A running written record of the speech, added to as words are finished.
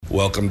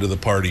Welcome to the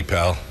party,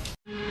 pal.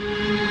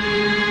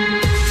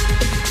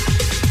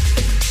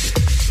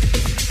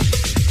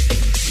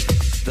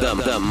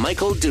 The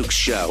Michael Dukes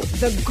Show.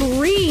 The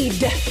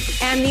greed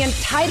and the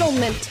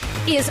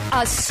entitlement is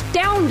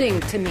astounding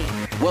to me.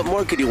 What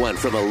more could you want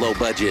from a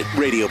low-budget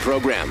radio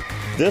program?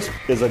 This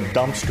is a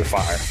dumpster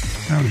fire.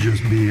 That was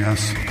just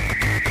BS.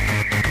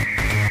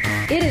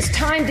 It is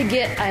time to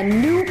get a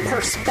new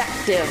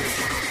perspective.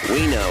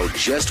 We know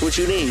just what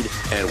you need,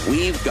 and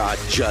we've got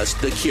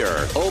just the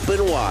cure.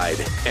 Open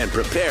wide and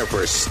prepare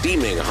for a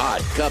steaming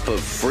hot cup of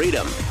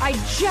freedom. I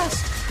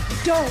just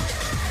don't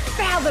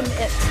fathom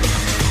it.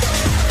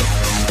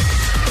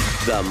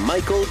 The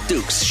Michael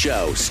Dukes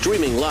Show,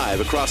 streaming live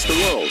across the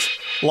world.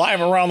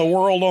 Live around the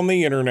world on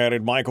the internet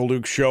at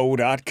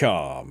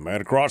michaeldukeshow.com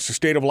and across the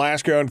state of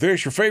Alaska on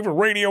this, your favorite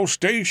radio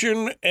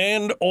station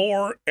and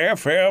or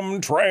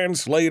FM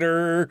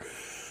translator.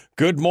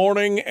 Good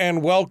morning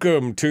and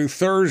welcome to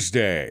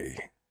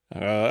Thursday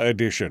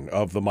edition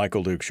of the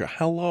Michael Dukes Show.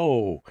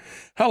 Hello.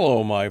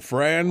 Hello, my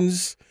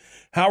friends.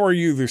 How are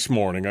you this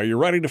morning? Are you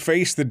ready to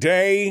face the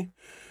day?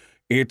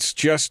 It's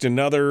just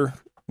another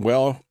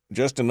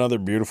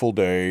beautiful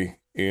day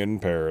in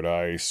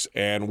paradise,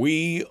 and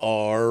we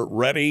are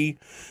ready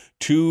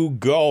to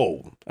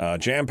go.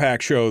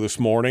 Jam-packed show this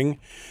morning.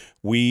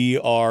 We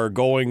are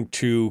going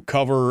to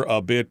cover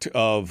a bit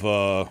of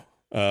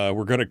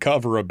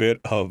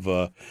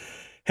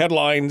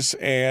headlines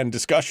and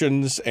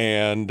discussions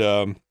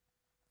and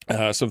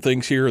some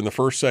things here in the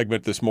first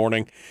segment this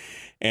morning.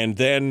 And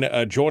then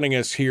joining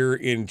us here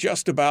in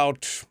just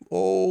about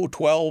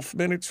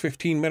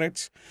 15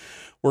 minutes,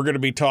 we're going to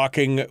be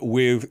talking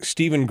with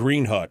Steven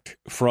Greenhut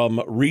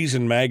from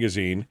Reason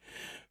Magazine,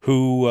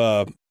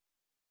 who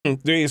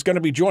is going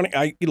to be joining.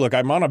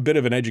 I'm on a bit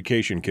of an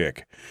education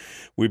kick.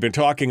 We've been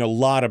talking a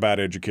lot about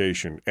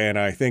education, and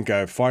I think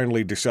I've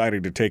finally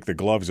decided to take the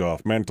gloves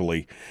off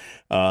mentally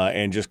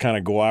and just kind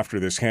of go after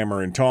this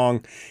hammer and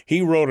tong.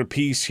 He wrote a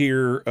piece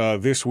here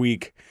this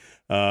week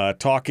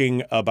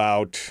talking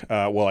about,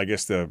 I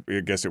guess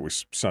it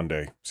was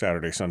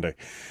Saturday, Sunday,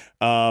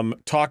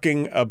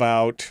 talking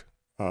about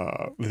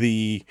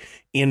the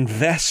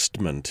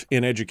investment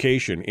in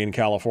education in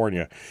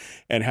California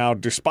and how,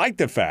 despite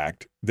the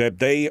fact that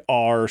they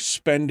are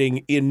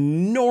spending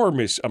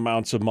enormous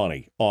amounts of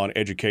money on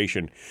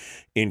education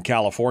in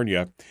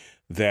California,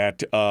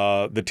 that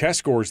the test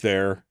scores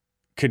there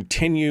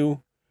continue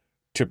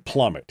to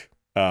plummet,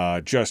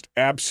 just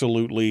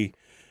absolutely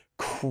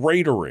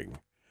cratering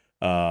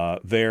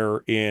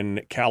there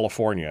in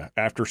California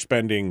after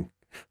spending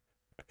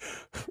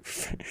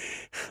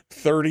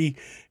 30.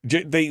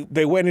 They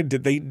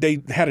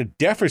had a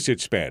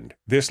deficit spend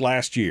this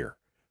last year,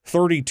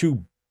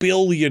 $32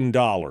 billion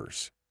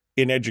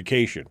in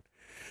education,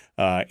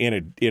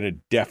 in a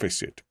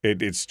deficit.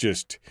 It's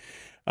just,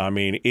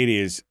 it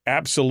is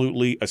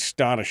absolutely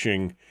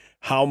astonishing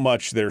how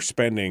much they're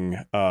spending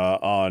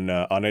on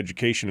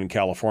education in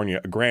California.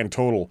 A grand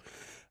total.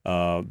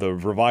 The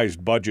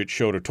revised budget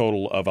showed a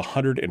total of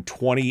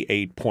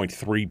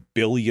 $128.3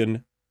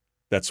 billion.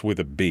 That's with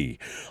a B.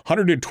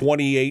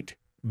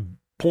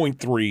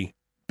 $128.3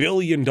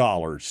 billion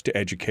to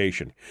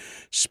education.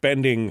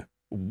 Spending,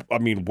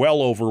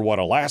 well over what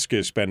Alaska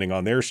is spending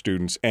on their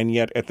students. And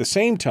yet, at the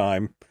same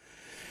time,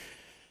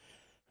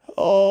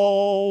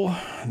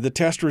 the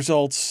test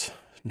results,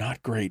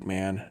 not great,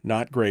 man.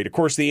 Not great. Of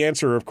course, the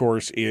answer,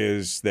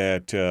 is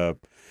that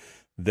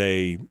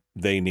they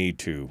need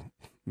to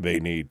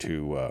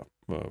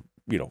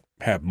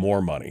have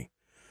more money.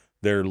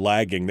 They're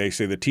lagging. They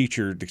say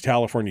the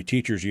California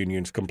Teachers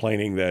Union is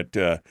complaining that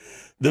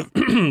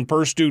the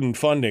per student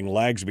funding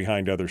lags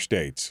behind other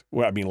states.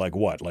 Well, like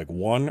what? Like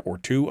one or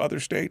two other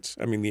states?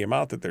 The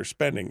amount that they're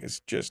spending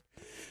is just...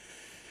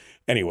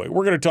 Anyway,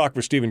 we're going to talk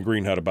with Steven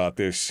Greenhut about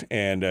this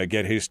and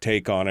get his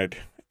take on it.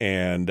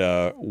 And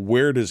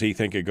where does he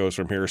think it goes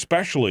from here,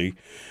 especially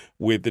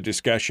with the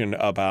discussion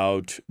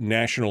about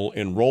national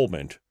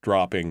enrollment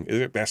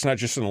dropping? That's not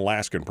just an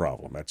Alaskan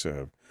problem. That's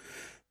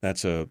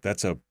a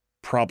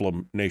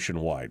problem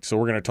nationwide. So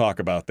we're going to talk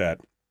about that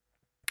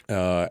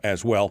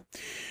as well.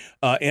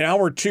 In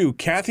hour two,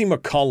 Kathy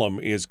McCollum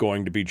is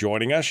going to be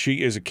joining us.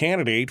 She is a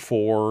candidate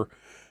for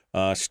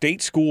MatSu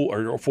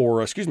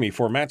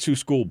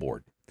School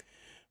Board.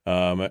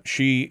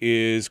 She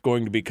is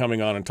going to be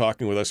coming on and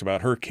talking with us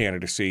about her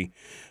candidacy,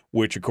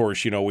 which, of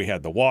course, we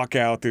had the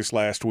walkout this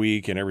last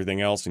week and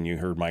everything else, and you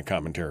heard my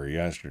commentary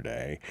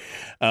yesterday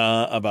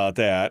about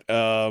that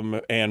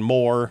and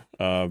more.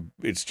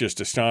 It's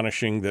just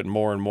astonishing that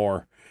more and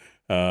more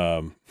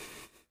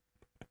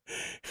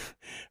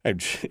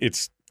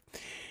it's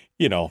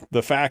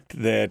the fact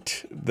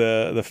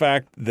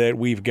that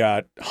we've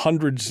got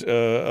hundreds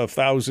of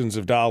thousands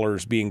of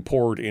dollars being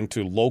poured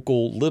into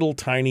little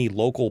tiny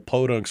local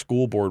podunk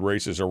school board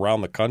races around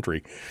the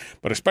country,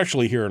 but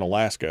especially here in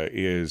Alaska,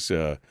 is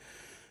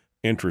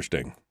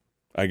interesting.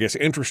 I guess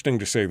interesting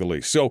to say the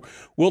least. So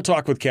we'll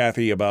talk with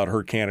Kathy about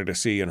her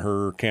candidacy and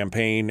her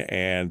campaign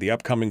and the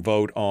upcoming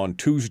vote on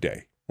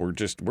Tuesday. We're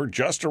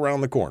just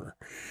around the corner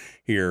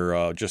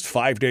here, just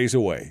 5 days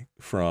away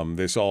from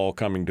this all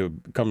coming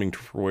to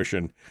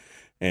fruition,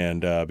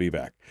 and be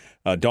back.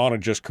 Donna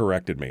just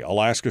corrected me.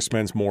 Alaska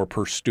spends more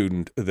per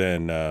student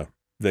than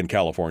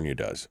California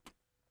does,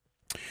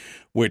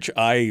 which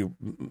I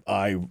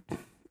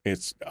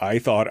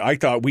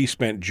thought we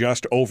spent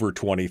just over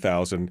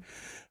 20,000,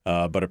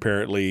 but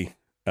apparently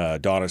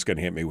Donna's going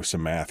to hit me with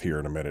some math here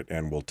in a minute,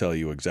 and we'll tell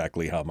you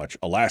exactly how much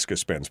Alaska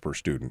spends per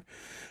student.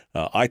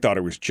 I thought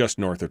it was just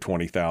north of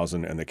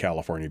 20,000, and the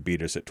California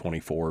beat us at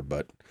 24,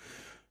 but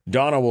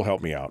Donna will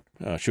help me out.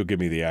 She'll give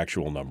me the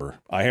actual number.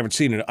 I haven't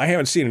seen an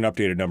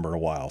updated number in a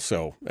while,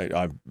 so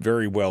I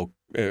very well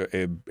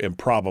am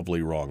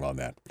probably wrong on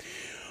that.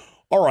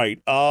 All right.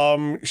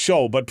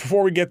 But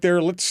before we get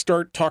there, let's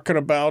start talking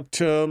about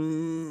some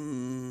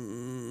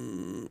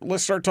of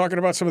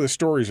the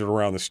stories that are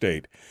around the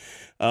state.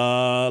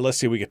 Let's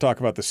see. We could talk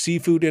about the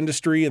seafood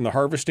industry and the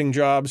harvesting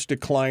jobs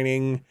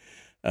declining.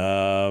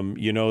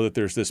 You know that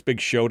there's this big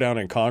showdown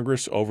in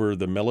Congress over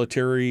the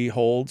military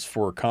holds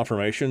for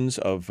confirmations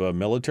of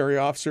military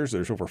officers.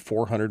 There's over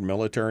 400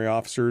 military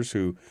officers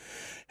who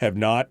have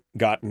not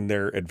gotten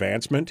their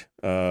advancement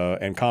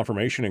and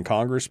confirmation in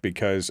Congress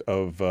because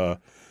of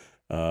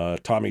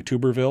Tommy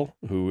Tuberville,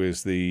 who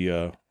is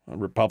the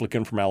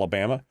Republican from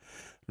Alabama.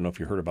 I don't know if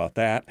you heard about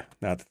that.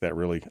 Not that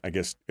really, I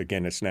guess,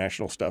 again, it's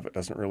national stuff. It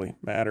doesn't really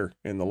matter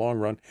in the long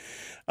run.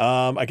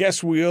 I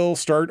guess we'll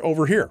start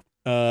over here.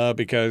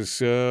 Because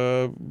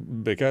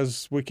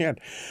we can.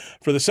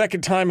 For the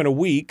second time in a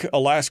week,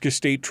 Alaska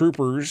state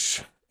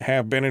troopers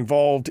have been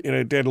involved in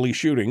a deadly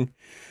shooting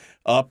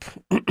up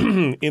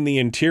in the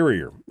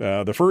interior.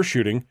 The first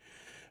shooting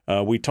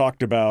we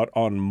talked about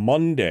on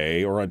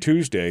Monday or on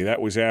Tuesday. That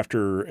was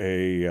after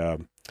a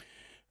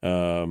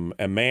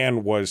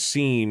man was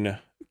seen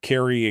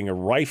carrying a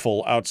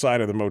rifle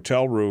outside of the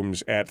motel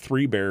rooms at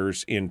Three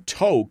Bears in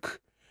Tok.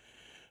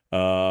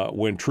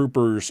 When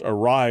troopers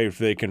arrived,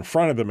 they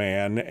confronted the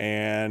man,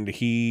 and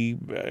he,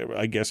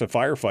 I guess, a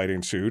firefight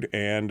ensued,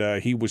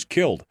 and he was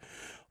killed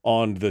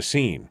on the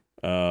scene.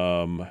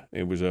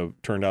 It was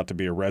turned out to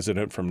be a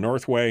resident from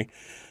Northway.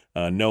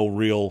 No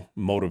real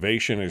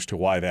motivation as to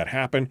why that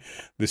happened.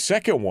 The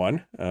second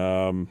one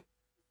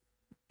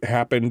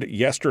happened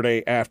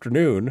yesterday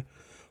afternoon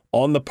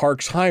on the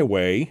Parks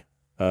Highway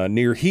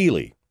near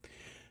Healy.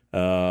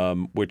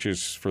 Which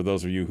is, for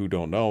those of you who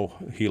don't know,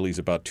 Healy's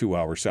about 2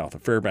 hours south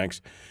of Fairbanks.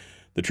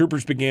 The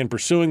troopers began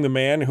pursuing the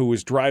man who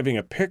was driving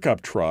a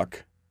pickup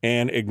truck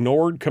and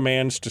ignored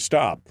commands to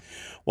stop.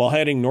 While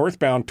heading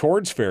northbound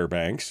towards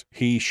Fairbanks,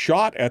 he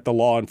shot at the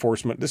law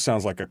enforcement. This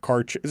sounds like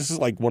this is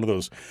like one of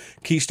those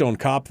Keystone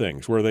Cop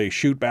things where they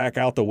shoot back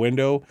out the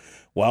window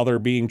while they're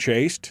being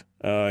chased.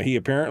 He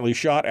apparently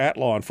shot at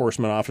law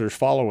enforcement officers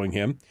following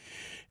him.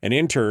 And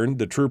in turn,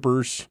 the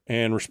troopers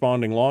and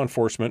responding law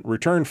enforcement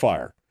returned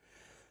fire.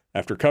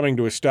 After coming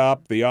to a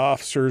stop, the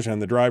officers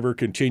and the driver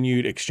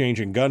continued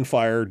exchanging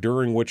gunfire,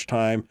 during which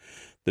time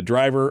the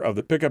driver of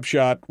the pickup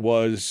shot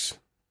was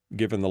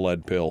given the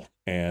lead pill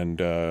and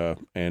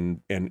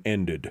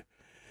ended.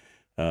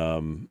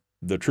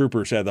 The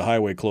troopers had the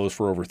highway closed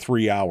for over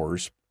 3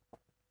 hours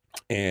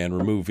and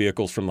removed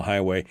vehicles from the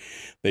highway.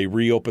 They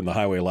reopened the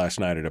highway last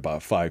night at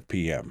about 5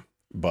 p.m.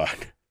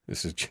 But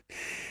this is,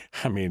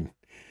 I mean,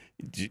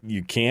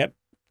 you can't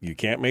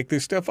make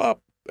this stuff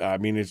up. I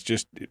mean, it's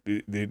just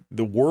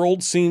the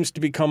world seems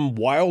to become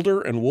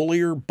wilder and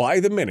woollier by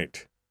the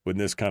minute when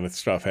this kind of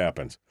stuff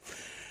happens.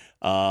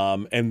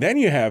 And then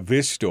you have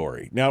this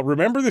story. Now,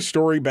 remember the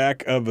story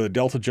back of the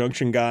Delta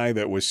Junction guy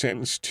that was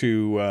sentenced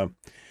to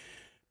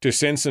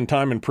spend some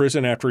time in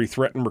prison after he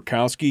threatened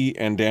Murkowski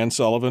and Dan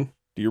Sullivan?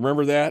 Do you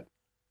remember that?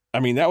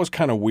 I mean, that was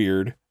kind of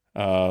weird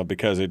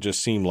because it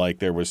just seemed like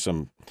there was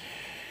some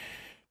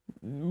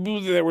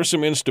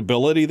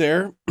instability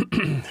there.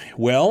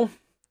 Well,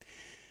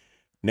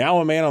 now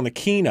a man on the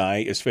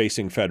Kenai is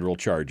facing federal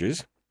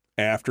charges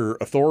after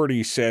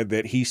authorities said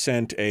that he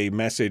sent a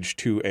message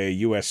to a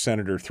U.S.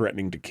 senator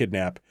threatening to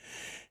kidnap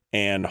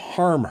and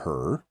harm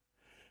her.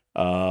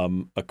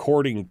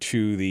 According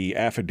to the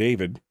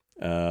affidavit,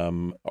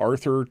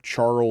 Arthur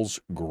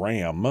Charles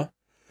Graham,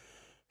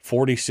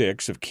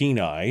 46, of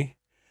Kenai,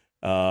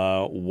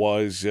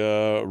 was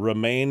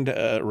remanded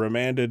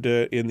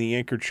in the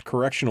Anchorage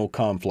Correctional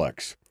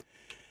Complex.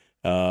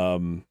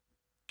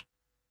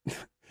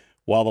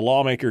 While the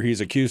lawmaker he's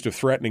accused of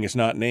threatening is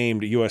not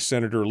named, U.S.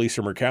 Senator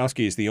Lisa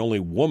Murkowski is the only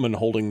woman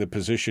holding the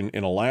position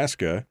in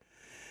Alaska.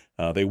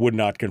 They would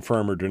not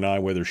confirm or deny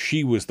whether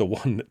she was the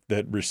one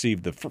that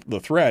received the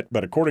threat,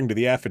 but according to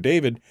the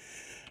affidavit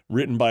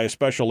written by a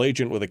special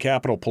agent with the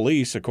Capitol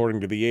Police, according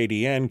to the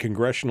ADN,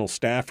 congressional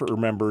staffer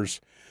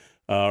members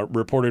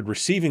reported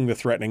receiving the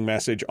threatening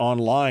message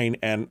online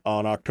and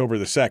on October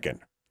the 2nd.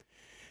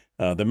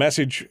 The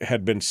message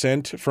had been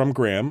sent from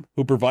Graham,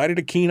 who provided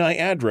a Kenai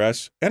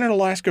address and an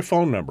Alaska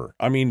phone number.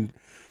 I mean,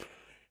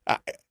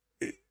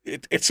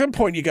 at some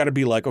point you got to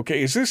be like,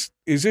 okay, is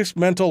this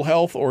mental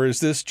health, or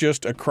is this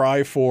just a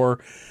cry for?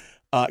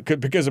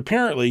 Because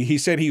apparently he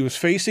said he was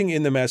facing,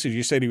 in the message,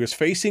 he said he was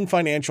facing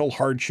financial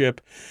hardship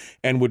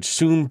and would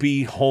soon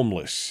be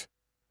homeless.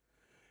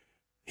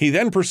 He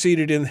then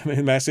proceeded in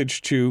the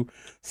message to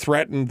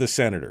threaten the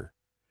senator.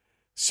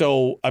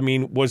 So, I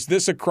mean, was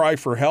this a cry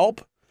for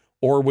help,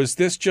 or was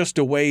this just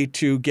a way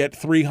to get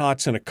 3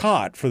 hots in a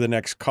cot for the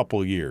next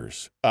couple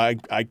years? I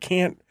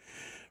can't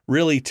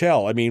really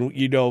tell. I mean,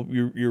 you know,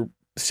 you're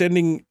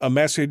sending a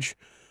message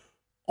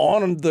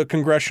on the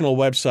congressional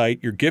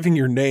website. You're giving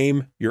your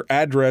name, your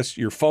address,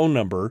 your phone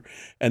number,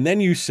 and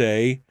then you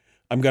say,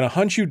 I'm going to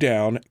hunt you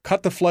down,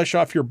 cut the flesh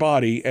off your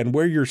body, and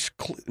wear your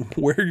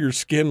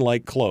skin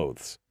like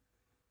clothes.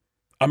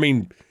 I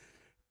mean,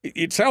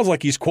 it sounds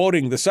like he's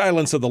quoting The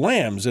Silence of the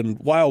Lambs and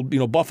Wild,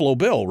 Buffalo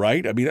Bill,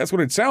 right? I mean, that's what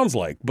it sounds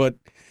like. But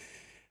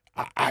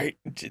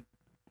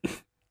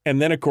and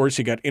then, of course,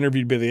 he got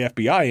interviewed by the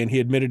FBI and he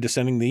admitted to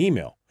sending the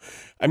email.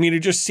 I mean,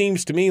 it just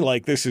seems to me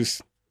like this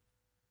is,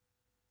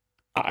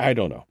 I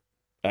don't know.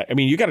 I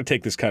mean, you got to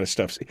take this kind of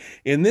stuff.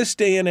 In this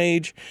day and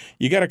age,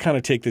 you got to kind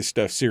of take this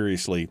stuff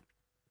seriously.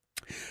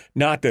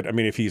 Not that, I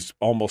mean, if he's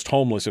almost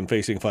homeless and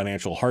facing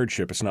financial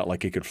hardship, it's not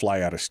like he could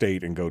fly out of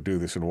state and go do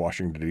this in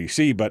Washington,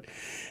 D.C. But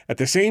at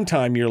the same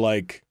time, you're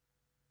like,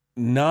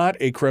 not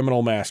a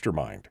criminal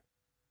mastermind,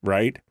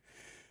 right?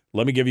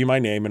 Let me give you my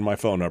name and my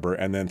phone number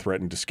and then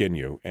threaten to skin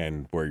you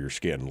and wear your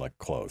skin like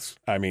clothes.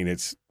 I mean,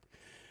 it's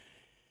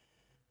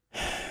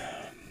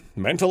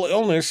mental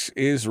illness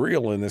is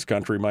real in this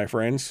country, my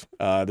friends.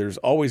 There's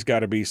always got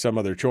to be some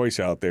other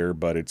choice out there,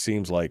 but it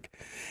seems like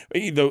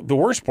the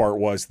worst part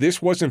was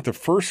this wasn't the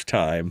first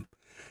time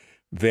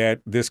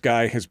that this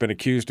guy has been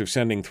accused of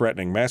sending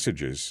threatening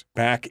messages.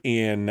 Back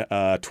in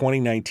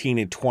 2019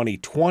 and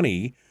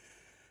 2020,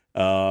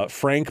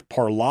 Frank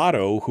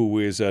Parlato, who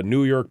is a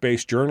New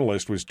York-based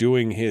journalist, was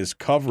doing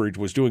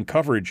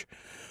coverage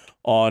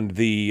on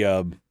the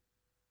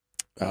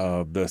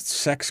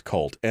sex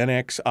cult,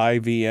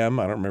 NXIVM.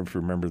 I don't remember if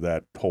you remember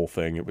that whole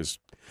thing. It was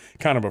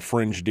kind of a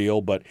fringe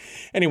deal. But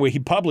anyway, he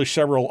published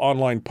several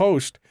online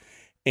posts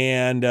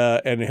and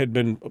had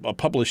been a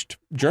published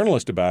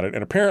journalist about it.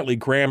 And apparently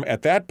Graham,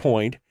 at that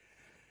point,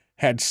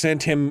 had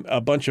sent him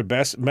a bunch of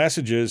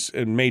messages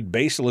and made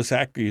baseless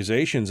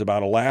accusations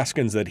about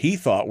Alaskans that he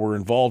thought were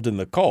involved in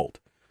the cult,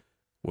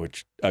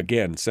 which,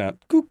 again, sound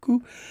cuckoo,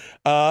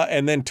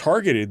 and then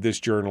targeted this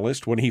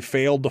journalist when he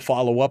failed to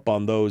follow up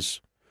on those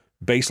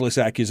baseless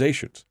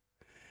accusations.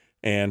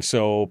 And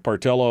so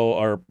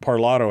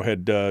Parlato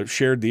had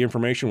shared the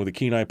information with the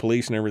Kenai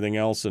police and everything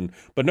else,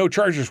 but no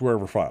charges were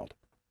ever filed.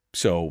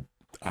 So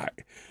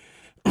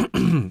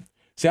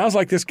sounds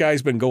like this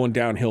guy's been going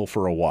downhill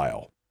for a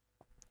while.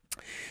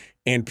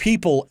 And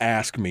people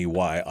ask me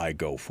why I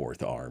go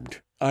forth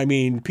armed. I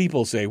mean,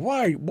 people say,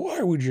 why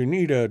would you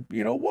need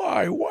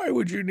why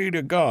would you need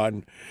a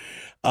gun?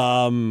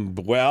 I'm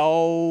glad.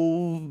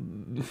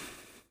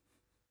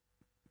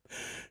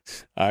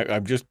 I'm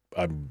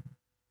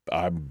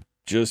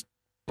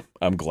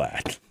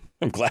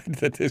glad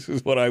that this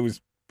is what I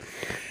was,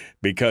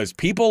 because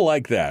people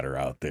like that are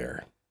out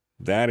there.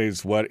 That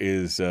is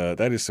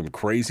some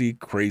crazy,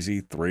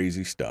 crazy,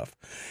 crazy stuff.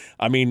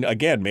 I mean,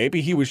 again,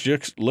 maybe he was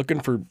just looking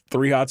for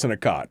 3 hots in a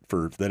cot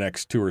for the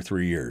next 2 or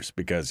 3 years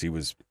because he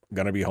was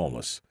going to be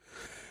homeless.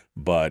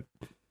 But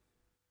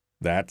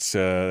that's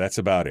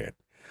about it.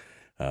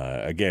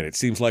 Again, it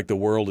seems like the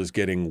world is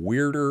getting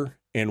weirder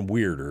and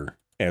weirder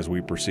as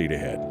we proceed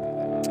ahead.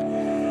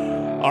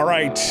 All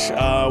right,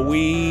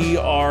 we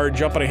are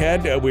jumping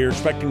ahead. We're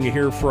expecting to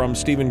hear from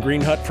Steven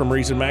Greenhut from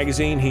Reason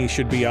Magazine. He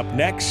should be up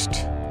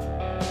next.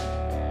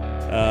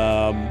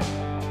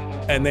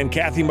 And then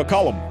Kathy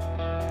McCollum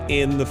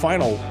in the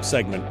final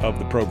segment of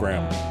the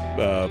program,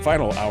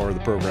 final hour of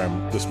the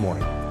program this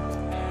morning.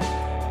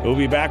 We'll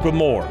be back with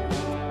more.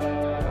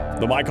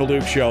 The Michael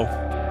Duke Show.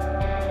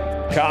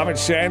 Common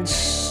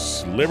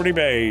sense,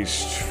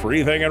 liberty-based,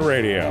 free-thinking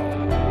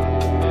radio.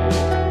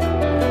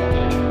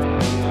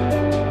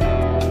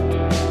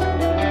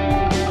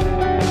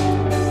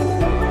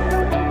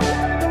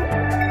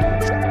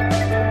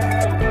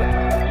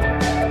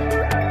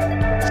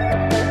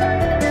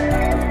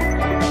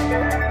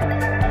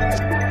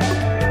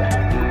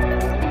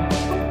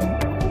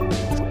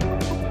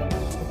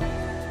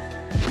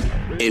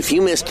 If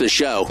you missed the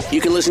show, you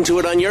can listen to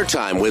it on your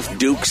time with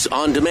Dukes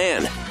On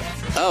Demand.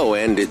 Oh,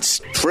 and it's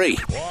free.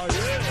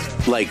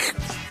 Like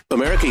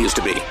America used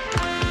to be.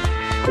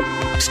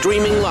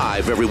 Streaming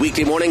live every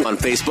weekday morning on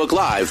Facebook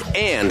Live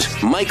and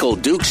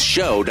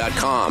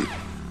MichaelDukesShow.com.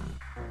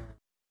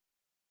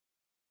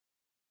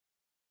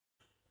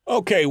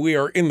 Okay, we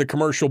are in the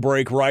commercial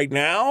break right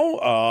now.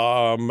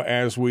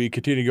 As we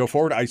continue to go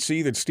forward, I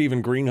see that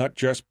Steven Greenhut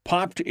just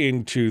popped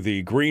into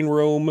the green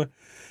room.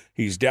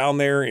 He's down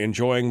there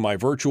enjoying my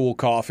virtual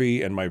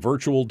coffee and my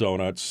virtual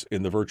donuts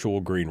in the virtual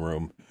green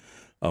room,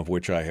 of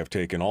which I have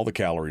taken all the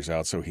calories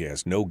out, so he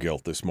has no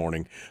guilt this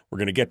morning. We're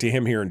going to get to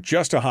him here in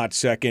just a hot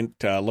second.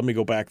 Let me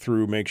go back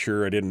through, make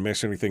sure I didn't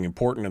miss anything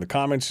important in the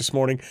comments this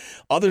morning,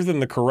 other than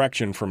the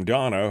correction from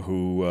Donna,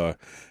 who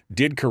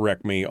did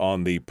correct me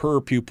on the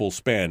per-pupil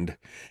spend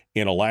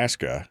in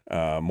Alaska,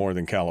 more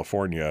than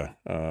California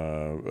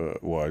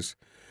was.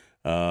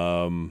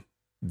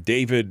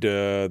 David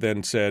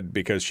then said,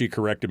 because she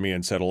corrected me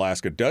and said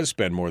Alaska does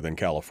spend more than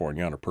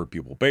California on a per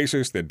pupil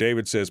basis, then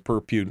David says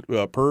per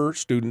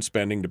student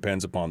spending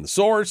depends upon the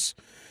source.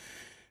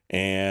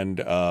 And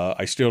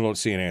I still don't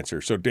see an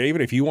answer. So,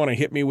 David, if you want to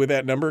hit me with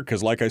that number,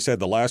 because like I said,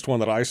 the last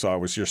one that I saw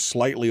was just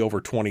slightly over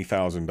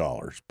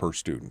 $20,000 per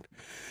student.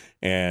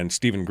 And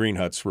Steven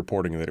Greenhut's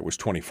reporting that it was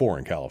 24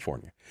 in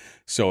California.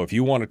 So if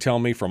you want to tell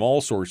me from all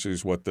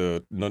sources what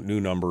the new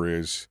number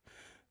is,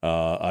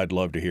 I'd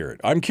love to hear it.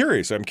 I'm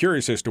curious. I'm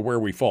curious as to where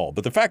we fall.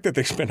 But the fact that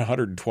they spent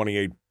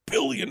 $128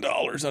 billion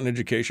on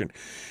education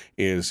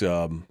is,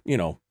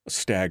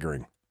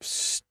 staggering.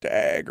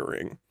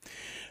 Staggering.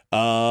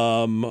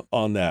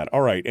 On that.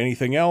 All right.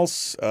 Anything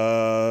else?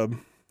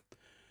 I'm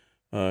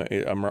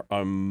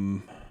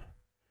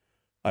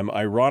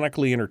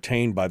ironically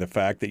entertained by the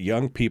fact that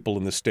young people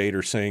in the state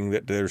are saying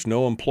that there's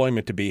no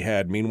employment to be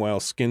had.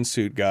 Meanwhile, Skin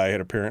Suit Guy had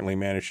apparently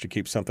managed to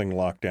keep something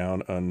locked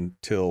down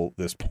until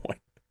this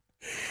point.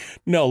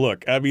 No,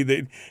 look, I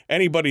mean,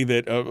 anybody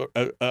that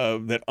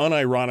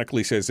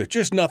unironically says there's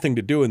just nothing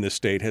to do in this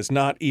state has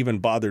not even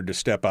bothered to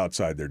step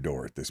outside their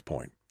door at this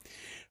point.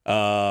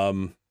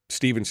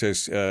 Steven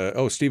says,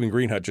 Steven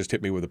Greenhut just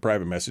hit me with a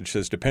private message,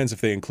 says, depends if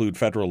they include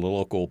federal or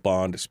local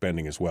bond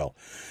spending as well.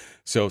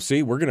 So,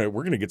 see, we're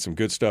gonna get some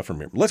good stuff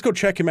from him. Let's go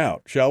check him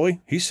out, shall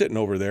we? He's sitting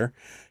over there.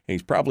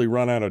 He's probably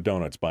run out of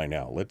donuts by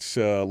now. Let's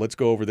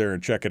go over there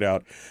and check it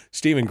out.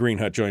 Steven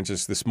Greenhut joins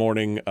us this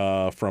morning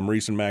from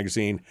Reason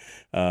Magazine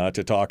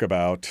to talk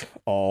about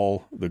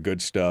all the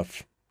good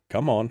stuff.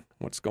 Come on,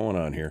 what's going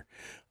on here?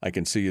 I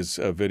can see his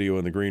video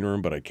in the green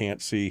room, but I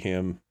can't see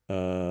him.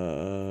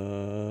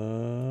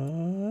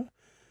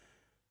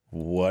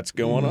 What's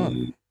going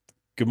on?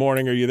 Good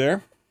morning. Are you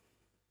there?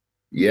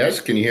 Yes.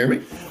 Can you hear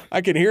me?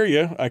 I can hear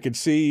you. I could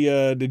see.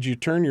 Did you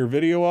turn your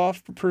video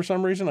off for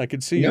some reason? I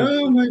could see.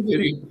 No,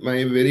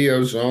 my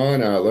video's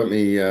on. Let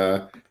me.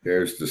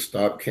 There's the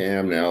stop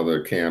cam. Now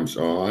the cam's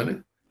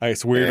on.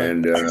 It's weird.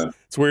 And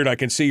it's weird. I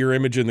can see your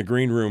image in the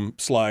green room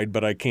slide,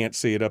 but I can't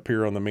see it up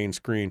here on the main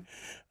screen.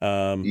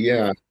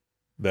 Yeah,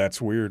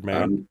 that's weird,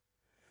 man.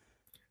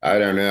 I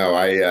don't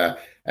know.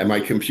 And my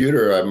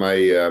computer,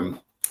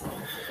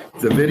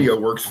 the video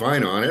works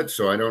fine on it,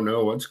 so I don't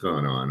know what's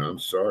going on. I'm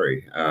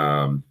sorry.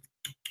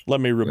 Let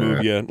me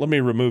remove you. Let me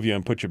remove you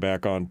and put you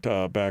back on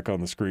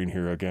the screen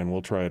here again.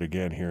 We'll try it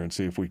again here and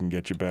see if we can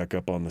get you back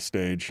up on the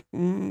stage.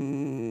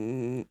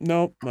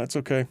 No, that's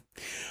okay.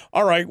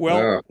 All right.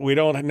 Well, we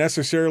don't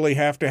necessarily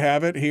have to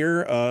have it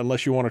here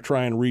unless you want to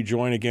try and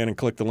rejoin again and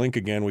click the link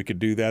again. We could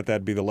do that.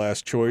 That'd be the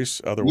last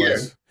choice.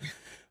 Otherwise,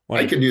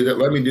 I can do that.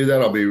 Let me do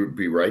that. I'll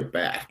be right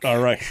back. All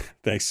right.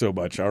 Thanks so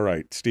much. All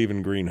right,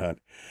 Steven Greenhut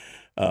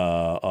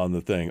on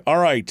the thing. All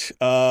right.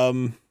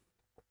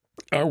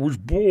 I was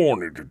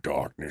born into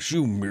darkness.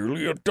 You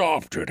merely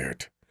adopted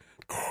it.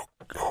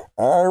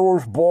 I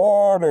was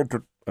born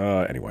into...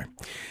 Anyway.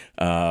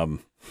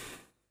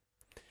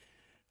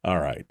 All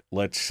right.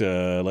 Let's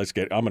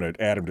get... I'm going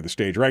to add him to the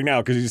stage right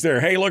now because he's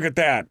there. Hey, look at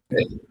that.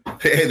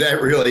 Hey,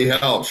 that really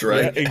helps,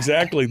 right? Yeah,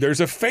 exactly. There's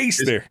a face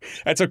there.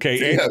 That's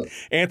okay.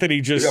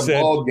 Anthony just said...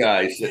 a bald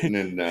guy sitting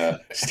in...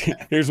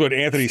 here's what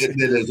Anthony said.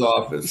 Sitting in his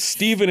office.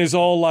 Steven is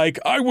all like,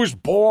 I was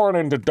born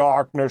into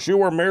darkness. You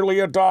were merely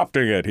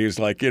adopting it. He's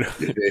like,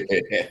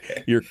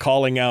 you're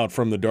calling out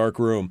from the dark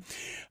room.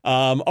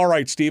 All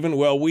right, Steven.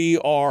 Well, we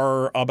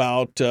are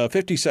about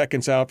 50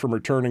 seconds out from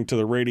returning to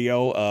the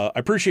radio. I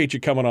appreciate you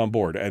coming on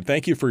board, and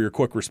thank you for your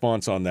quick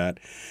response on that.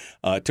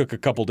 It took a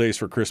couple days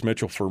for Chris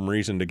Mitchell from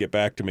Reason to get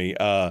back to me,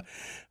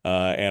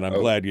 and I'm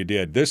glad you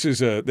did. This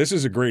is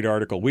a great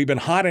article. We've been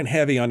hot and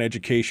heavy on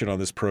education on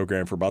this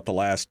program for about the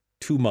last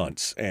 2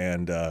 months,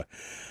 and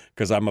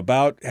because I'm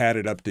about had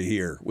it up to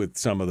here with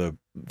some of the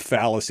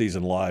fallacies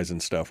and lies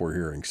and stuff we're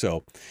hearing.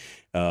 So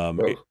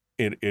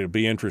it'll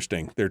be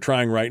interesting. They're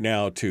trying right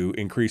now to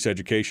increase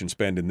education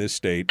spend in this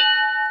state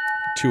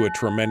to a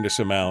tremendous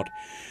amount,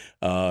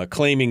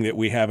 claiming that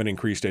we haven't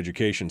increased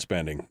education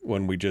spending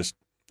when we just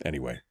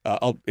anyway.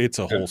 It's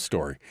a whole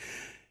story.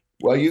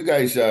 Well, you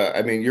guys,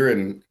 you're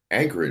in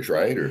Anchorage,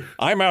 right? Or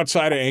I'm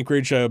outside of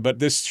Anchorage, but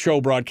this show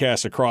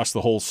broadcasts across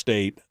the whole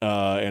state,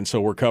 and so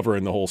we're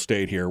covering the whole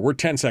state here. We're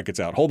 10 seconds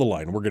out. Hold the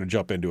line. We're going to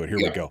jump into it. Here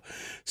we go.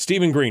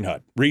 Steven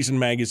Greenhut, Reason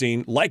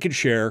Magazine. Like and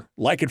share,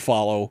 like and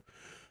follow.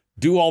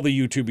 Do all the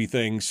YouTube-y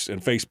things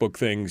and Facebook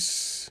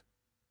things.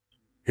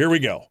 Here we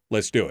go.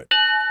 Let's do it.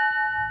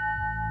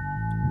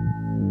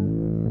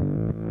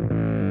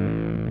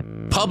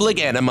 Public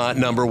enema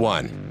number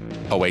one.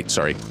 Oh, wait,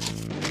 sorry.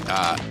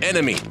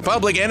 Enemy.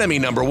 Public enemy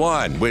number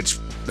one, which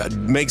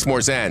makes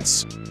more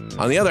sense.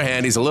 On the other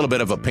hand, he's a little bit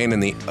of a pain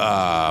in the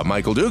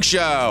Michael Duke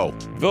Show.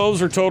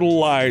 Those are total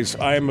lies.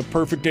 I am a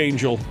perfect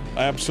angel.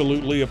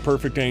 Absolutely a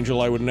perfect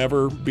angel. I would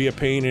never be a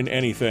pain in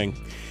anything.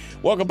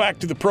 Welcome back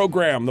to the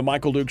program, The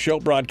Michael Duke Show,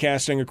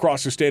 broadcasting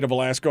across the state of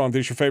Alaska on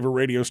this your favorite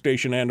radio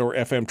station and or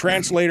FM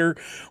translator.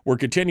 We're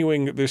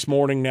continuing this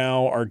morning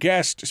now. Our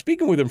guest,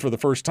 speaking with him for the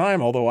first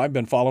time, although I've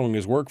been following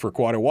his work for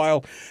quite a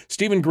while,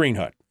 Steven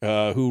Greenhut.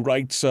 who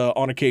writes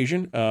on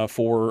occasion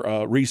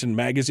for Reason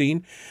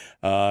Magazine,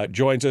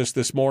 joins us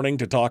this morning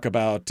to talk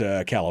about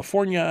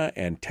California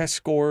and test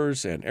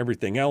scores and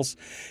everything else.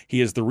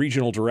 He is the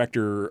regional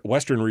director,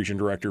 Western Region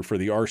Director for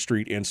the R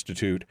Street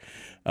Institute,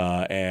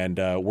 and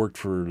worked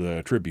for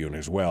the Tribune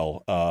as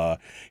well.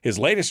 His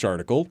latest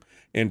article,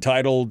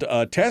 entitled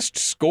Test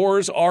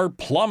Scores Are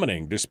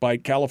Plummeting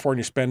Despite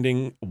California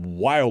Spending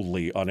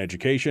Wildly on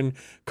Education,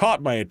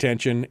 caught my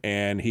attention,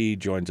 and he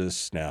joins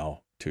us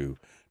now to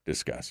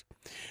discuss.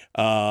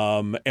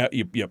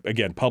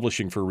 Again,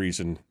 publishing for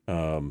Reason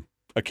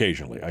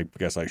occasionally. I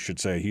guess I should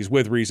say he's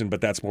with Reason,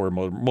 but that's where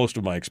most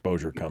of my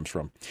exposure comes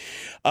from.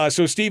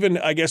 So, Steven,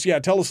 I guess,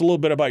 tell us a little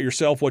bit about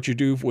yourself, what you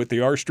do, what the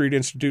R Street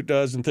Institute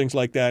does, and things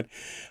like that,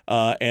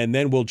 and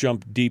then we'll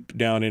jump deep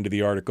down into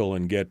the article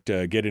and get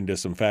into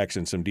some facts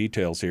and some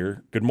details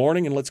here. Good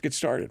morning, and let's get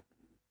started.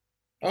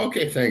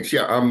 Okay, thanks.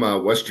 Yeah, I'm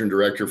Western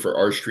Director for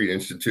R Street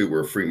Institute.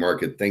 We're a free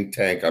market think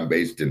tank. I'm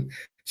based in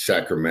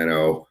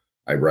Sacramento.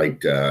 I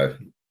write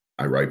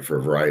for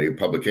a variety of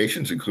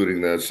publications,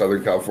 including the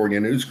Southern California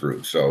News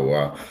Group.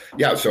 So,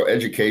 so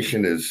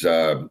education is,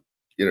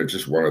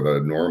 just one of the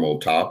normal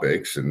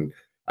topics. And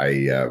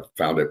I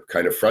found it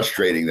kind of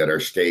frustrating that our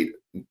state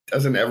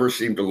doesn't ever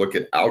seem to look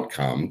at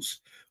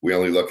outcomes. We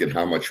only look at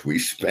how much we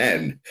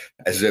spend,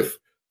 as if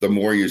the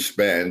more you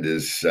spend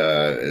is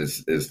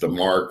the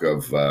mark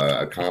of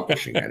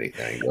accomplishing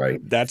anything, right?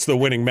 That's the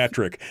winning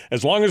metric.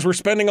 As long as we're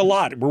spending a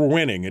lot, we're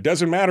winning. It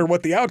doesn't matter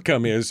what the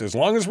outcome is. As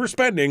long as we're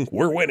spending,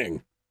 we're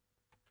winning.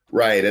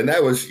 Right. And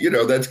that was,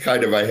 that's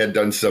kind of, I had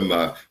done some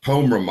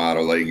home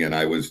remodeling, and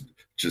I was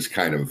just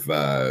kind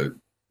of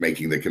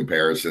making the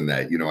comparison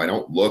that, I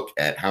don't look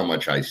at how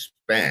much I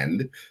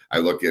spend. I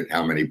look at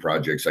how many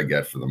projects I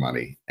get for the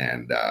money,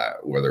 and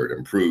whether it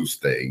improves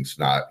things,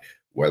 not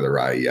whether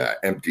I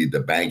emptied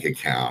the bank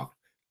account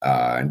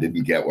and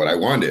didn't get what I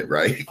wanted,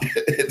 right?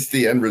 It's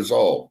the end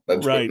result.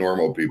 That's right. What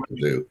normal people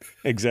do.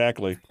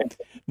 Exactly.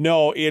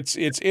 No, it's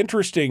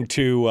interesting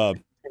to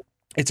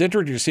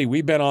see.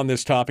 We've been on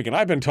this topic, and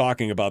I've been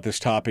talking about this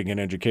topic in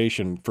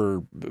education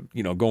for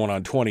going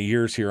on 20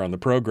 years here on the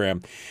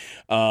program.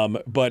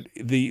 But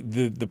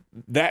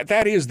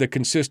that is the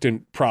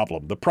consistent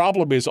problem. The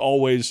problem is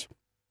always,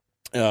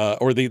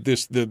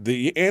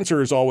 the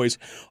answer is always,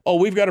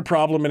 we've got a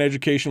problem in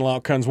educational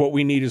outcomes. What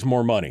we need is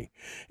more money,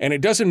 and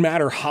it doesn't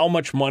matter how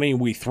much money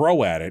we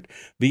throw at it.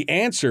 The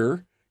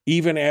answer,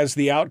 even as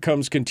the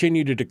outcomes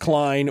continue to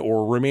decline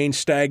or remain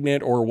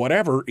stagnant or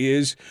whatever,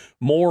 is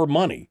more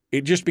money.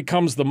 It just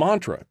becomes the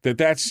mantra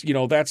that's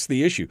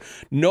the issue.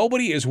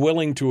 Nobody is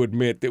willing to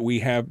admit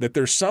that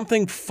there's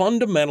something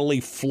fundamentally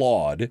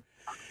flawed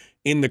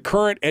in the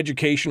current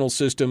educational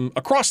system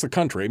across the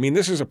country. I mean,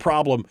 this is a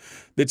problem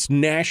that's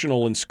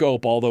national in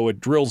scope, although it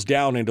drills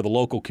down into the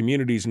local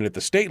communities and at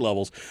the state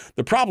levels.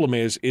 The problem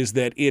is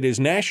that it is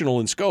national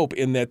in scope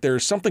in that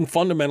there's something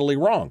fundamentally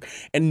wrong,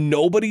 and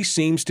nobody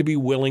seems to be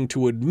willing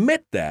to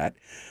admit that.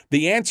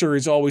 The answer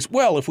is always,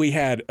 well, if we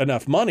had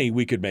enough money,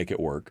 we could make it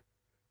work.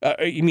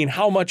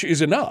 How much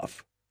is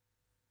enough?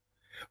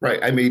 Right.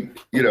 I mean,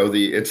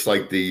 it's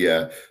like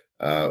the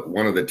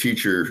one of the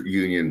teacher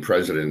union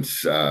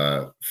presidents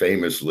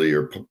famously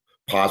or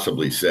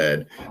possibly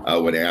said,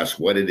 when asked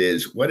what it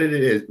is, what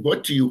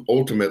do you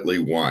ultimately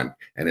want?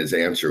 And his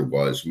answer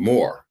was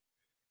more.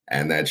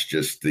 And that's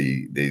just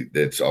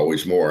that's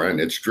always more. And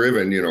it's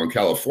driven, in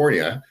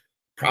California,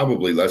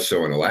 probably less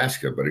so in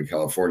Alaska, but in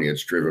California,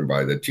 it's driven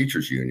by the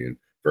teachers union.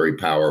 Very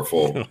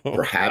powerful,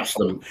 perhaps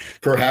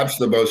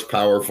the most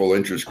powerful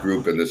interest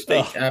group in the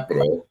state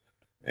capital.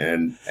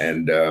 And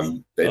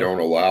they don't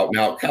allow.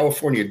 Now,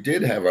 California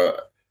did have a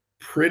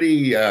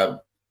pretty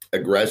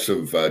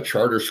aggressive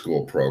charter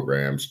school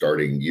program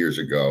starting years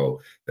ago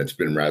that's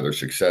been rather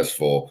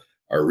successful.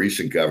 Our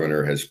recent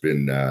governor has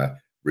been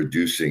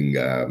reducing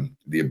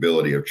the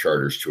ability of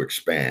charters to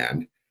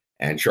expand.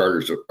 And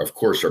charters, of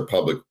course, are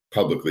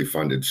publicly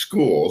funded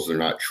schools. They're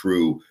not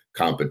true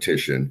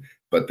competition,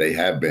 but they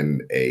have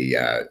been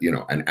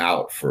an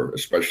out for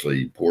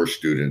especially poor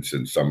students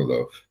in some of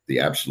the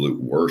absolute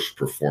worst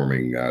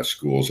performing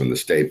schools in the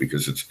state,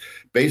 because it's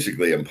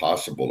basically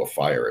impossible to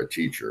fire a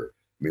teacher.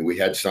 I mean, we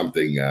had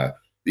something, the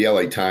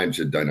LA Times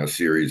had done a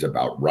series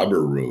about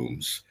rubber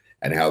rooms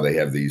and how they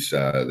have these,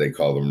 they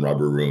call them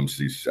rubber rooms,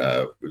 these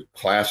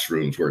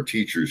classrooms where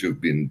teachers who've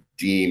been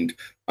deemed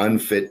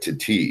unfit to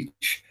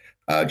teach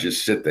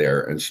just sit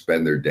there and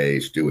spend their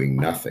days doing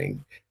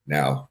nothing.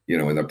 Now,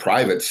 in the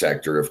private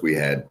sector, if we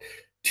had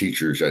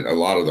teachers, and a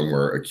lot of them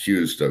were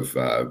accused of,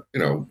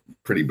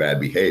 pretty bad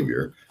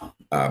behavior,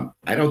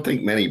 I don't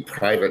think many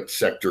private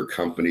sector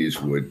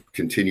companies would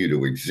continue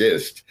to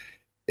exist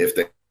if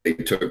they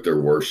took their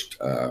worst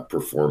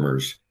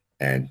performers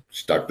and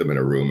stuck them in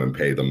a room and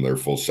paid them their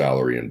full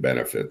salary and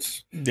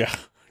benefits. Yeah.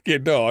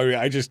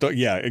 I just don't.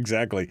 Yeah,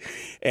 exactly.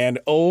 And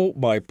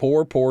my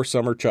poor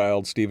summer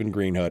child, Steven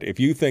Greenhut, if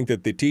you think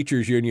that the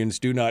teachers unions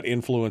do not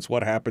influence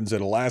what happens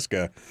in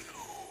Alaska,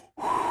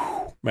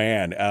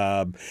 man.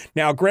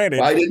 Now, granted,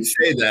 Well, I didn't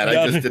say that.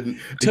 I just didn't.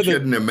 I the-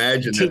 shouldn't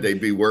imagine that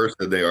they'd be worse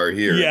than they are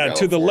here. in Yeah,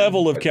 to the California.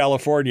 level of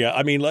California.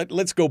 I mean,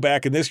 let's go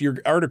back, and your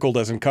article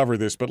doesn't cover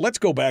this, but let's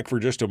go back for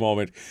just a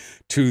moment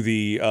to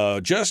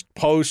the just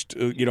post,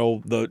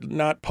 the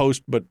not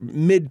post, but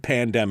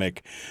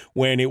mid-pandemic,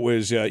 when it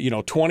was,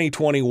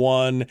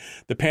 2021.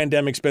 The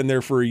pandemic's been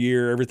there for a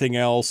year, everything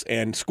else,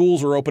 and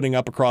schools are opening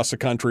up across the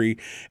country,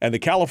 and the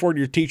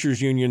California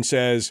Teachers Union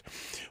says,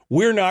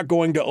 we're not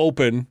going to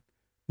open,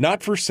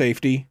 not for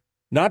safety,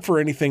 not for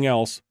anything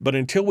else, but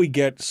until we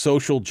get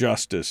social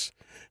justice,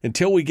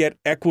 until we get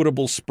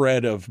equitable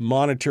spread of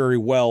monetary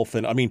wealth.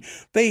 And I mean,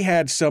 they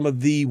had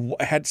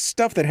had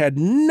stuff that had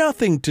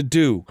nothing to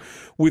do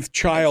with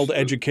child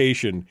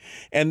education.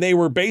 And they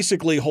were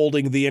basically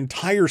holding the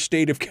entire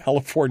state of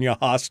California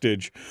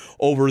hostage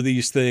over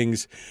these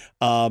things.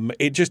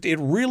 It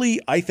really,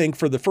 I think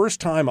for the first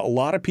time, a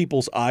lot of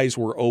people's eyes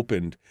were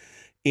opened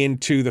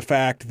into the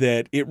fact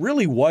that it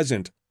really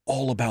wasn't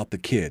all about the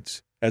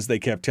kids, as they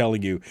kept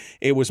telling you.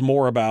 It was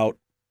more about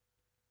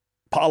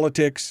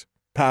politics,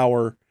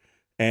 power,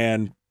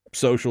 and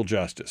social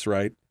justice,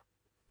 right?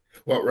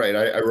 Well, right.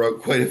 I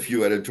wrote quite a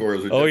few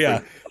editorials with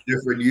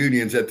different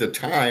unions at the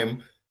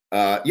time.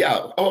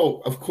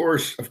 Oh, of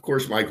course,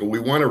 Michael, we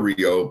want to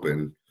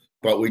reopen,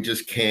 but we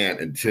just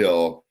can't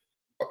until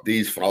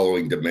these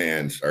following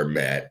demands are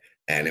met.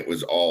 And it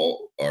was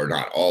all, or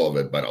not all of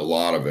it, but a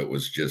lot of it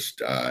was just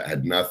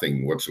had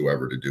nothing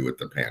whatsoever to do with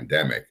the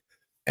pandemic.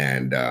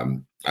 And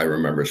I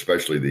remember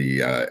especially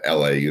the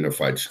LA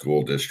Unified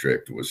School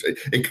District was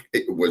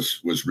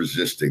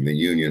resisting. The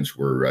unions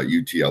were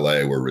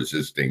UTLA were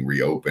resisting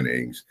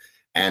reopenings,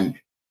 and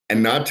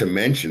not to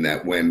mention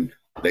that when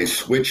they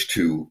switched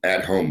to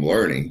at-home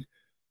learning,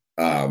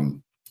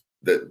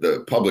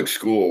 the public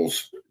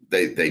schools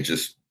they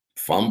just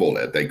fumbled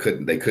it. They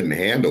couldn't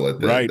handle it.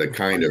 The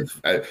kind of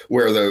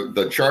where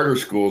the charter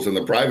schools and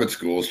the private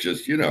schools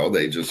just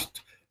they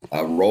just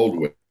rolled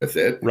with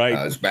it,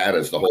 as bad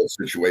as the whole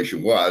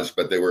situation was,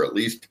 but they were at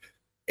least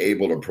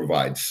able to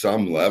provide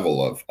some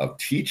level of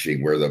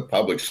teaching, where the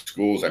public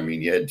schools, I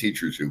mean, you had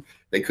teachers who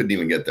they couldn't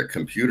even get their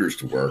computers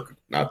to work.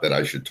 Not that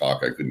I should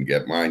talk, I couldn't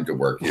get mine to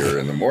work here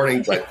in the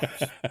morning,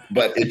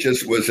 but it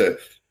just was a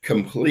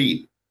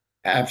complete,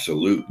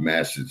 absolute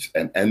message.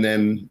 And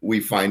then we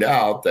find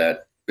out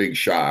that, big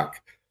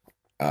shock,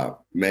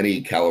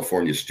 many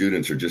California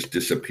students are just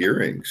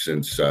disappearing,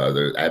 since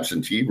the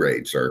absentee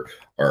rates are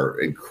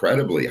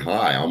incredibly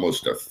high,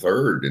 almost a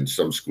third in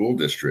some school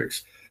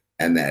districts,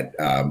 and that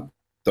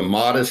the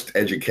modest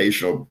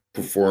educational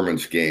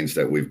performance gains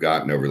that we've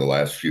gotten over the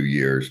last few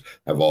years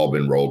have all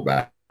been rolled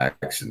back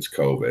since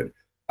COVID.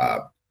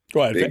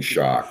 Big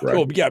shock, right?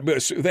 Well, yeah,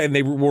 and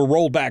they were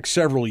rolled back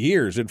several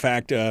years. In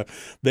fact,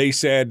 they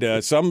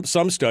said some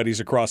studies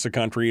across the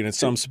country and in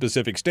some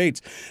specific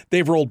states,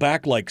 they've rolled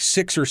back like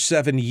 6 or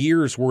 7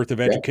 years worth of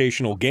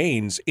educational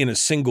gains in a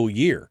single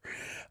year.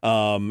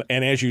 And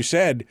as you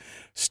said,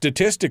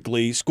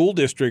 statistically, school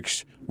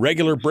districts,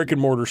 regular brick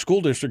and mortar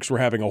school districts, were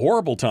having a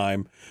horrible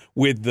time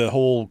with the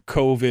whole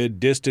COVID,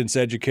 distance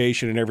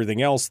education, and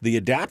everything else. The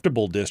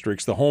adaptable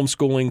districts, the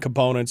homeschooling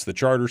components, the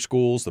charter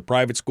schools, the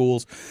private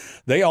schools,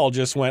 they all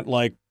just went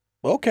like,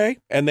 okay.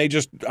 And they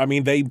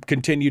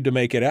continued to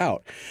make it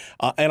out.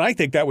 And I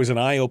think that was an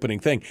eye-opening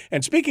thing.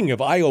 And speaking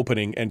of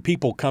eye-opening and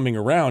people coming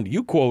around,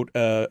 you quote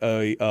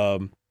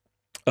a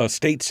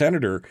state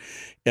senator,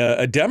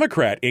 a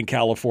Democrat in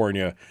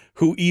California,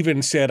 who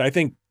even said, I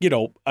think,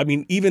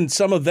 even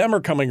some of them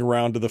are coming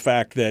around to the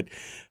fact that,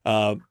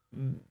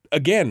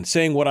 again,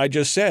 saying what I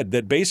just said,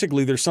 that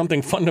basically there's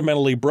something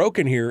fundamentally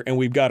broken here and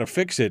we've got to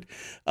fix it.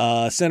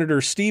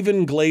 Senator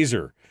Steven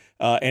Glazer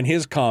and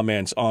his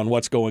comments on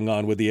what's going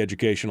on with the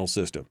educational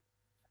system.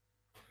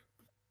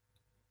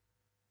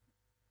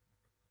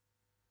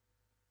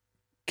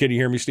 Can you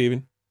hear me,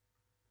 Steven?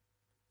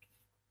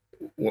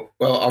 Well,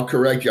 I'll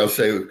correct you. I'll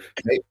say,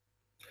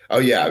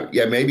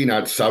 maybe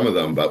not some of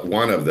them, but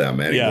one of them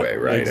anyway,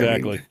 right?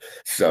 Exactly. I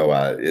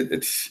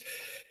mean, so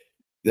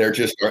there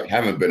just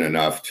haven't been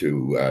enough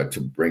to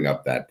bring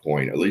up that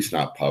point, at least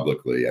not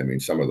publicly. I mean,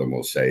 some of them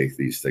will say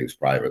these things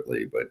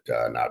privately,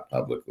 but not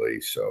publicly.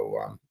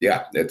 So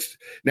it's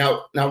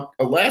now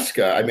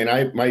Alaska. I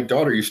mean, my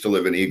daughter used to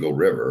live in Eagle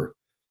River,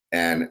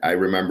 and I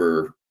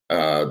remember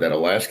that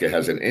Alaska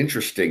has an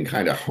interesting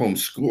kind of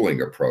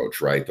homeschooling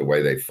approach, right? The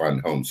way they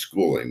fund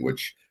homeschooling,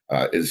 which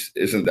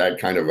isn't that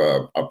kind of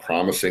a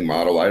promising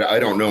model? I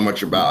don't know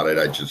much about it.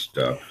 I just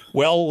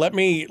well, let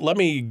me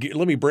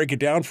break it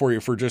down for you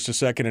for just a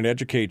second and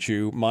educate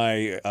you.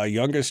 My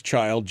youngest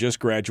child just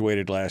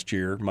graduated last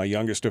year, my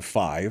youngest of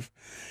 5,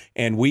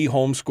 and we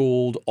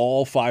homeschooled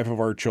all 5 of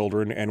our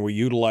children, and we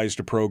utilized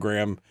a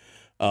program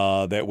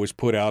that was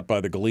put out by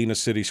the Galena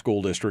City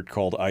School District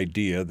called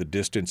IDEA, the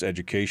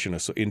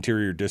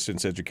Interior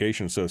Distance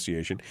Education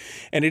Association.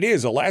 And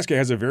Alaska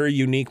has a very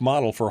unique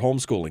model for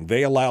homeschooling.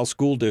 They allow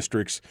school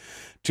districts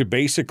to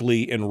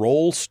basically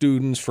enroll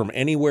students from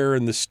anywhere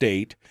in the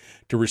state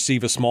to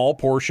receive a small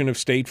portion of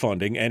state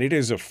funding, and it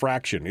is a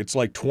fraction. It's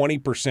like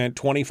 20%,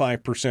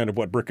 25% of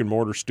what brick and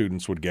mortar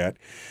students would get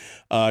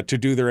to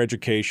do their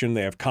education.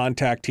 They have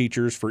contact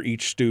teachers for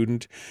each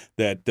student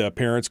that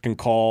parents can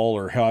call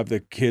or have the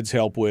kids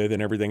help with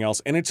and everything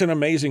else. And it's an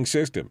amazing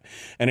system.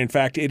 And in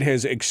fact, it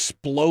has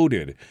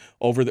exploded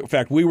in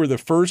fact, we were the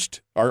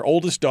first, our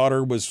oldest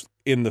daughter was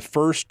in the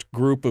first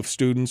group of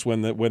students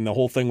when the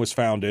whole thing was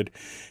founded.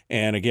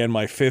 And again,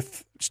 my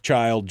fifth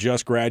child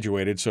just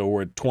graduated, so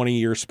we're a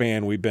 20-year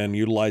span we've been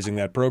utilizing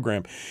that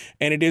program,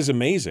 and it is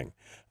amazing.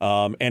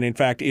 And in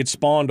fact, it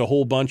spawned a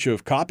whole bunch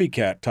of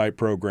copycat type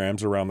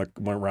programs around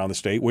the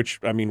state, which,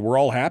 I mean, we're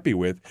all happy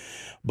with.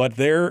 But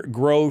their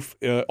growth,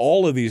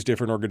 all of these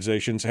different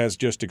organizations, has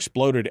just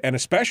exploded, and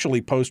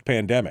especially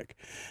post-pandemic.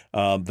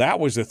 That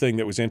was the thing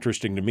that was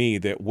interesting to me,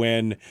 that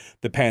when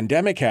the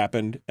pandemic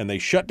happened and they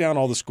shut down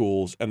all the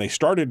schools and they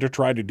started to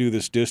try to do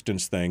this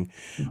distance thing,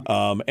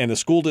 and the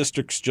school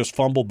districts just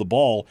fumbled the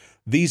ball,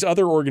 these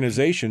other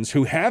organizations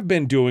who have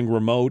been doing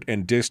remote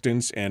and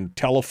distance and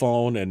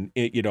telephone and,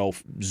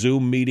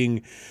 Zoom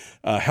meeting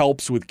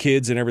helps with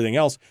kids and everything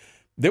else,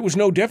 that was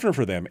no different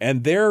for them.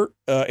 And their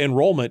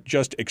enrollment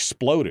just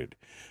exploded.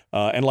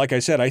 And like I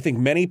said, I think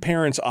many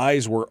parents'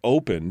 eyes were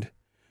opened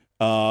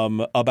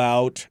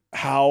about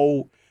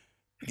how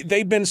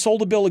they've been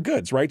sold a bill of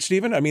goods, right,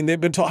 Stephen? I mean,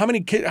 they've been told, how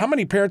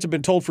many parents have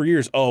been told for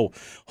years, oh,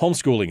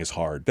 homeschooling is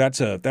hard.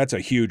 That's a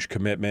huge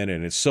commitment,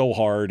 and it's so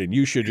hard, and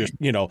you should just,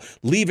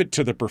 leave it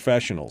to the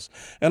professionals.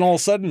 And all of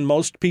a sudden,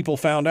 most people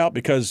found out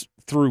because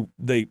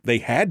they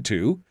had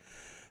to,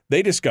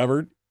 they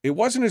discovered it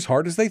wasn't as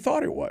hard as they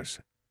thought it was.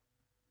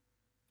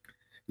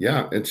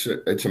 Yeah,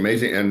 it's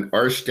amazing. And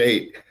our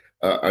state,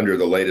 under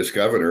the latest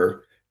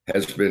governor,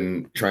 has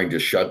been trying to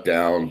shut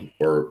down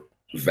or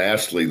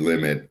vastly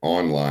limit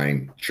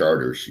online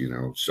charters,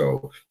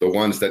 So the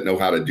ones that know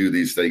how to do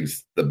these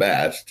things the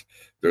best,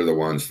 they're the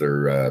ones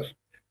they're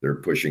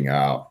pushing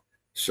out.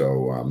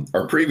 So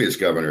our previous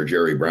governor,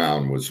 Jerry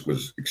Brown,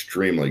 was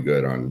extremely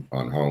good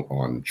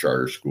on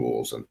charter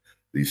schools and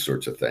these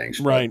sorts of things.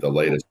 Right. But the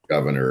latest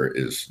governor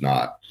is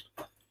not.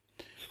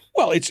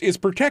 Well, it's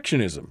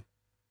protectionism,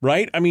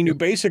 right? I mean, you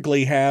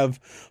basically have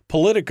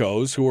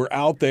politicos who are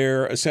out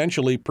there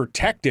essentially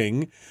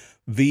protecting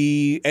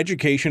the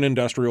education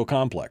industrial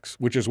complex,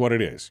 which is what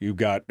it is. You've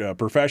got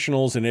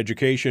professionals in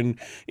education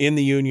in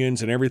the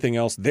unions and everything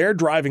else. They're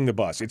driving the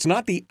bus. It's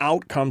not the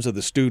outcomes of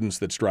the students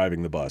that's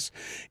driving the bus.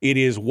 It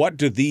is, what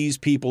do these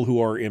people who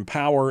are in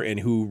power and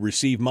who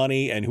receive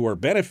money and who are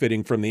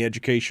benefiting from the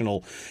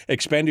educational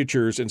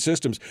expenditures and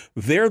systems,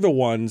 they're the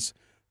ones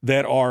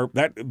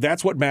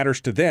that's what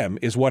matters to them,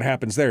 is what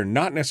happens there,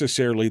 not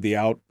necessarily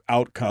the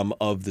outcome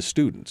of the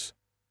students.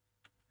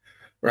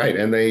 Right,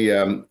 and they,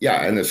 and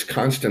this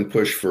constant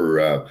push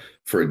for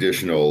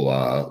additional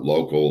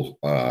local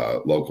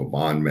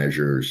bond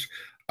measures.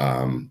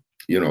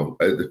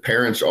 The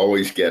parents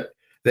always get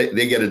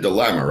they get a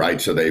dilemma, right?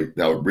 So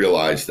they'll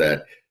realize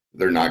that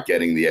they're not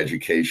getting the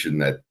education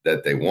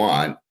that they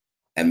want,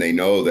 and they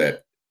know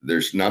that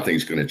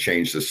nothing's going to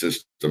change the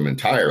system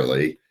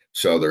entirely.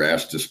 So they're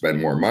asked to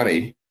spend more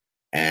money,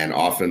 and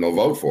often they'll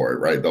vote for it,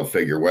 right? They'll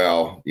figure,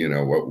 well,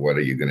 what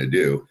are you going to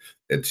do?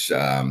 It's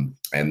and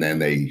then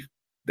they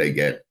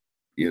get,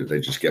 they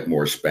just get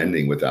more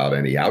spending without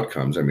any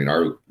outcomes. I mean,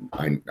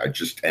 I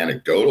just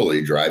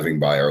anecdotally driving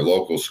by our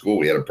local school,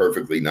 we had a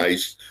perfectly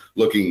nice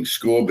looking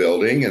school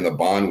building, and the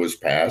bond was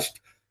passed,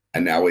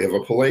 and now we have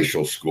a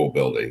palatial school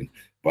building.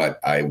 But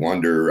I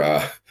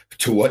wonder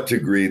to what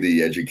degree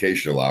the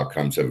educational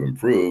outcomes have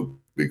improved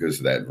because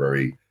of that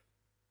very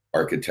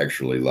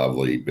architecturally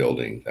lovely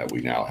building that we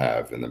now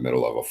have in the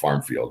middle of a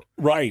farm field.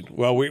 Right.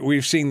 Well,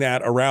 we've seen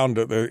that around.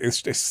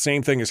 It's the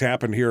same thing has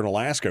happened here in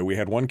Alaska. We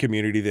had one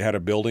community that had a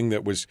building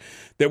it was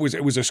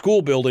a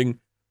school building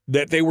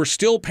that they were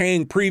still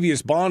paying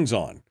previous bonds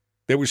on.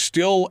 That was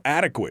still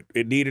adequate.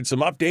 It needed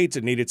some updates.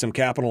 It needed some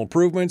capital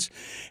improvements,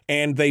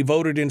 and they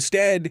voted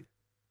instead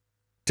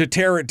to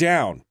tear it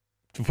down,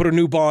 to put a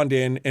new bond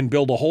in and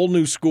build a whole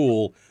new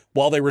school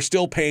while they were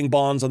still paying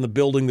bonds on the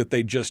building that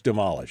they just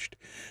demolished.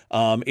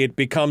 It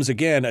becomes,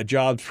 again, a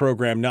jobs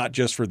program not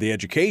just for the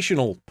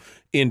educational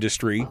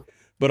industry,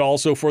 but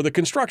also for the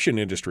construction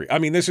industry. I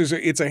mean,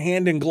 it's a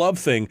hand-in-glove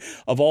thing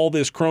of all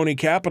this crony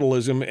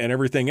capitalism and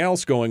everything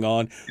else going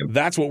on. Yep.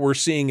 That's what we're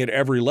seeing at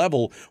every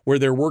level, where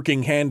they're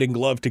working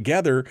hand-in-glove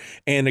together.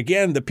 And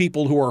again, the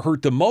people who are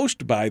hurt the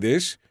most by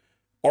this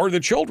are the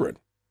children.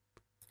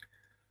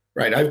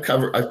 Right. I've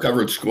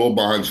covered school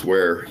bonds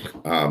where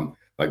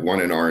like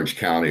one in Orange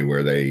County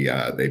where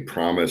they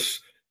promise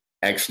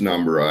X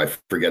number, I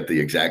forget the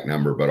exact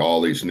number, but all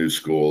these new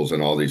schools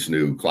and all these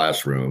new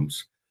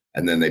classrooms.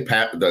 And then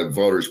the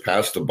voters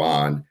pass the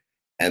bond,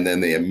 and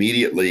then they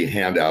immediately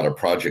hand out a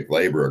project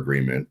labor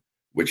agreement,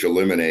 which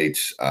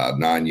eliminates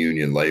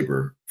non-union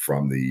labor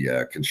from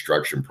the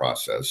construction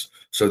process.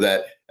 So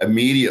that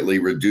immediately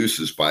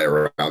reduces by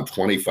around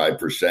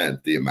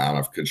 25% the amount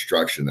of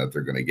construction that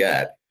they're going to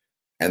get.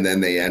 And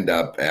then they end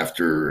up,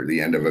 after the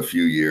end of a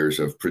few years,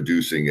 of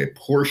producing a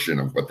portion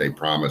of what they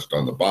promised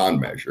on the bond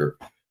measure.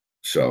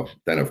 So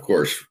then, of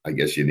course, I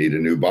guess you need a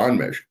new bond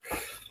measure.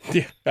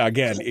 Yeah,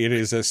 again, it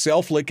is a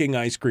self-licking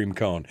ice cream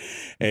cone.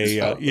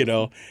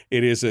 It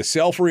is a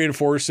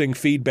self-reinforcing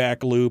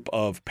feedback loop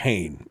of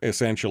pain,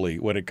 essentially,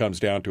 when it comes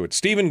down to it.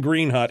 Steven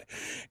Greenhut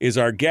is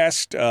our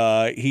guest.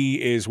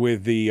 He is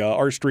with the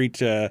R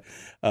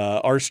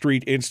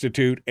Street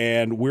Institute,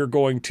 and we're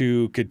going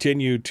to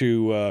continue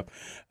to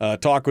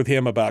talk with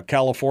him about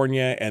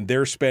California and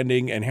their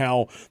spending and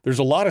how there's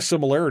a lot of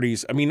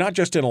similarities. I mean, not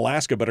just in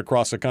Alaska, but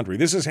across the country.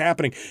 This is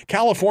happening.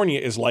 California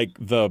is like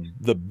the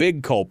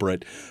big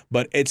culprit,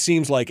 but it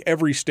seems like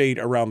every state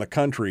around the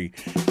country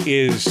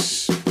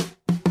is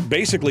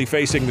basically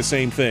facing the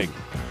same thing,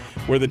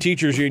 where the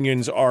teachers'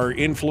 unions are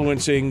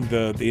influencing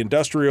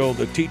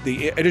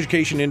the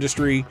education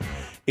industry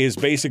is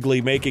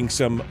basically making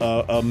some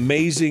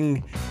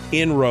amazing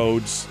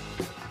inroads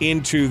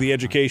into the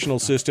educational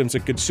systems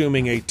and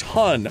consuming a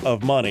ton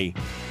of money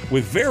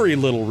with very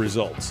little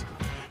results.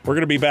 We're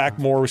going to be back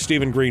more with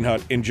Steven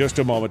Greenhut in just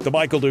a moment. The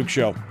Michael Duke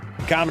Show.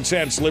 Common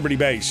sense,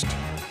 liberty-based,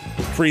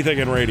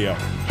 free-thinking radio.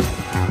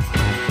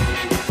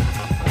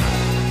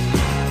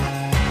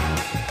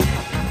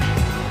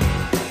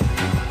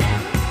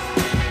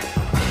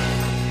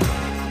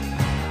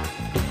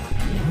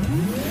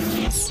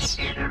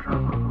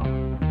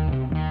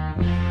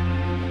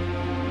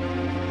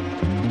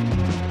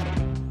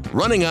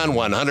 Running on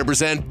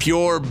 100%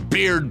 pure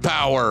beard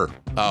power.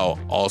 Oh,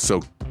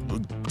 also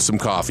some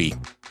coffee.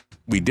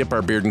 We dip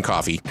our beard in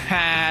coffee.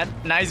 Ha,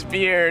 nice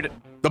beard.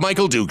 The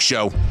Michael Duke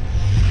Show.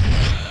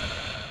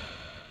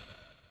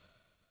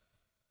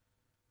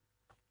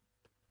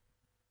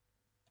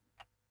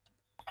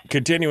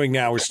 Continuing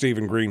now with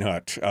Steven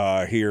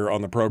Greenhut here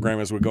on the program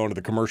as we go into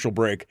the commercial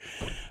break.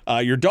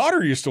 Your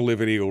daughter used to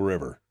live in Eagle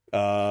River.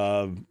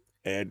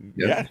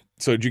 Yeah.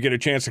 So did you get a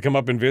chance to come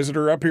up and visit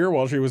her up here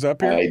while she was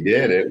up here? I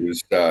did. It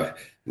was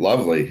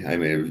lovely. I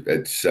mean,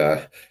 it's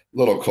a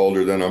little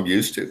colder than I'm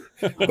used to,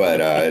 but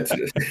it's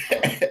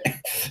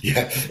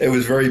yeah, it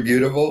was very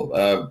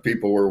beautiful.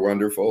 People were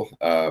wonderful.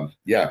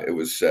 It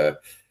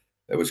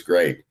was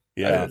great.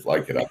 Yeah, I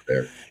like it up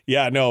there.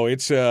 Yeah, no,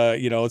 it's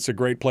it's a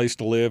great place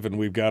to live, and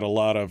we've got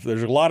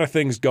there's a lot of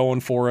things going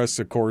for us.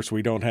 Of course,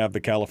 we don't have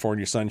the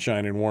California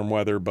sunshine and warm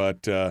weather,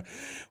 but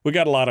we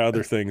got a lot of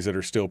other things that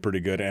are still pretty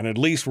good. And at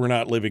least we're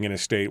not living in a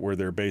state where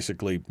they're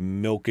basically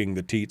milking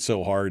the teat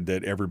so hard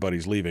that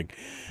everybody's leaving.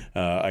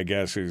 I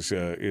guess is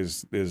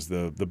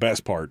the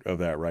best part of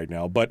that right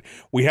now. But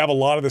we have a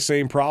lot of the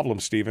same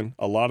problems, Stephen.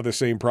 A lot of the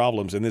same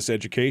problems, and this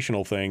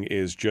educational thing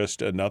is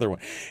just another one.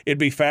 It'd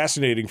be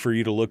fascinating for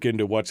you to look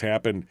into what's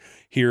happened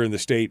here in the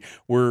state.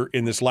 We're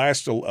in this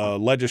last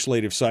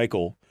legislative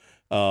cycle.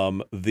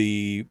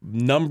 The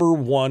number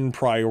one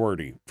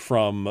priority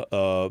from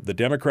the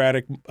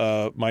Democratic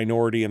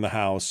minority in the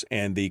House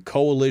and the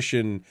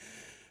coalition,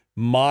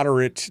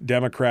 moderate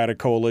Democratic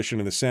coalition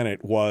in the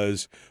Senate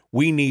was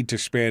we need to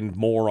spend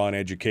more on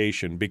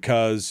education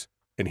because,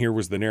 and here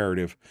was the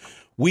narrative,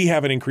 we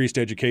haven't increased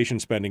education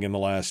spending in the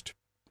last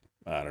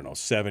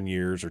 7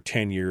 years or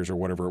 10 years or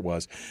whatever it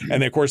was.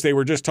 And of course, they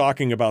were just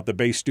talking about the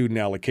base student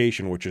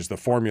allocation, which is the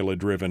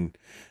formula-driven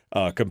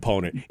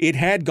component. It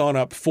had gone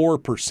up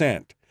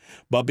 4%,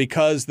 but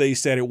because they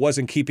said it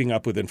wasn't keeping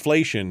up with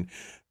inflation,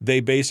 they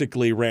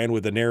basically ran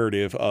with the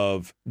narrative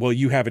of, well,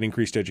 you haven't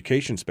increased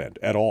education spend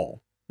at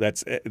all.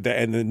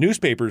 And the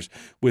newspapers,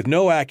 with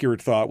no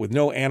accurate thought, with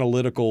no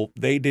analytical,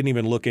 they didn't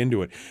even look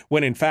into it.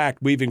 When in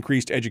fact, we've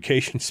increased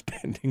education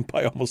spending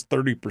by almost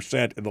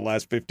 30% in the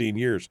last 15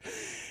 years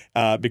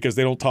because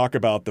they don't talk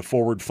about the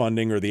forward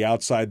funding or the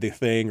outside the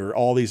thing or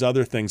all these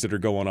other things that are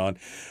going on.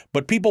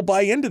 But people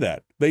buy into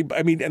that.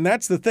 And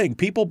that's the thing.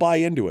 People buy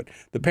into it.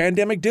 The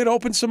pandemic did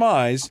open some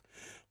eyes,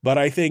 but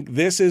I think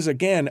this is,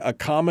 again, a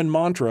common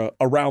mantra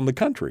around the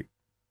country.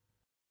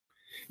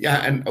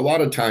 Yeah, and a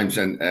lot of times,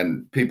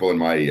 and people in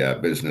my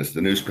business,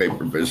 the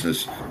newspaper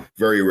business,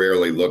 very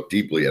rarely look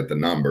deeply at the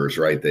numbers,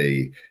 right?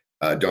 They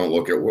don't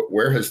look at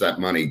where has that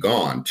money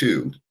gone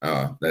to.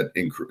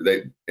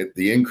 The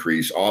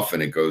increase,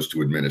 often it goes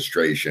to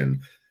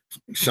administration.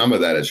 Some of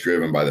that is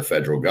driven by the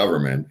federal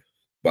government,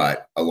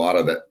 but a lot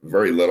of that,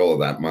 very little of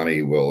that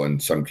money will, in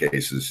some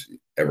cases,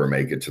 ever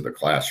make it to the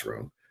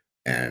classroom.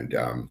 And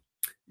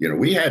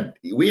we had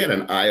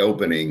an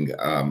eye-opening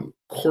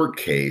court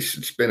case.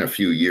 It's been a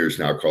few years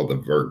now, called the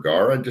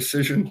Vergara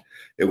decision.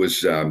 It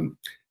was down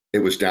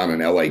in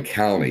LA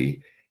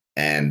County,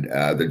 and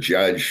the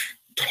judge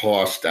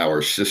tossed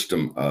our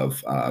system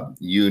of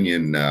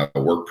union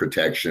work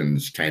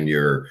protections,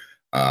 tenure,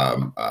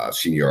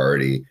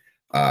 seniority,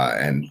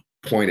 and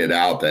pointed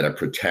out that it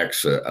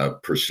protects a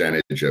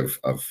percentage of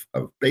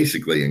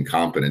basically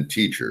incompetent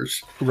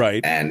teachers.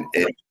 Right. And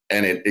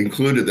it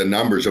included the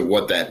numbers of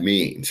what that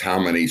means, how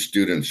many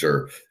students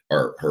are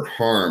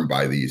harmed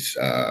by these,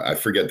 I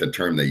forget the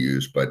term they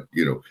use, but,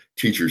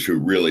 teachers who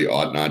really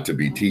ought not to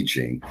be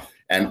teaching.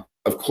 And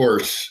of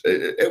course,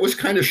 it was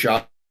kind of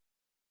shocking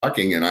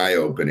and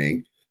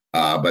eye-opening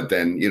But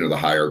then, the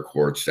higher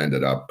courts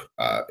ended up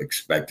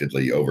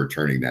expectedly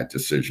overturning that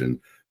decision.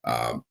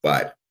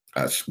 But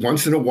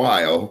once in a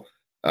while,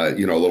 a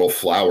little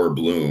flower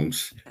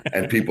blooms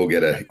and people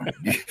get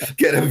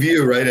a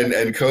view, right?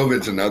 And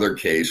COVID's another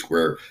case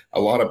where a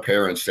lot of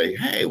parents say,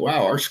 "Hey,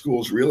 wow, our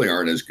schools really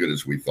aren't as good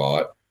as we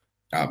thought."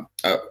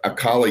 A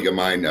colleague of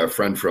mine, a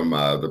friend from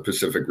the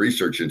Pacific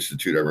Research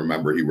Institute, I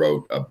remember he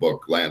wrote a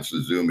book, Lance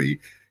Izumi.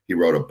 He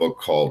wrote a book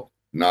called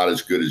 "Not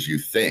as Good as You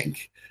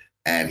Think,"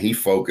 and he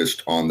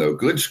focused on the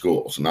good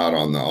schools, not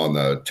on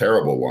the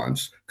terrible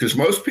ones, because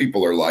most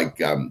people are like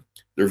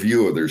their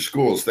view of their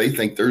schools. They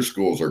think their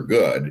schools are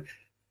good,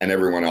 and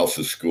everyone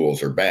else's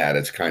schools are bad.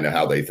 It's kind of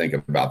how they think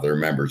about their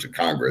members of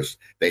Congress.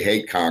 They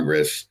hate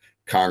Congress.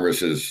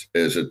 Congress is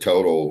a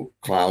total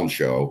clown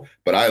show,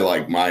 but I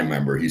like my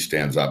member. He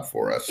stands up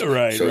for us.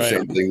 Right. So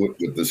same thing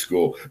with the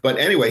school. But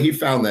anyway, he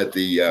found that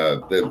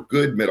the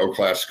good middle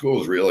class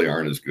schools really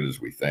aren't as good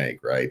as we think,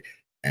 right?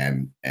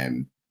 And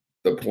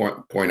the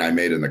point I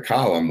made in the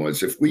column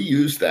was, if we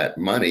use that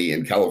money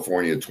in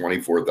California,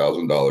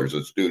 $24,000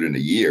 a student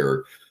a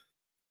year,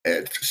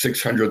 at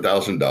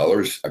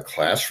 $600,000 a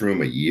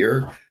classroom a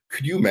year,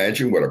 could you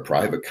imagine what a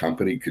private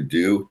company could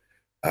do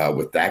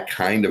with that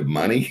kind of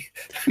money?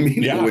 I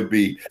mean, It would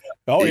be,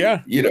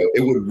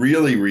 it would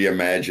really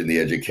reimagine the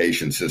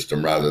education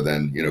system, rather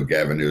than,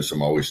 Gavin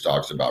Newsom always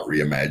talks about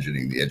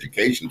reimagining the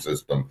education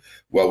system.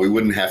 Well, we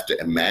wouldn't have to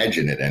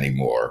imagine it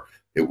anymore.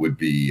 It would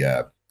be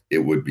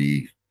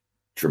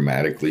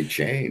dramatically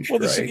changed. Well,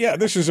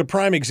 this is a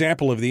prime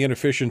example of the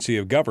inefficiency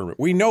of government.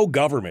 We know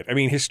government. I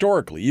mean,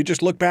 historically, you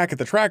just look back at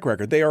the track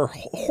record. They are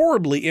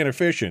horribly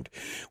inefficient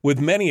with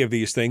many of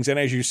these things. And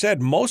as you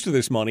said, most of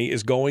this money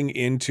is going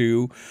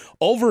into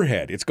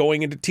overhead. It's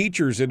going into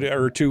teachers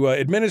or to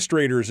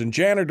administrators and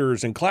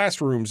janitors and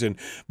classrooms and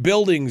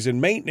buildings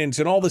and maintenance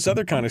and all this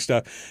other kind of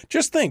stuff.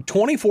 Just think,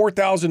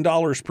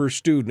 $24,000 per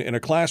student in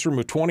a classroom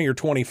of 20 or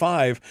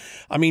 25.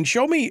 I mean,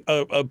 show me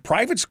a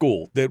private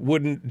school that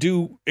wouldn't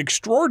do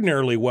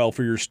extraordinarily well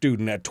for your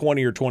student at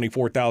 $20,000 or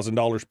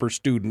 $24,000 per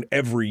student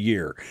every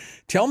year.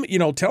 Tell me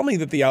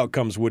that the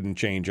outcomes wouldn't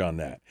change on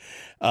that.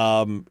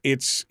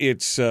 It's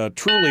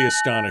truly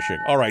astonishing.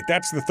 All right,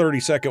 that's the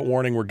 30-second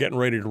warning. We're getting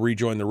ready to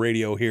rejoin the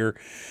radio here.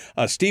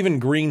 Steven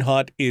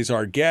Greenhut is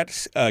our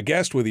guest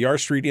with the R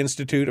Street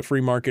Institute, a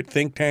free market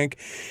think tank.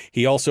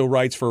 He also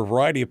writes for a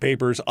variety of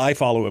papers. I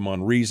follow him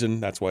on Reason.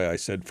 That's why I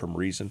said from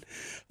Reason.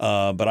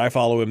 But I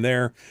follow him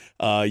there.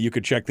 You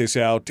could check this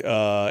out,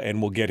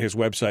 and we'll get his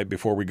website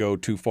before we go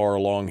too far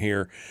along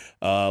here.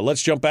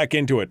 Let's jump back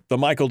into it. The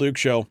Michael Duke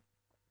Show.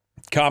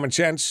 Common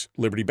sense,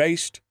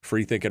 liberty-based,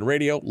 free-thinking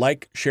radio.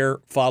 Like,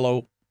 share,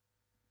 follow.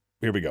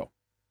 Here we go.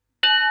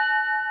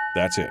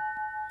 That's it.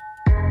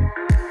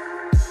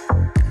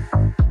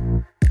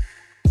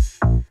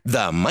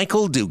 The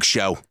Michael Duke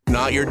Show.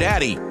 Not your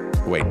daddy.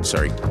 Wait,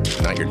 sorry.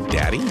 Not your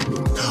daddy?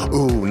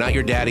 Ooh, not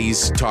your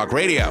daddy's talk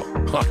radio.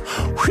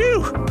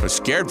 Whew. I was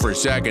scared for a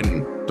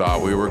second.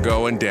 Thought we were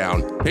going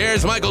down.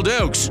 Here's Michael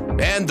Dukes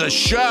and the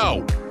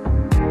show.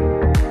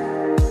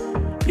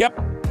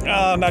 Yep.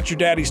 Not your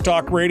daddy's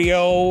talk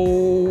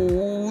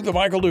radio, the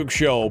Michael Duke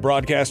Show,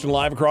 broadcasting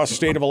live across the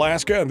state of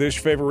Alaska on this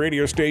favorite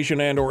radio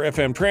station and or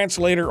FM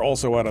translator,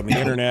 also out on the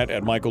internet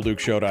at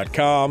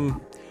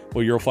michaeldukeshow.com.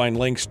 Well, you'll find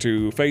links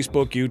to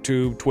Facebook,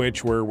 YouTube,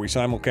 Twitch, where we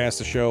simulcast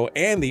the show,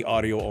 and the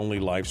audio-only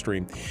live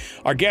stream.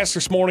 Our guest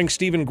this morning,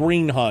 Steven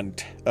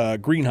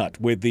Greenhut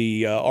with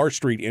the R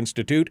Street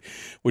Institute,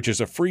 which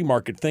is a free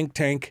market think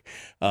tank.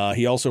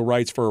 He also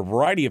writes for a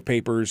variety of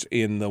papers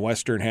in the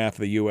western half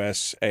of the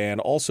U.S.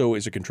 and also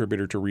is a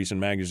contributor to Reason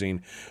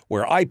Magazine,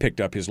 where I picked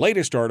up his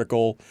latest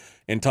article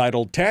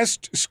entitled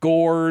 "Test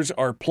Scores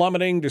Are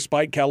Plummeting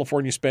Despite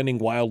California Spending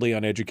Wildly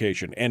on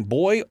Education." And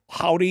boy,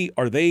 howdy,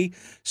 are they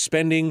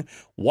spending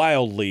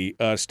wildly,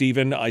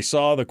 Stephen. I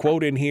saw the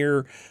quote in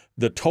here,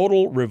 the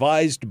total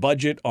revised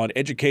budget on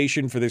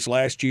education for this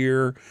last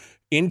year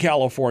in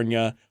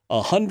California,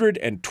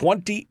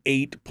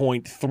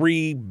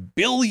 $128.3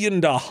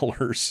 billion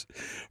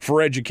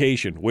for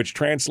education, which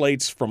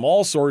translates from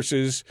all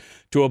sources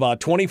to about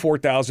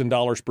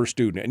 $24,000 per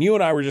student. And you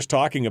and I were just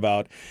talking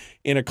about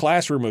in a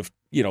classroom of,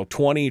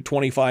 20,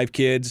 25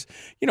 kids,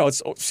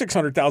 it's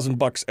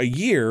 $600,000 a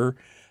year.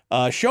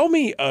 Show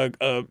me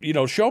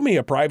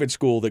a private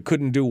school that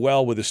couldn't do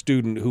well with a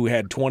student who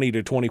had $20,000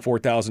 to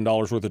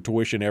 $24,000 worth of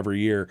tuition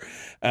every year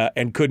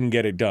and couldn't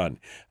get it done.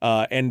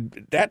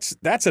 And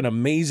that's an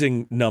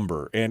amazing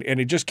number, and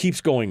it just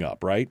keeps going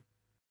up, right?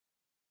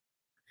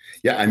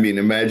 Yeah, I mean,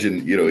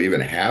 imagine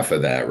even half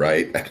of that,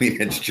 right? I mean,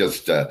 it's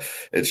just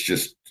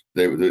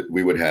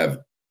we would have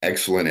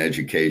excellent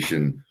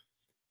education.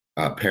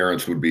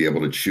 Parents would be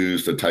able to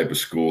choose the type of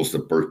schools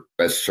that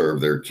best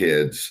serve their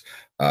kids.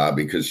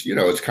 Because,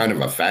 it's kind of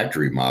a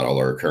factory model,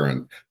 our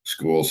current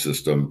school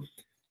system.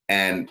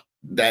 And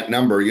that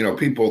number,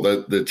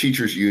 the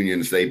teachers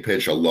unions, they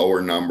pitch a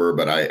lower number,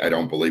 but I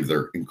don't believe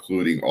they're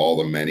including all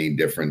the many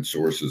different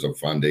sources of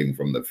funding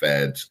from the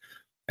feds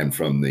and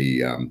from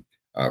the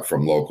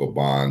from local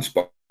bonds.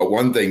 But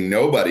one thing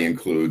nobody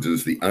includes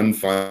is the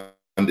unfunded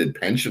unfunded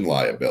pension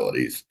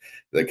liabilities.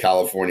 The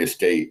California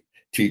State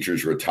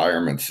Teachers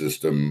Retirement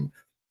System,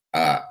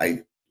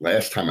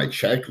 last time I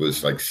checked,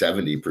 was like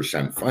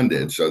 70%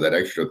 funded. So that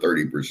extra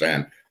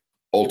 30%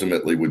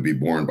 ultimately would be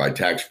borne by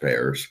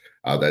taxpayers.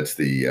 That's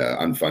the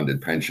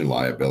unfunded pension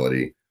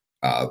liability,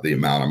 the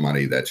amount of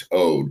money that's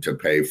owed to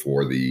pay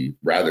for the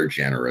rather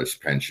generous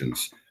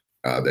pensions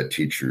that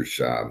teachers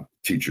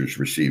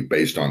receive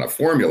based on a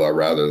formula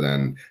rather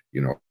than,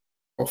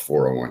 a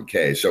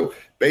 401k. So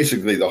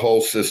basically the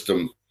whole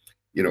system,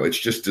 it's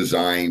just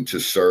designed to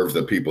serve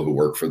the people who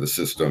work for the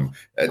system.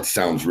 It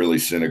sounds really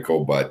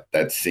cynical, but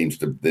that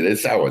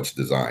is how it's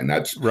designed.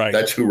 That's right.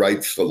 That's who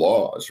writes the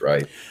laws,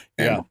 right?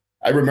 And yeah.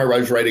 I remember I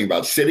was writing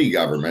about city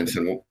governments,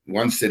 and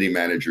one city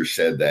manager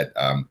said that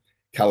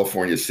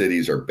California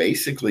cities are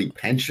basically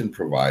pension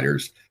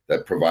providers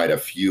that provide a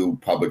few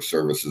public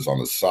services on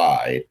the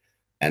side.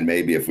 And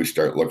maybe if we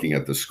start looking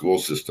at the school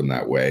system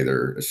that way,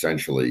 they're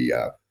essentially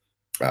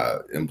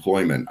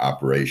employment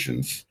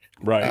operations,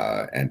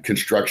 right, and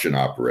construction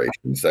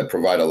operations that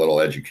provide a little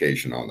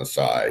education on the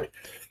side.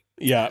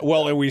 Yeah,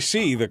 well, and we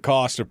see the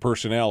cost of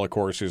personnel, of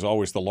course, is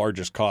always the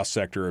largest cost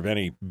sector of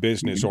any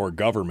business or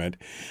government,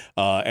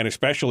 and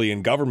especially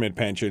in government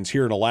pensions.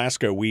 Here in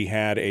Alaska, we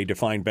had a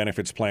defined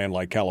benefits plan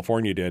like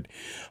California did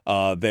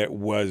that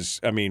was,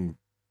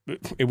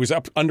 it was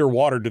up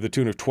underwater to the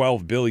tune of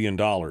 $12 billion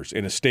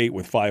in a state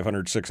with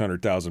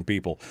 600,000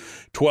 people.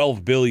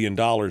 $12 billion.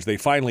 They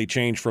finally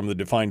changed from the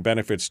defined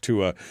benefits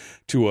to a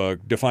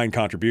defined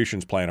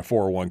contributions plan, a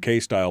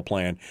 401k style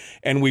plan,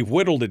 and we've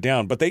whittled it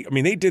down. But they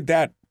did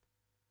that.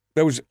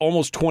 That was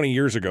almost 20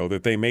 years ago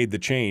that they made the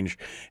change,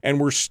 and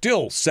we're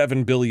still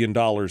 $7 billion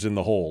in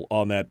the hole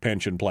on that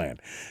pension plan.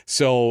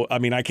 So,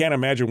 I can't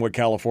imagine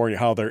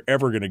how they're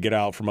ever going to get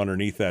out from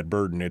underneath that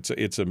burden.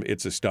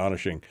 It's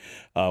astonishing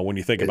when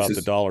you think about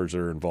the dollars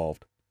that are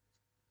involved.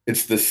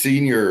 It's the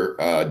senior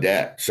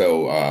debt.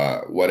 So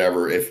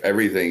if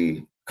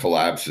everything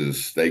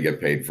collapses, they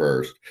get paid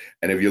first.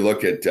 And if you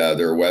look at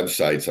their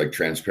websites like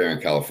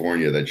Transparent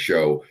California that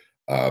show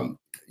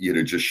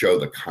just show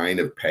the kind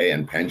of pay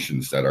and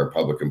pensions that our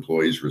public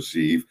employees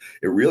receive,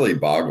 it really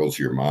boggles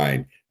your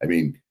mind.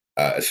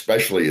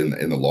 Especially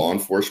in the law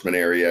enforcement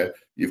area,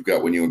 you've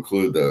got, when you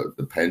include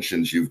the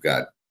pensions, you've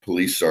got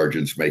police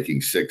sergeants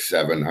making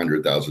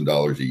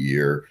 $600,000-$700,000 a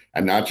year,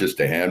 and not just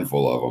a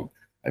handful of them.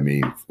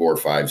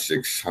 400,000, 500,000,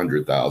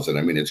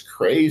 600,000. It's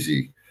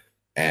crazy.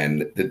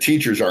 And the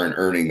teachers aren't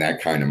earning that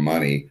kind of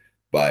money,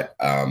 but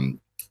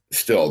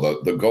still,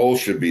 the goal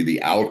should be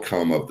the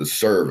outcome of the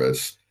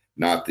service,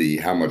 not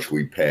how much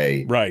we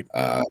pay, right?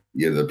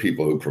 The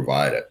people who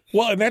provide it.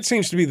 Well, and that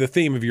seems to be the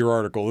theme of your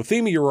article. The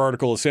theme of your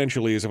article,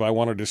 essentially, is, if I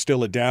want to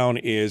distill it down,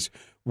 is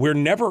we're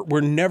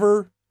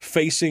never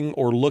facing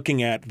or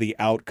looking at the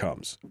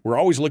outcomes. We're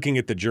always looking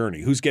at the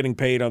journey. Who's getting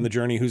paid on the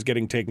journey? Who's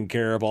getting taken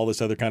care of? All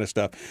this other kind of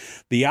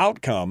stuff. The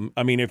outcome,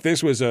 if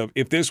this was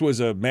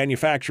a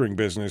manufacturing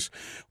business,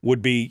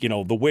 would be, the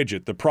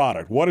widget, the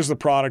product. What is the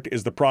product?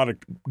 Is the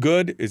product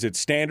good? Is it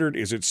standard?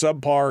 Is it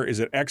subpar? Is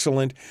it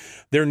excellent?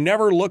 They're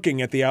never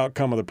looking at the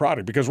outcome of the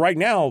product, because right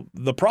now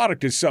the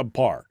product is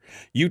subpar.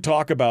 You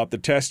talk about the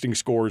testing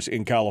scores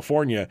in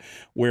California,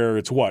 where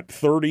it's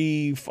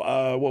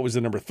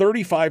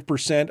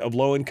 35% of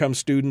low-income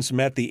students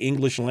met the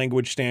English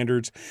language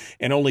standards,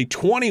 and only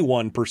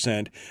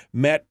 21%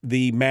 met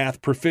the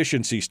math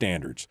proficiency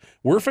standards.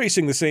 We're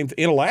facing the same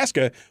in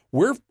Alaska.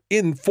 We're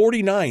in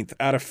 49th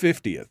out of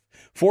 50th,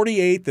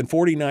 48th and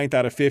 49th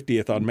out of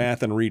 50th on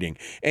math and reading,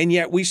 and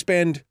yet we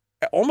spend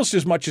almost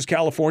as much as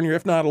California,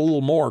 if not a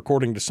little more,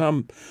 according to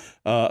some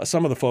of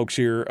the folks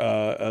here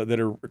that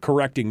are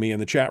correcting me in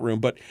the chat room.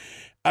 But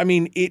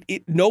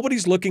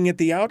nobody's looking at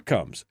the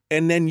outcomes.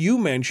 And then you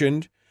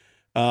mentioned,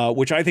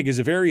 which I think is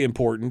very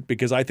important,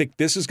 because I think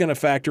this is going to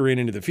factor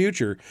into the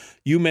future.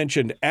 You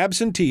mentioned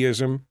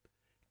absenteeism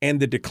and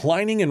the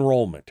declining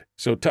enrollment.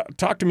 So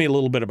talk to me a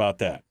little bit about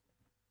that.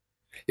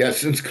 Yeah,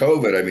 since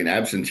COVID,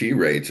 absentee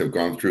rates have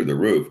gone through the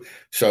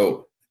roof.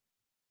 So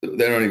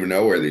they don't even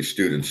know where these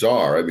students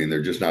are.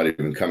 They're just not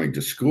even coming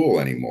to school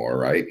anymore,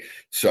 right?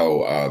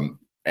 So,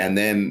 and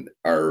then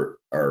our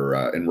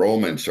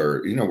enrollments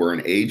are, we're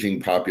an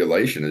aging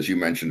population. As you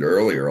mentioned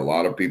earlier, a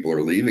lot of people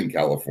are leaving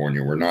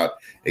California. We're not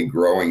a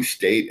growing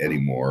state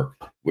anymore,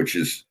 which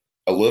is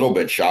a little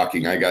bit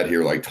shocking. I got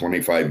here like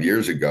 25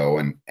 years ago,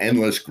 and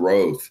endless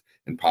growth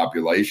in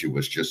population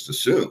was just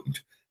assumed.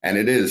 And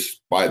it is,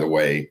 by the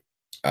way,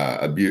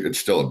 it's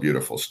still a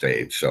beautiful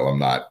state. So I'm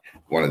not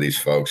one of these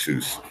folks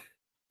who's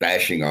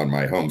bashing on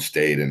my home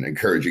state and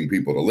encouraging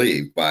people to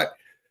leave, but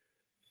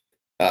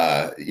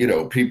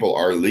people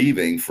are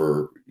leaving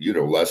for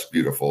less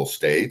beautiful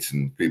states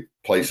and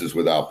places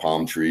without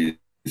palm trees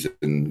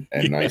and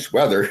nice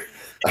weather.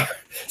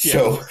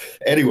 So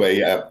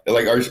anyway,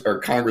 like our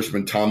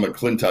Congressman Tom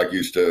McClintock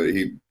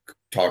he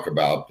talk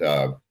about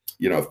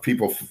if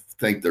people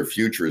think their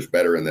future is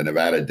better in the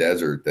Nevada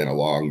desert than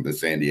along the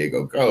San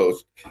Diego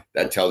coast,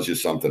 that tells you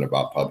something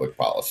about public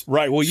policy.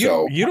 Right. Well,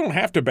 you don't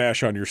have to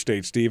bash on your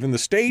state, Stephen. The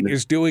state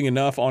is doing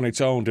enough on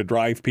its own to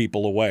drive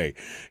people away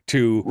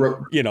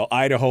to,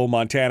 Idaho,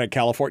 Montana,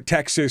 California,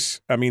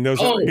 Texas. I mean,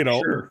 those are,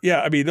 sure.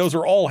 Yeah, I mean, those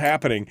are all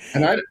happening.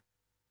 And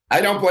I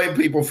don't blame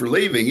people for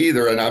leaving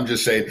either. And I'm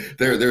just saying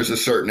there's a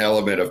certain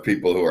element of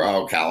people who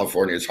are,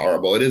 California is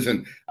horrible. It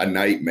isn't a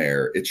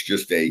nightmare. It's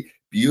just a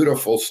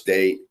beautiful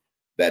state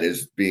that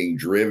is being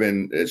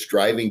driven. It's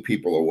driving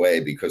people away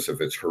because of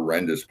its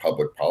horrendous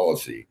public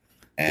policy.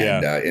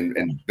 And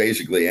in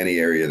basically any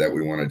area that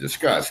we want to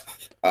discuss.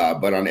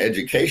 But on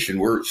education,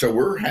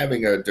 we're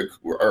having our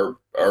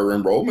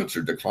enrollments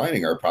are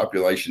declining. Our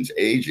population's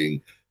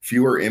aging.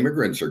 Fewer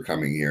immigrants are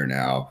coming here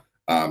now.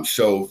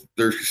 So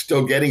they're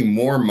still getting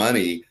more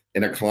money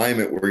in a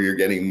climate where you're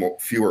getting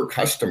fewer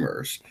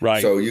customers.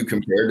 Right. So you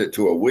compared it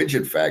to a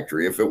widget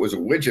factory. If it was a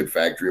widget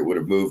factory, it would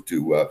have moved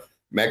to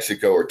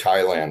Mexico or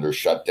Thailand or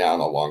shut down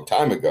a long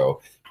time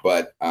ago.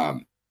 But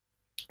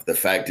the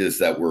fact is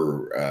that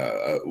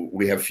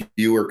we have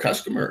fewer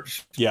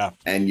customers. Yeah.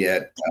 And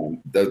yet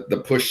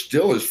the push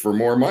still is for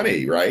more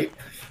money, right?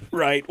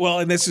 Right. Well,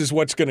 and this is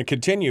what's going to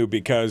continue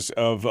because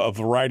of a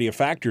variety of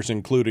factors,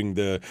 including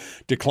the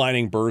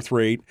declining birth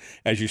rate,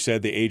 as you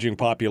said, the aging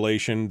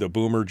population, the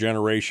boomer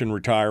generation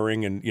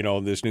retiring, and,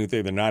 this new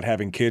thing, they're not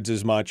having kids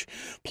as much,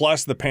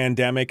 plus the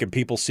pandemic and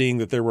people seeing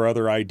that there were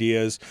other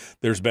ideas.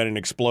 There's been an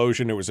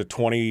explosion. There was a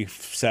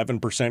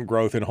 27%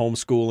 growth in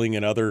homeschooling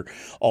and other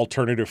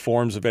alternative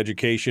forms of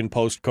education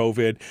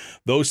post-COVID.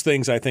 Those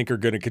things, I think, are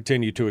going to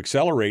continue to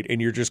accelerate, and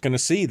you're just going to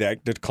see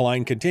that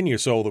decline continue.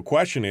 So the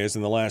question is,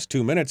 in the last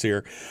 2 minutes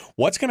here,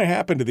 what's going to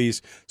happen to these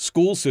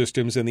school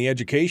systems and the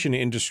education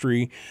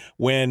industry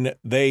when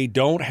they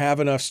don't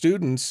have enough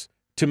students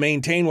to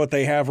maintain what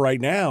they have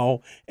right now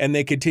and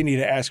they continue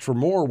to ask for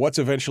more? What's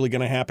eventually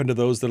going to happen to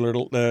those that are,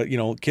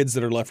 kids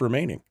that are left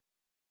remaining?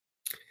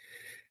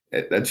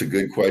 That's a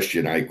good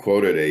question. I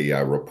quoted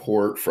a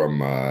report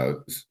from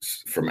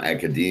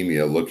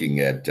academia looking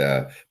at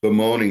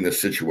bemoaning the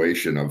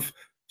situation of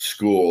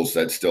schools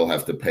that still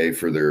have to pay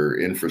for their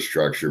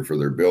infrastructure, for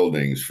their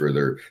buildings, for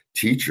their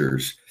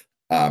teachers,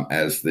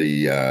 as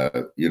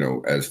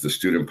the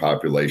student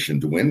population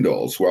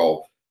dwindles.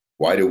 Well,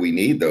 why do we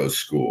need those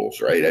schools,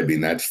 right? I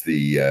mean, that's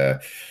the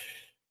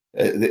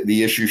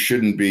issue.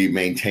 Shouldn't be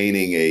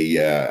maintaining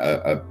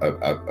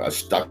a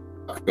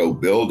stucco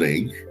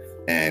building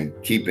and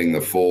keeping the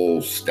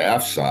full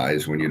staff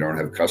size when you don't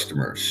have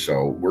customers.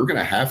 So we're going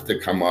to have to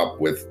come up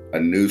with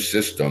a new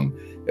system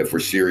if we're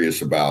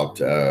serious about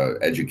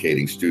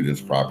educating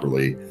students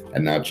properly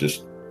and not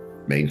just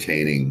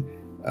maintaining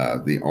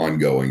the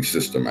ongoing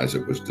system as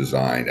it was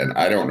designed. And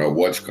I don't know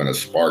what's going to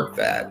spark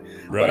that,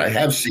 right. But I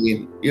have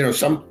seen,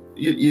 some,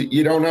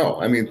 you don't know.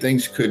 I mean,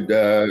 things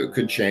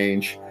could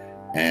change,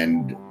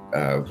 and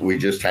we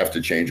just have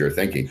to change our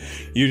thinking.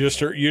 You just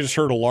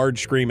heard a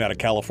large scream out of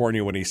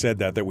California when he said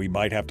that we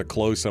might have to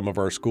close some of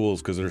our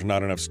schools because there's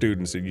not enough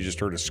students, and you just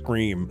heard a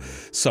scream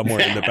somewhere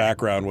in the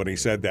background when he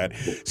said that.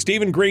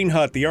 Steven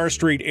Greenhut, the R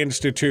Street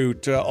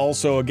Institute,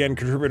 also again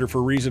contributor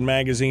for Reason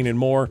Magazine and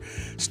more.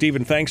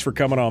 Steven, thanks for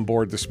coming on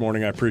board this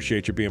morning. I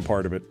appreciate you being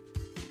part of it.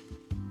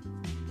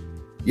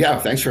 Yeah,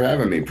 thanks for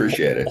having me.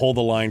 Appreciate it. Hold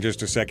the line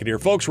just a second here.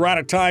 Folks, we're out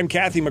of time.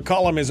 Kathy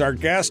McCollum is our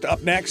guest.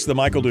 Up next, The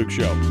Michael Duke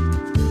Show.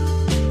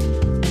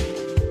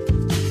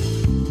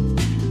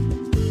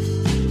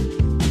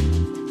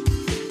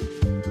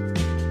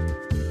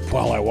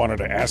 Well, I wanted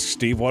to ask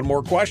Steve one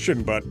more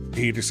question, but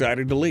he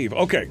decided to leave.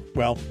 Okay,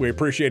 well, we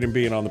appreciate him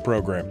being on the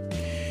program.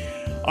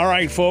 All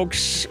right,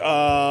 folks,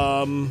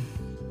 let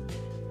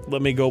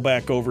me go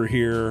back over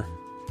here.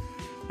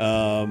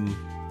 I'm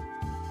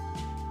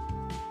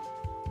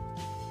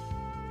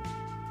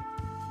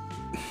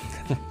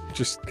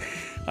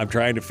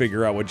trying to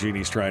figure out what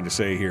Jeannie's trying to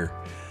say here.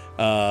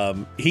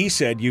 He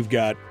said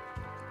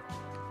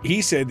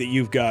that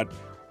you've got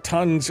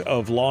tons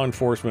of law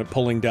enforcement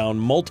pulling down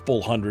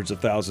multiple hundreds of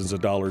thousands of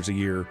dollars a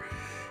year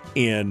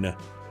in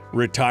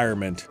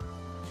retirement.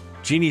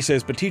 Jeannie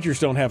says, but teachers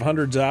don't have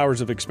hundreds of hours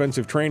of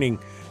expensive training,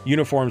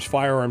 uniforms,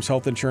 firearms,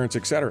 health insurance,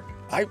 etc.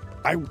 I,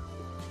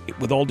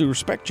 with all due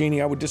respect,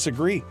 Jeannie, I would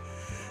disagree.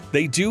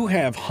 They do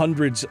have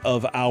hundreds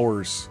of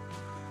hours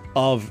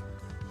of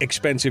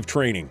expensive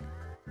training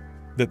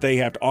that they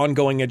have to,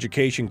 ongoing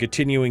education,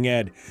 continuing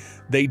ed.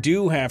 They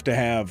do have to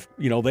have,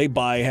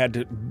 had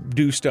to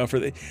do stuff for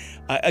the,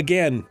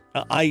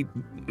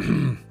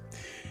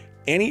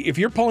 if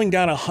you're pulling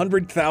down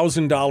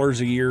 $100,000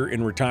 a year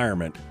in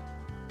retirement,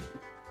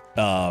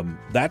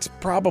 that's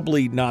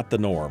probably not the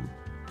norm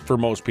for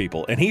most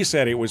people. And he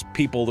said it was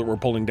people that were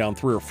pulling down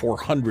 $300,000 or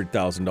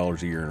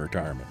 $400,000 a year in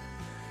retirement.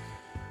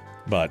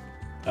 But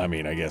I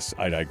mean, I guess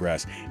I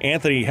digress.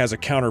 Anthony has a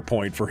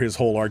counterpoint for his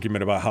whole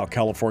argument about how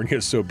California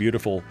is so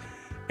beautiful.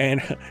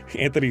 And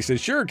Anthony says,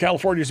 sure,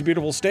 California is a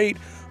beautiful state.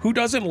 Who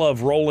doesn't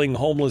love rolling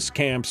homeless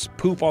camps,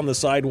 poop on the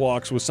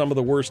sidewalks with some of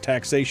the worst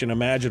taxation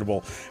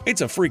imaginable?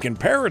 It's a freaking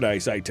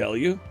paradise, I tell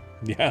you.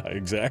 Yeah,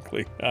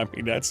 exactly. I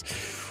mean, that's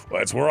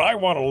where I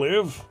want to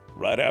live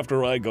right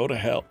after I go to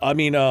hell. I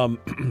mean,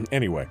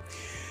 anyway,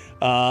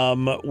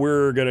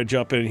 we're going to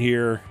jump in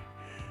here.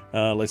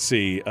 Let's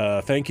see.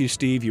 Thank you,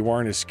 Steve. You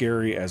aren't as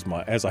scary as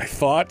I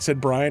thought, said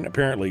Brian.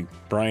 Apparently,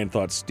 Brian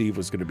thought Steve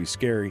was going to be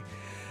scary.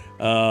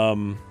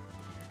 Going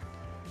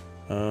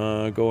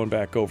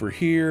back over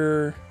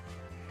here.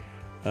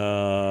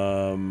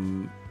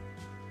 Donna,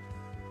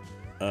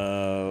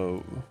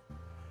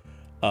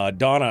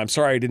 I'm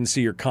sorry I didn't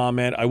see your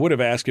comment. I would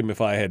have asked him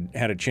if I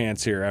had a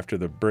chance here after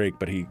the break,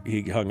 but he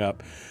hung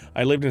up.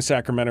 I lived in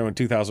Sacramento in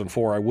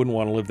 2004. I wouldn't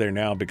want to live there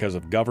now because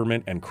of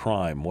government and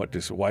crime.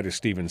 Why does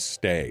Steven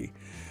stay?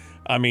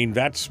 I mean,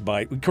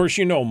 of course,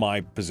 you know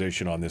my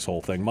position on this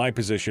whole thing. My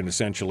position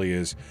essentially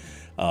is,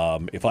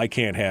 if I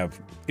can't have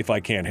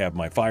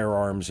my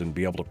firearms and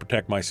be able to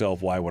protect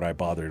myself, why would I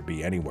bother to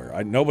be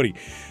anywhere? Nobody,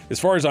 as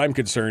far as I'm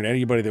concerned,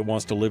 anybody that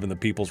wants to live in the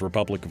People's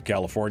Republic of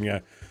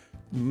California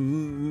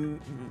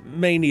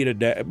may need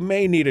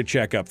a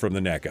checkup from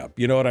the neck up.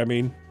 You know what I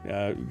mean?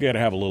 You got to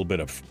have a little bit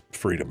of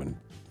freedom and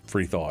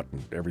free thought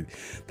and everything.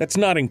 That's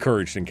not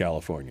encouraged in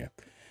California.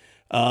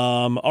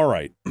 All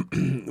right.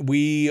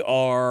 We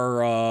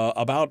are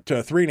about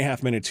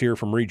 3.5 minutes here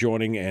from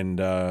rejoining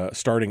and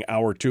starting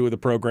hour 2 of the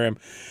program.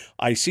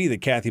 I see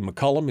that Kathy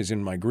McCollum is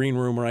in my green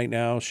room right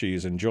now. She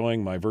is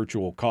enjoying my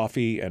virtual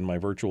coffee and my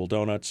virtual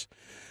donuts.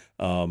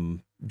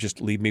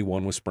 Just leave me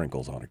one with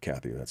sprinkles on it,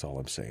 Kathy. That's all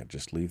I'm saying.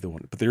 Just leave the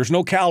one. But there's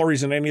no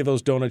calories in any of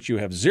those donuts. You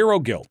have zero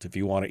guilt. If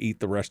you want to eat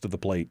the rest of the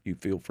plate, you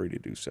feel free to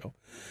do so.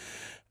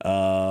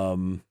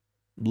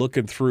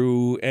 Looking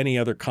through any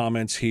other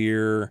comments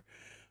here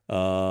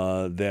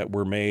that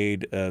were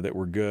made that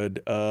were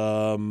good.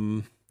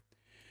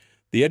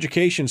 The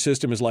education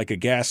system is like a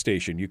gas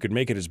station. You could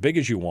make it as big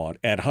as you want,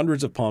 add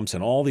hundreds of pumps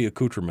and all the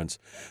accoutrements,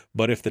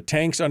 but if the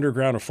tanks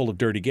underground are full of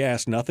dirty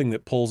gas, nothing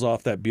that pulls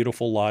off that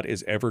beautiful lot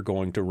is ever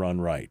going to run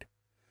right.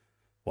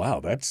 Wow,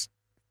 that's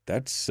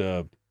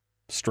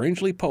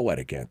strangely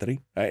poetic,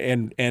 Anthony,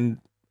 and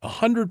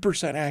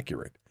 100%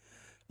 accurate.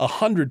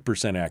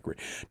 100% accurate.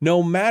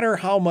 No matter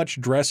how much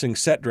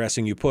set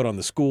dressing you put on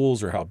the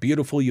schools or how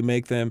beautiful you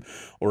make them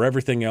or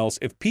everything else,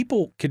 if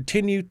people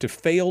continue to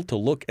fail to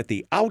look at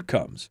the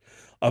outcomes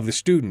of the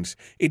students,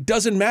 it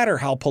doesn't matter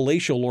how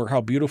palatial or how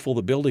beautiful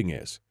the building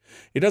is.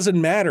 It doesn't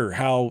matter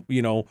how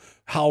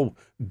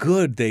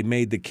good they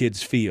made the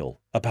kids feel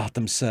about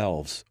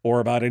themselves or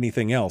about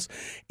anything else.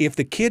 If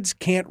the kids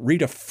can't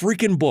read a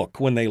freaking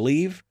book when they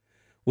leave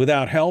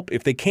without help,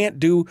 if they can't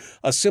do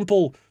a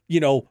simple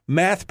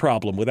math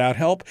problem without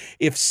help,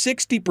 if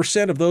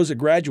 60% of those that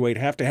graduate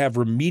have to have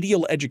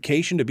remedial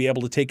education to be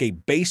able to take a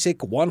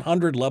basic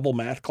 100 level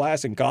math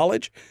class in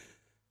college,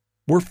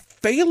 we're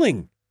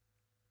failing.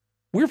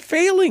 We're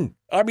failing.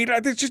 I mean, I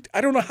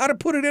don't know how to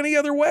put it any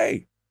other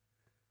way.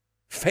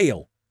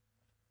 Fail.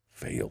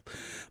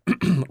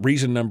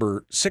 Reason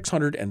number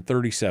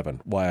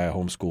 637 why I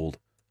homeschooled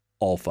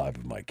all 5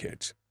 of my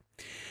kids.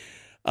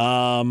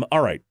 All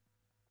right.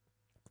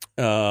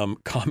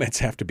 Comments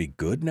have to be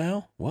good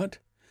now? What?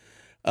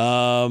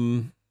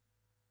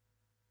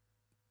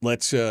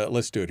 Let's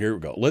do it. Here we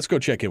go. Let's go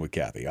check in with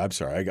Kathy. I'm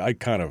sorry. I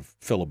kind of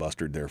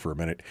filibustered there for a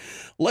minute.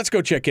 Let's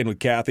go check in with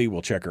Kathy.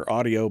 We'll check her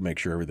audio, make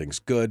sure everything's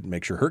good,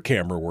 make sure her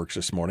camera works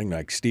this morning,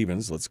 like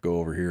Steven's. Let's go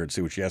over here and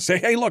see what she has to say.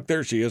 Hey, look,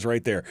 there she is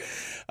right there.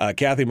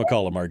 Kathy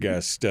McCollum, our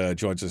guest,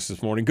 joins us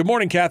this morning. Good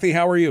morning, Kathy.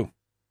 How are you?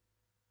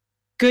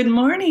 Good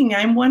morning.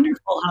 I'm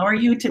wonderful. How are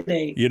you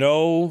today?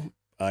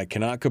 I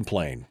cannot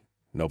complain.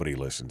 Nobody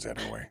listens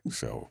anyway,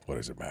 so what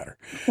does it matter?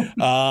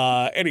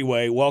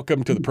 Anyway,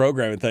 welcome to the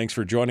program, and thanks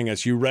for joining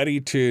us. You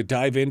ready to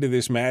dive into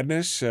this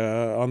madness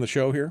on the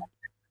show here?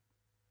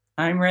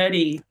 I'm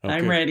ready. Okay.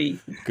 I'm ready.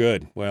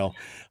 Good. Well,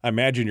 I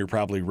imagine you're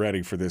probably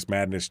ready for this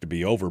madness to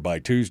be over by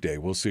Tuesday.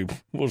 We'll see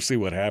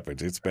what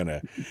happens. It's been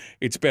a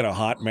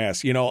hot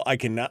mess.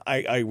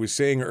 I was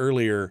saying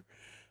earlier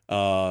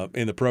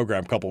in the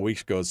program a couple of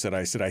weeks ago,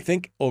 I said I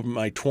think over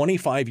my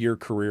 25-year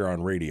career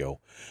on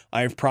radio,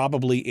 I've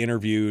probably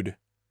interviewed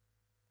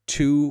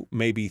 2,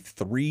 maybe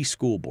 3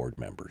 school board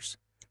members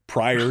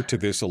prior to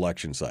this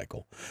election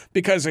cycle,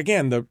 because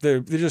again, they're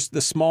just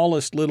the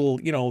smallest little,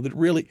 that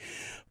really.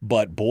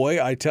 But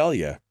boy, I tell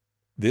you,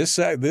 this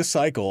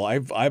cycle,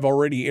 I've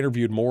already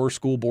interviewed more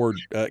school board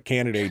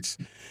candidates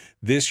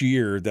this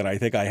year than I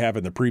think I have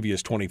in the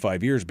previous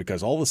 25 years,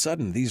 because all of a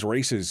sudden these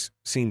races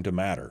seem to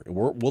matter.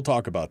 We'll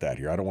talk about that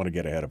here. I don't want to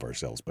get ahead of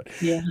ourselves, but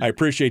yeah. I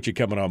appreciate you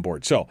coming on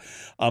board. So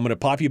I'm going to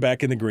pop you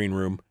back in the green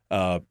room,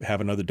 have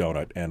another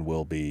donut, and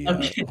we'll be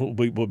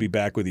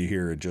back with you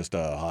here in just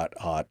a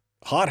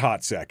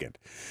hot second.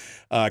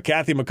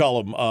 Kathy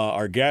McCollum,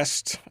 our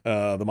guest,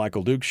 the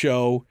Michael Duke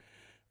Show.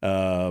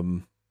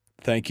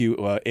 Thank you,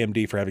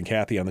 MD, for having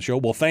Kathy on the show.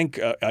 Well, thank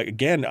you,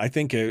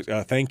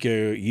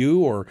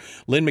 or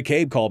Lynn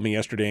McCabe called me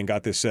yesterday and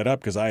got this set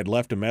up because I had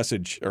left a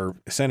message or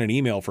sent an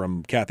email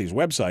from Kathy's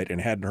website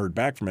and hadn't heard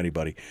back from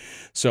anybody.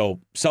 So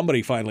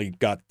somebody finally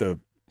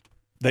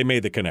they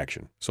made the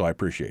connection. So I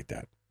appreciate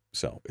that.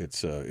 So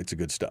it's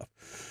good stuff.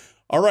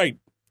 All right,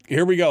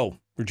 here we go.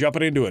 We're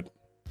jumping into it.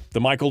 The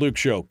Michael Duke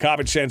Show,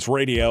 Common Sense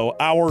Radio.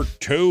 Hour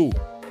 2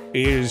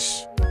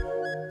 is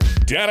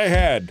dead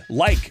ahead.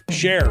 Like,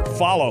 share,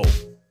 follow.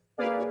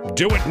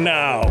 Do it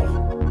now.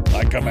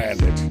 I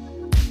command it.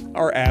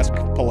 Or ask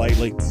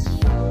politely.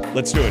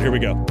 Let's do it. Here we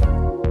go.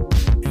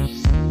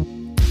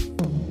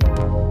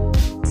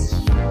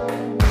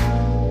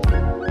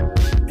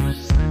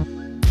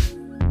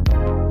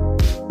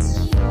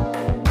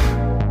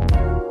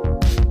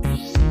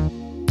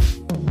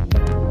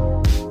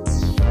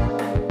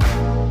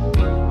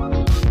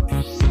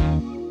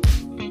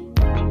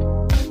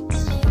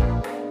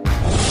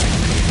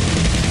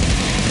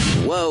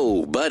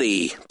 Whoa,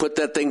 buddy. Put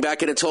that thing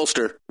back in its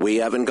holster. We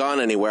haven't gone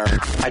anywhere.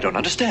 I don't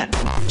understand.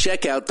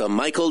 Check out the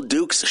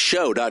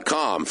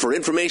MichaelDukesShow.com for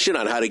information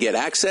on how to get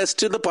access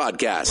to the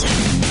podcast.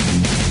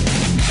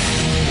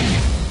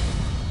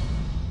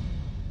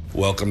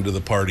 Welcome to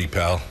the party,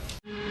 pal.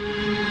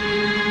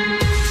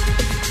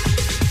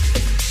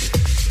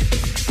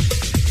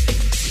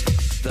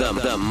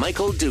 The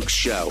Michael Dukes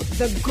Show.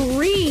 The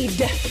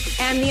greed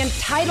and the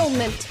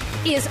entitlement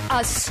is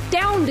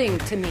astounding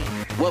to me.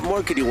 What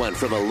more could you want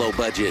from a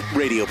low-budget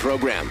radio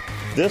program?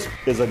 This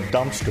is a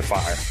dumpster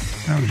fire.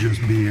 That was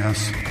just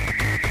BS.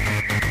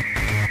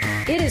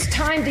 It is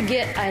time to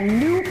get a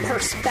new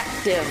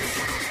perspective.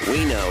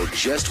 We know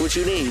just what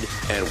you need,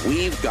 and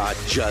we've got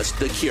just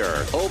the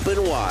cure.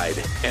 Open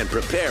wide and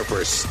prepare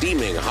for a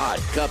steaming hot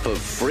cup of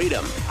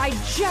freedom. I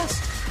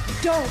just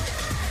don't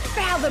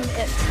fathom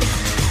it.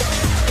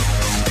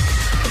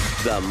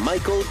 The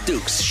Michael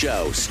Dukes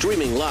Show,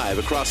 streaming live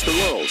across the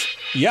world.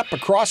 Yep,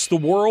 across the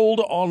world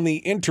on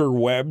the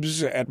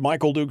interwebs at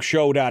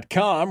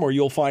MichaelDukesShow.com, where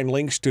you'll find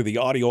links to the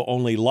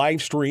audio-only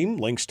live stream,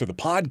 links to the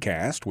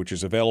podcast, which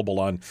is available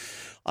on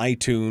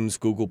iTunes,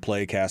 Google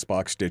Play,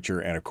 CastBox, Stitcher,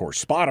 and, of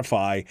course,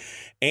 Spotify,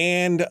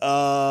 and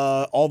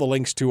all the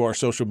links to our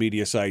social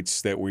media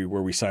sites where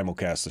we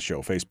simulcast the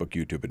show, Facebook,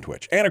 YouTube, and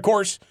Twitch. And, of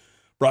course,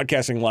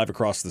 broadcasting live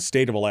across the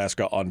state of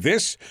Alaska on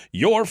this,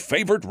 your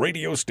favorite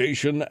radio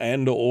station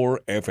and or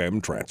FM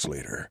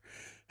translator.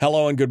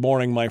 Hello and good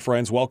morning, my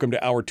friends. Welcome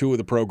to Hour 2 of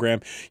the program.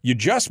 You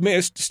just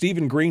missed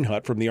Steven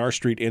Greenhut from the R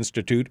Street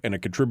Institute and a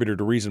contributor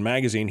to Reason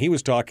Magazine. He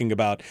was talking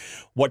about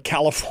what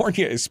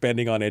California is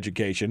spending on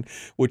education,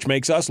 which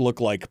makes us look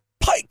like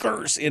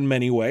pikers in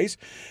many ways,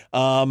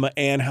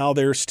 and how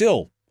they're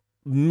still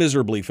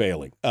miserably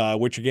failing,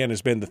 which again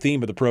has been the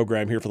theme of the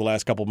program here for the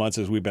last couple of months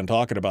as we've been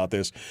talking about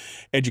this.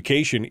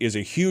 Education is a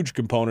huge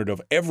component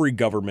of every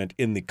government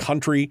in the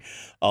country.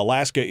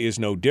 Alaska is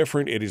no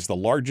different. It is the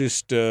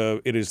largest.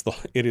 It is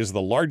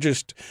the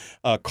largest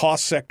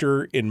cost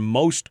sector in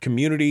most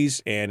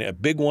communities and a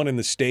big one in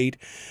the state.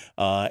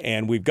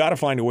 And we've got to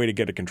find a way to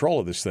get a control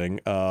of this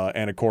thing.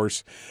 And of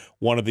course,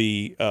 one of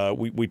the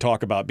we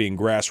talk about being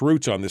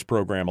grassroots on this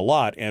program a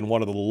lot, and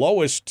one of the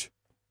lowest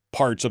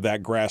parts of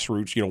that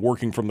grassroots,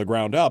 working from the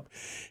ground up,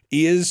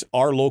 is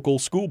our local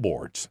school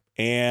boards.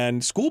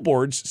 And school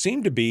boards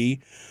seem to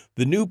be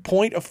the new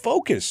point of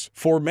focus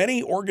for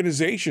many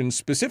organizations,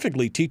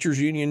 specifically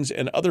teachers' unions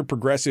and other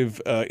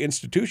progressive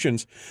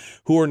institutions,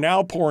 who are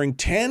now pouring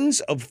tens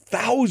of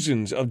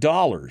thousands of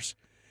dollars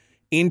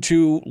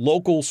into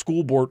local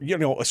school board.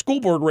 A school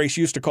board race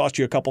used to cost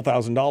you a couple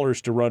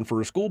 $1,000s to run for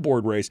a school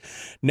board race.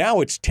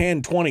 Now it's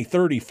 $10, $20,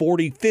 $30,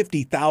 $40,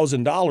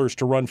 $50,000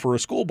 to run for a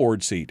school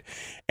board seat.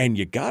 And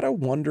you got to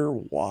wonder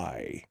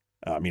why.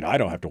 I mean, I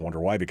don't have to wonder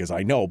why because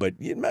I know, but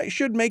it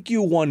should make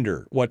you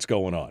wonder what's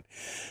going on.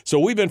 So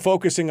we've been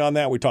focusing on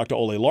that. We talked to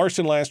Ole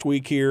Larson last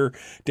week here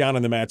down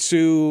in the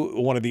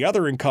MatSu. One of the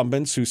other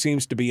incumbents who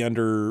seems to be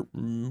under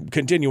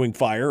continuing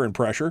fire and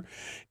pressure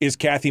is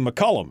Kathy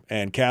McCollum.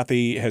 And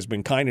Kathy has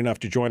been kind enough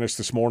to join us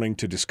this morning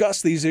to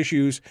discuss these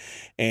issues.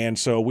 And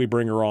so we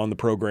bring her on the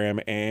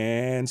program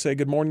and say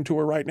good morning to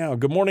her right now.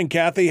 Good morning,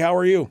 Kathy. How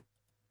are you?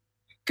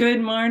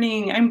 Good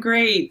morning. I'm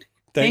great.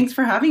 Thanks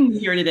for having me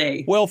here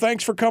today. Well,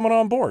 thanks for coming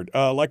on board.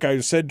 Like I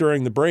said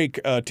during the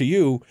break to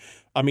you,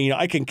 I mean,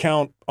 I can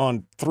count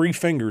on 3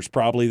 fingers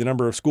probably the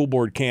number of school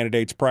board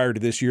candidates prior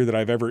to this year that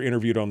I've ever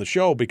interviewed on the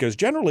show, because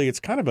generally it's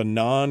kind of a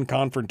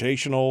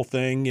non-confrontational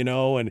thing,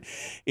 and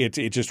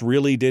it just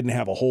really didn't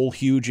have a whole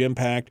huge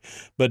impact.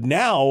 But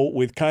now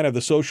with kind of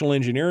the social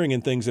engineering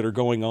and things that are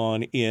going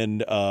on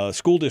in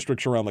school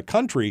districts around the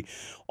country,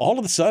 all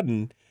of a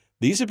sudden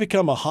these have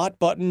become a hot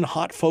button,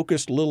 hot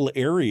focused little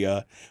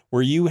area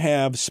where you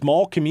have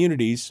small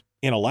communities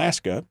in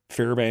Alaska,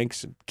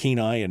 Fairbanks,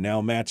 Kenai, and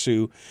now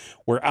MatSu,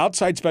 where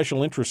outside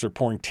special interests are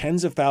pouring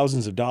tens of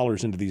thousands of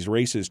dollars into these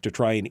races to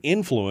try and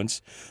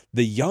influence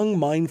the young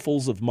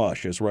mindfuls of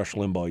mush, as Rush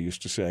Limbaugh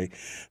used to say,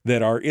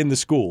 that are in the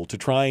school to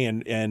try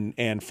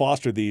and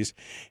foster these.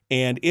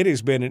 And it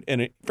has been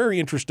a very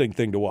interesting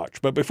thing to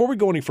watch. But before we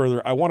go any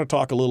further, I want to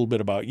talk a little bit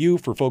about you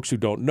for folks who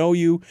don't know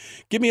you.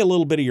 Give me a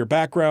little bit of your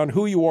background,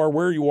 who you are,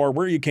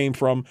 where you came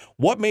from,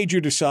 what made you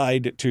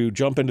decide to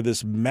jump into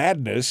this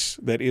madness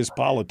that is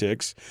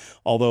politics,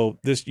 although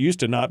this used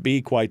to not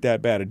be quite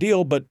that bad a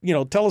deal. But,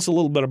 tell us a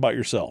little bit about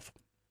yourself.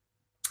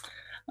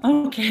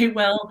 Okay,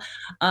 well,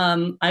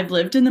 I've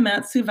lived in the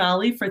MatSu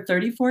Valley for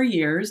 34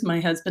 years. My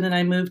husband and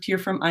I moved here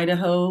from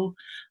Idaho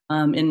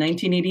in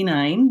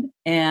 1989,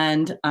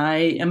 and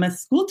I am a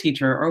school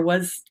teacher, or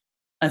was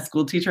a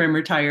school teacher. I'm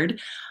retired.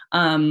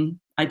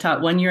 I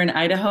taught 1 year in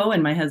Idaho,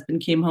 and my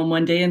husband came home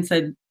one day and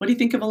said, "What do you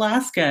think of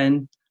Alaska?"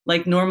 And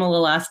like normal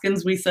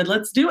Alaskans, we said,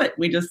 "Let's do it."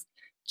 We just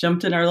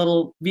jumped in our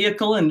little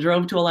vehicle and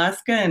drove to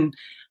Alaska, and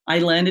I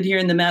landed here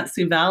in the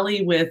MatSu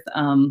Valley with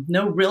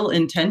no real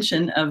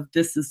intention of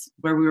this is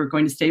where we were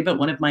going to stay, but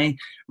one of my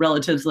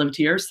relatives lived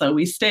here. So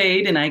we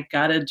stayed, and I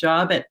got a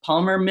job at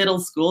Palmer Middle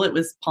School. It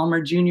was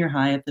Palmer Junior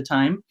High at the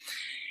time.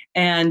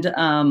 And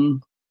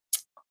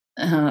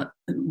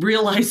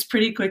realized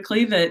pretty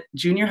quickly that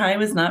junior high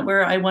was not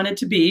where I wanted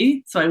to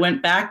be. So I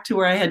went back to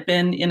where I had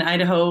been in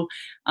Idaho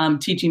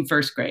teaching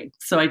first grade.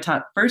 So I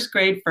taught first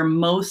grade for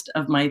most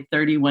of my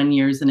 31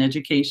 years in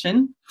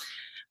education.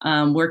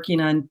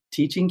 Working on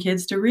teaching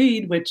kids to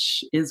read,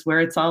 which is where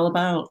it's all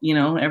about. You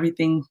know,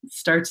 everything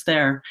starts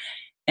there.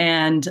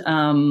 And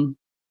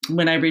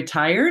when I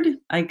retired,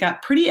 I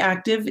got pretty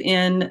active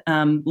in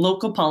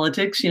local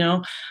politics. You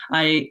know,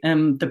 I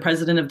am the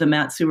president of the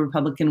MatSu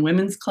Republican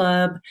Women's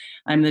Club.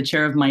 I'm the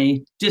chair of my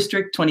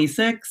District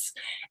 26,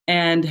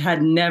 and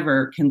had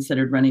never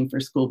considered running for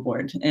school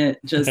board. It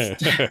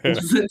just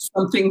wasn't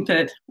something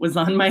that was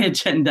on my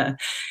agenda.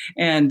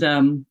 And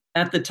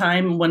at the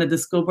time, one of the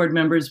school board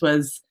members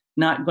was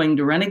not going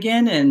to run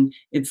again, and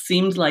it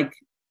seemed like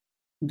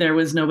there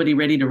was nobody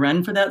ready to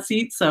run for that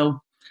seat. So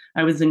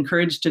I was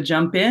encouraged to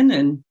jump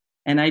in,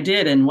 and I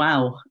did. And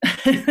wow,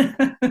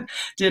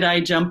 did I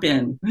jump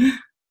in?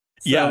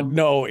 So. Yeah,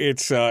 no,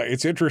 it's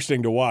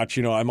interesting to watch.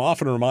 You know, I'm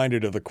often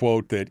reminded of the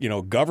quote that, you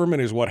know,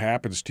 government is what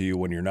happens to you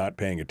when you're not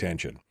paying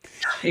attention.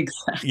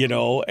 Exactly. You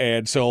know,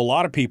 and so a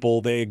lot of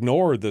people, they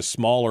ignore the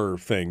smaller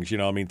things, you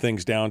know, I mean,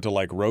 things down to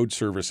like road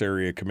service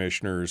area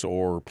commissioners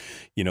or,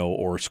 you know,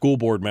 or school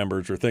board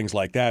members or things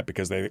like that,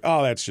 because they think,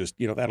 oh, that's just,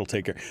 you know, that'll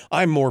take care.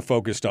 I'm more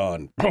focused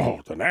on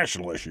the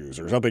national issues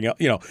or something else,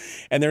 you know,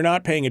 and they're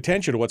not paying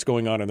attention to what's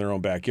going on in their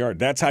own backyard.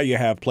 That's how you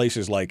have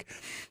places like,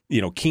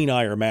 you know,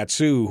 Kenai or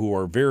MatSu, who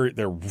are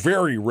they're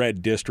very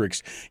red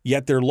districts,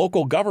 yet their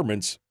local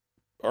governments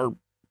are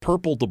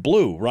purple to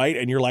blue, right?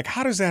 And you're like,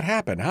 how does that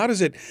happen?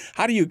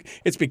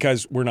 It's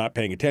because we're not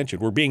paying attention.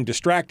 We're being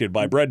distracted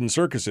by bread and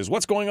circuses.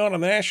 What's going on the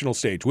national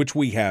stage, which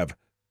we have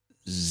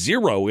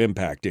zero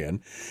impact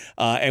in,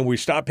 and we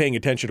stop paying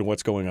attention to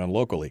what's going on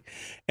locally.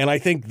 And I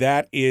think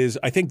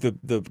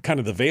the kind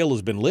of the veil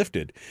has been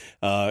lifted.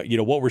 You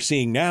know, what we're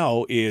seeing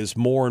now is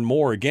more and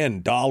more,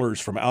 again,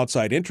 dollars from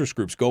outside interest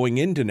groups going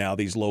into now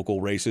these local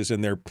races,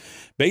 and they're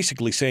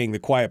basically saying the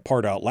quiet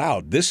part out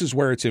loud. This is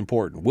where it's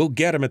important. We'll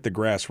get them at the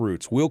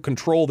grassroots. We'll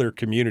control their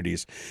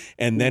communities,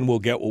 and then we'll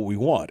get what we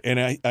want.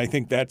 And I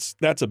think that's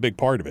a big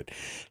part of it.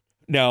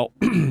 Now,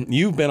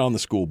 you've been on the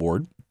school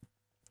board.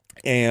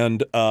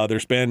 And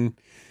there's been,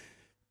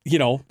 you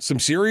know, some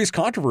serious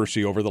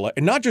controversy over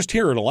and not just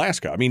here in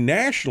Alaska. I mean,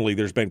 nationally,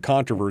 there's been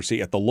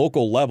controversy at the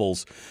local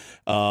levels.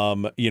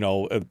 You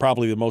know,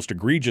 probably the most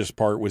egregious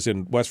part was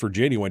in West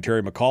Virginia when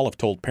Terry McAuliffe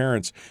told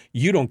parents,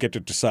 you don't get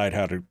to decide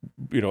how to,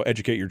 you know,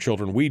 educate your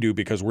children. We do,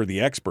 because we're the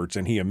experts.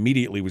 And he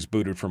immediately was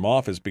booted from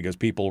office because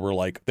people were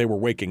like, they were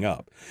waking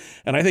up.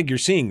 And I think you're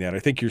seeing that. I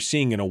think you're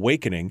seeing an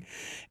awakening.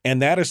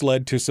 And that has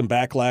led to some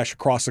backlash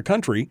across the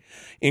country,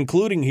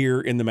 including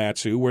here in the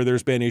MatSu, where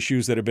there's been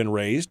issues that have been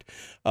raised,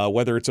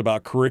 whether it's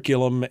about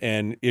curriculum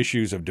and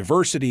issues of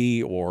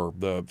diversity or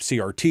the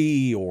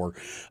CRT or,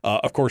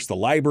 of course, the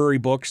library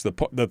books, the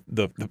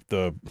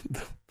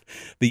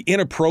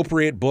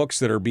inappropriate books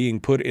that are being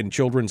put in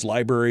children's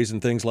libraries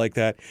and things like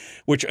that,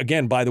 which,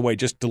 again, by the way,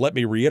 just to let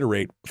me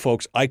reiterate,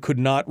 folks, I could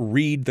not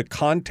read the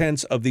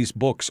contents of these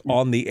books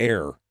on the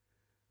air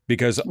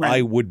because right.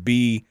 I would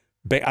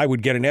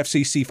get an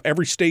FCC.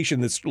 Every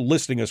station that's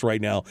listening us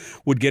right now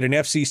would get an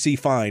FCC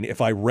fine if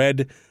I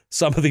read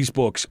some of these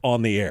books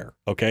on the air,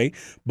 okay?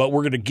 But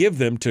we're going to give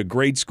them to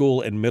grade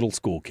school and middle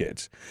school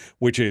kids,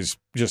 which is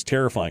just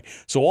terrifying.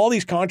 So all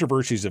these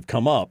controversies have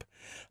come up,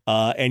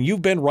 and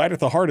you've been right at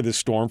the heart of this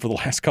storm for the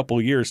last couple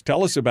of years.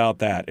 Tell us about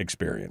that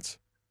experience.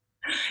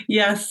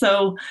 Yeah,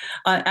 so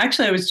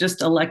actually I was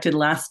just elected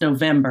last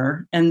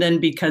November, and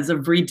then because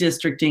of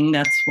redistricting,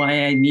 that's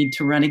why I need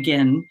to run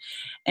again.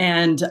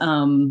 And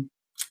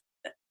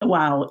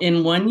wow,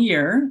 in 1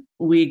 year,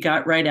 we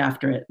got right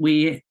after it.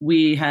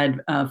 We had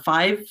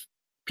 5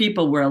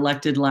 people were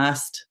elected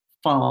last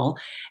fall,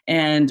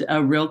 and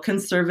a real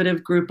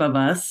conservative group of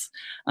us.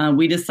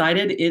 We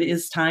decided it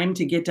is time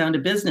to get down to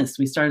business.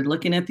 We started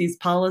looking at these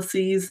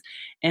policies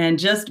and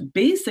just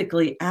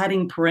basically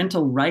adding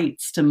parental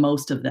rights to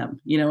most of them,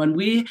 you know, and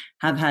we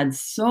have had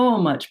so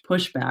much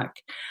pushback.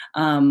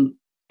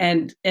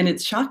 And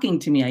it's shocking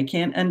to me. I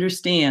can't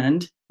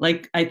understand,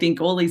 like I think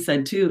Oli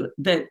said too,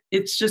 that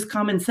it's just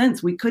common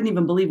sense. We couldn't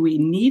even believe we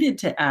needed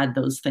to add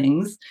those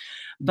things.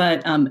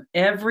 But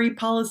every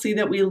policy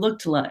that we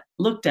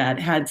looked at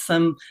had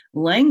some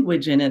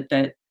language in it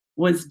that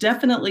was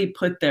definitely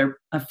put there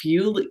a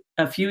few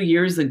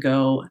years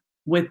ago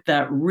with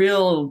that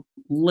real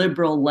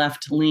liberal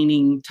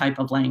left-leaning type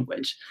of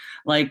language,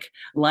 like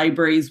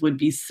libraries would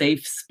be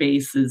safe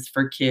spaces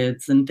for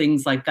kids and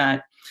things like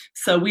that.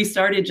 So we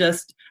started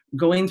just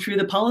going through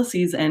the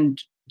policies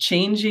and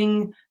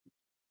changing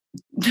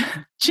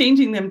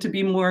them to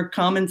be more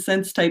common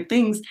sense type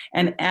things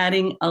and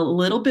adding a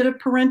little bit of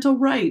parental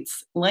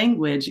rights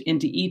language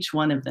into each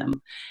one of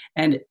them.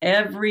 And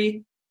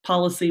every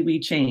policy we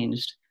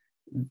changed,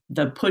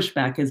 the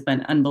pushback has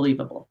been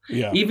unbelievable.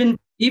 Yeah.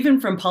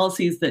 Even from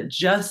policies that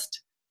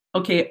just,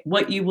 okay,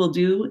 what you will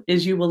do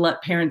is you will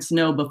let parents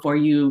know before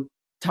you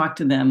talk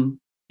to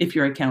them if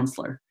you're a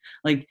counselor.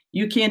 Like,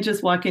 you can't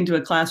just walk into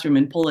a classroom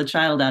and pull a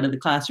child out of the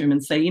classroom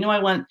and say, you know, I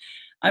want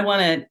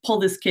to pull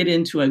this kid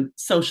into a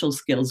social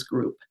skills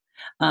group.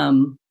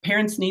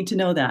 Parents need to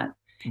know that.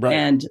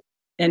 Right.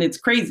 And it's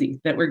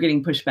crazy that we're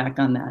getting pushback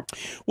on that.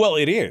 Well,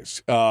 it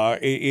is.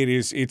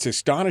 It's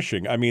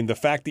astonishing. I mean, the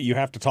fact that you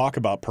have to talk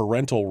about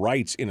parental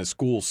rights in a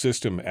school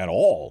system at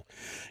all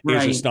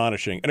is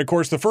astonishing. And of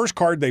course, the first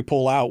card they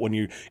pull out when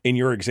you, in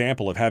your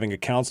example of having a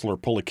counselor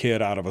pull a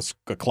kid out of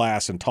a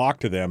class and talk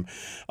to them,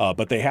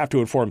 but they have to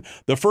inform.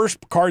 The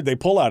first card they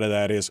pull out of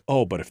that is,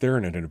 oh, but if they're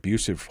in an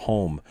abusive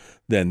home,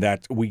 then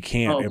that we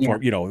can't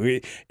inform. You know,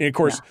 and of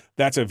course,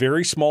 that's a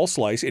very small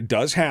slice. It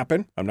does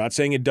happen. I'm not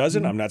saying it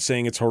doesn't. I'm not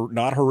saying it's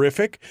not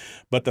horrific,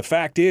 but the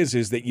fact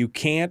is that you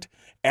can't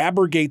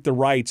abrogate the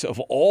rights of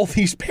all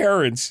these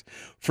parents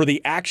for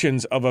the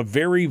actions of a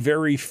very,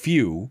 very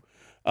few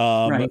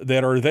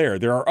that are there.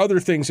 There are other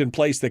things in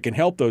place that can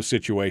help those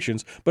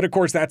situations, but of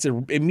course that's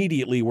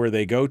immediately where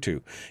they go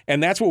to.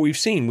 And that's what we've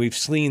seen. We've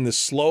seen the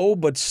slow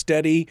but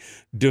steady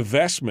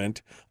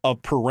divestment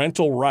of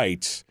parental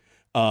rights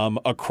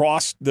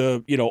across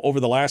the,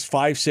 over the last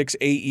 5, 6,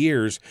 8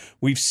 years.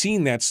 We've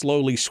seen that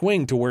slowly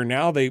swing to where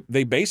now they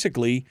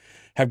basically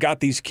have got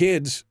these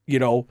kids,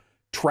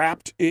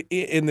 trapped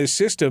in this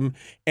system,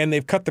 and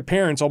they've cut the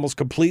parents almost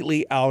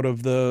completely out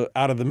of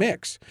the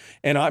mix.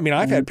 And I mean,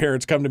 I've had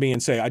parents come to me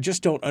and say, I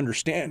just don't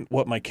understand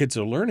what my kids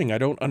are learning. I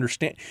don't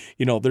understand.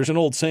 There's an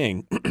old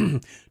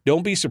saying,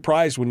 don't be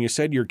surprised when you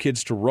send your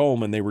kids to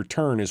Rome and they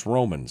return as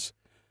Romans,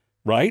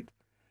 right?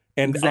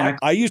 And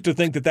exactly. I used to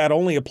think that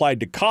only applied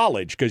to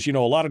college because, a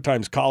lot of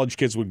times college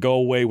kids would go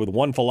away with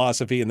one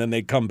philosophy and then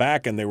they'd come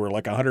back and they were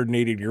like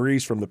 180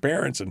 degrees from the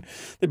parents and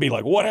they'd be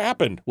like, what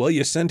happened? Well,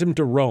 you sent him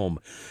to Rome.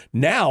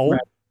 Now,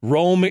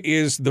 Rome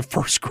is the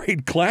first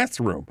grade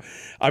classroom.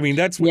 I mean,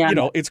 that's,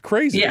 it's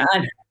crazy. Yeah,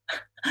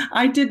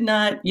 I did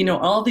not,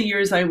 all the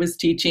years I was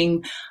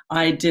teaching,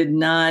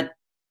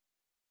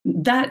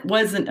 that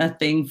wasn't a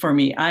thing for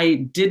me.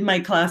 I did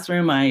my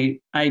classroom. I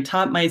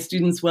taught my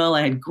students well.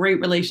 I had great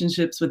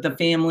relationships with the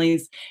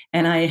families,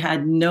 and I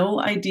had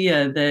no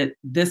idea that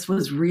this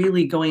was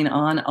really going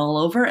on all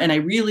over. And I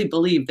really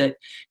believe that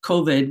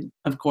COVID,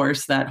 of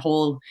course, that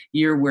whole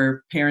year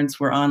where parents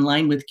were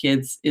online with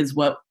kids is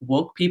what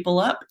woke people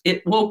up.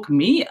 It woke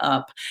me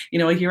up.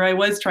 Here I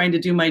was trying to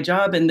do my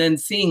job and then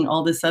seeing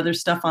all this other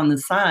stuff on the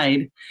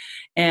side.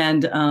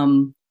 And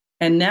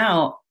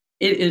now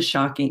it is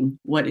shocking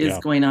what is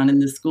going on in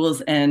the schools,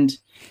 and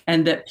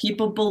that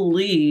people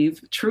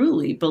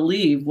truly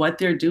believe what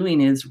they're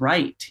doing is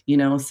right.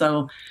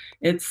 So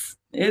it's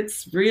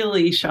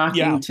really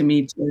shocking to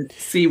me to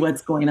see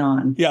what's going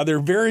on. Yeah, there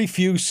are very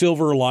few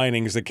silver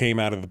linings that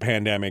came out of the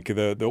pandemic.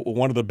 The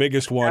one of the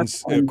biggest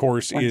ones, of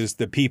course, is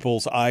that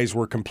people's eyes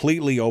were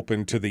completely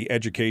open to the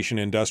education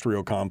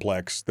industrial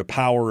complex, the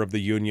power of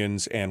the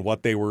unions and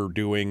what they were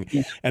doing,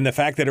 and the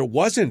fact that it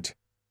wasn't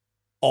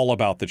all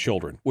about the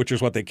children, which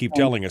is what they keep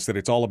telling us, that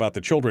it's all about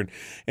the children.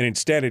 And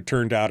instead, it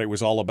turned out it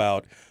was all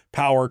about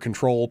power,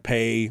 control,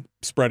 pay,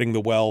 spreading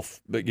the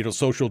wealth,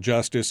 social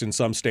justice in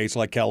some states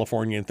like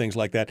California and things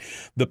like that.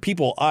 The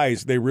people's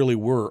eyes, they really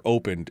were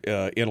opened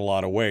in a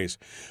lot of ways.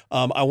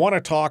 I want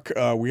to talk,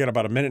 we got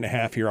about a minute and a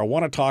half here. I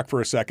want to talk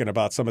for a second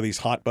about some of these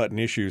hot button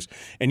issues.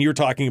 And you're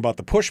talking about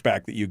the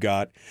pushback that you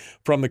got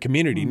from the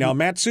community. Now,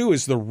 MatSu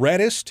is the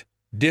reddest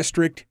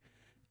district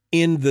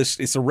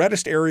it's the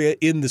reddest area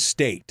in the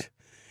state.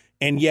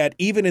 And yet,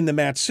 even in the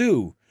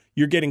MatSu,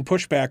 you're getting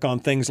pushback on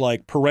things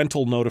like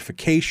parental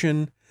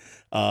notification,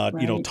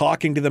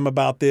 talking to them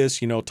about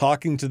this,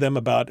 talking to them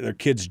about their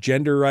kids'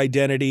 gender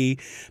identity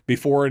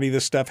before any of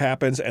this stuff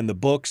happens, and the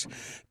books.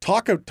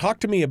 Talk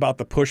to me about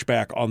the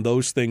pushback on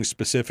those things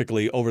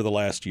specifically over the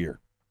last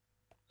year.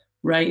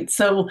 Right.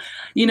 So,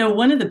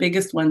 one of the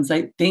biggest ones,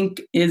 I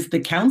think, is the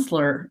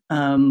counselor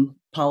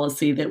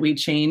policy that we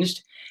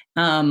changed.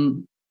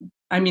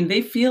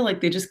 They feel like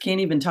they just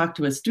can't even talk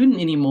to a student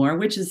anymore,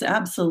 which is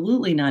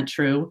absolutely not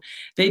true.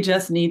 They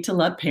just need to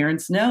let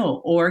parents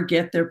know or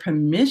get their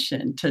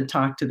permission to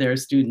talk to their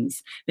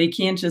students. They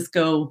can't just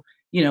go,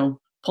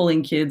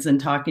 pulling kids and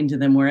talking to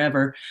them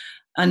wherever.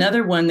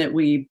 Another one that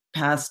we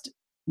passed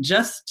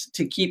just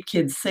to keep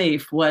kids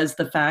safe was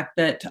the fact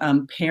that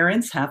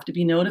parents have to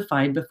be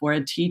notified before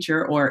a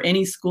teacher or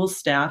any school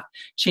staff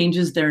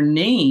changes their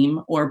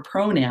name or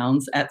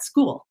pronouns at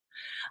school.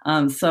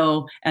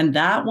 And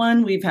that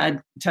one we've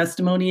had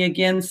testimony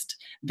against.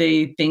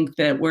 They think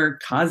that we're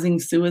causing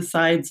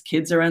suicides.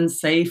 Kids are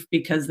unsafe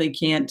because they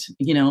can't,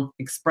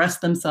 express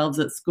themselves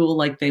at school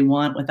like they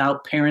want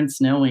without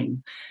parents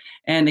knowing.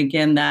 And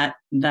again, that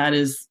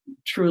is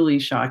truly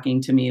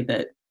shocking to me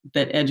that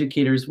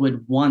educators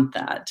would want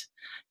that,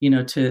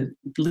 to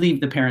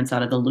leave the parents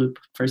out of the loop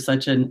for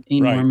such an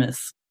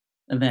enormous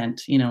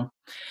event,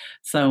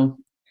 So,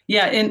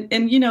 yeah, and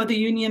the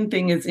union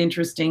thing is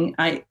interesting.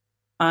 I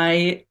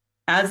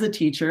as a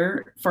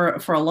teacher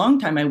for a long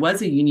time, I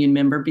was a union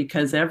member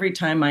because every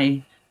time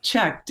I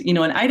checked, in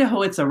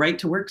Idaho, it's a right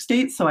to work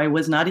state. So I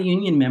was not a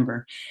union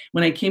member.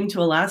 When I came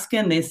to Alaska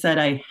and they said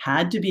I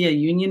had to be a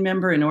union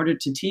member in order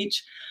to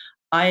teach,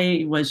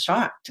 I was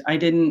shocked. I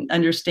didn't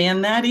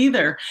understand that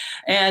either.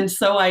 And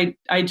so I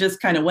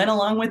just kind of went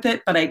along with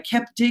it, but I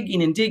kept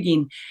digging and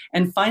digging.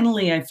 And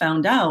finally, I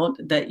found out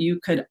that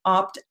you could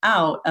opt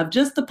out of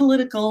just the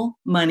political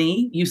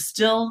money. You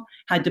still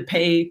had to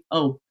pay,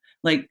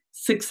 like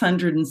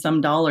 $600 and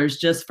some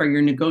just for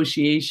your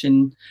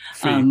negotiation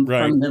from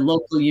the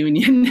local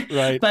union.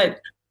 Right.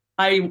 But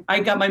I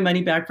got my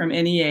money back from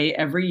NEA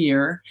every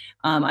year.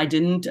 I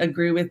didn't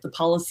agree with the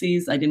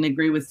policies. I didn't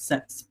agree with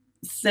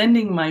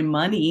sending my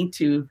money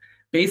to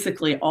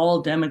basically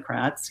all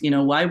Democrats.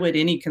 Why would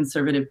any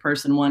conservative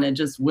person want to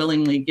just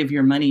willingly give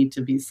your money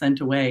to be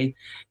sent away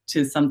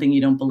to something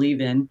you don't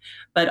believe in?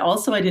 But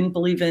also, I didn't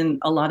believe in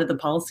a lot of the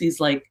policies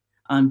like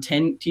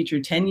teacher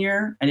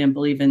tenure. I didn't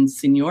believe in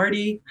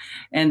seniority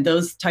and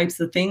those types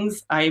of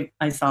things. I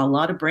saw a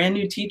lot of brand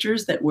new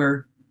teachers that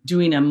were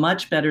doing a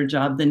much better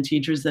job than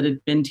teachers that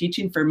had been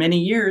teaching for many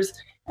years.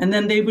 And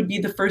then they would be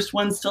the first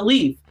ones to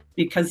leave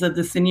because of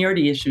the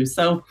seniority issue.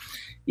 So,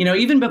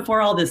 even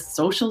before all this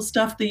social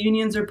stuff the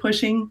unions are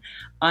pushing,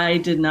 I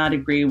did not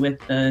agree with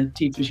the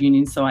teachers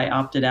union. So I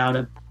opted out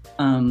of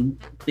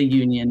the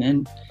union.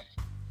 And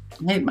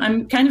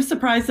I'm kind of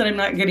surprised that I'm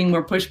not getting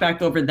more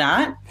pushback over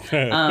that.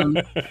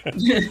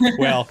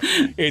 Well,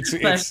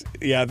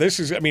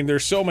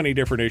 there's so many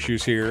different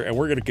issues here, and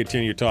we're going to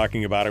continue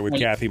talking about it with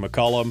Kathy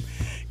McCollum,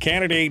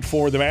 candidate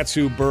for the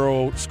MatSu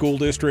Borough School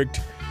District.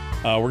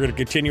 We're going to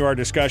continue our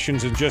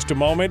discussions in just a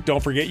moment.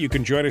 Don't forget, you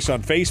can join us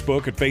on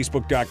Facebook at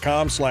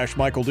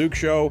facebook.com/Michael Duke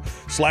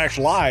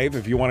Show/live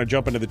if you want to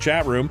jump into the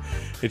chat room.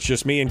 It's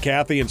just me and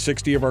Kathy and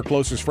 60 of our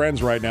closest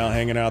friends right now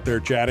hanging out there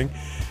chatting.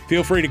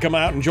 Feel free to come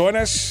out and join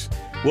us.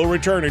 We'll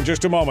return in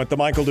just a moment. The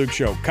Michael Duke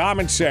Show.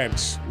 Common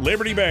sense,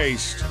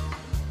 liberty-based,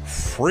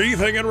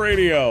 free-thinking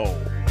radio.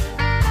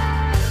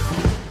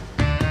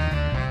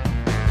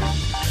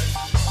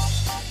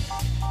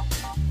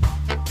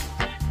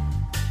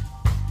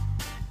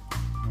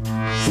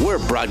 We're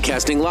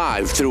broadcasting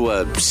live through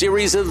a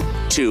series of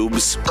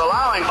tubes.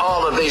 Allowing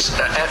all of these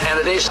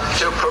entities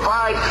to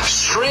provide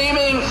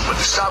streaming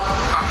stuff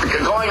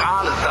going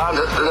on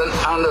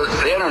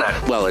the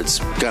internet. Well, it's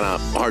kind of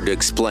hard to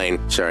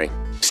explain. Sorry.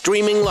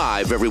 Streaming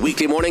live every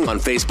weekday morning on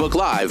Facebook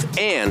Live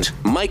and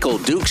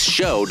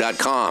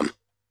MichaelDukesShow.com.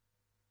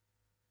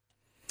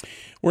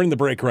 We're in the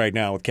break right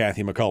now with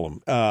Kathy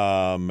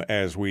McCollum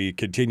as we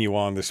continue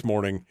on this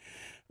morning.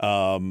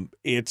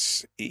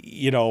 It's,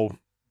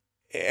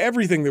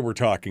 everything that we're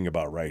talking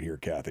about right here,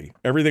 Kathy,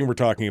 everything we're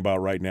talking about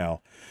right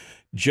now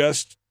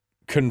just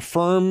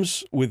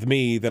confirms with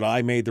me that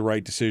I made the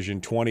right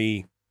decision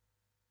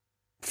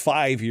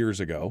 25 years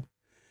ago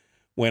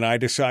when I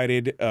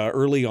decided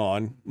early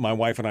on, my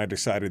wife and I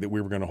decided that we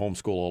were going to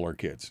homeschool all our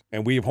kids.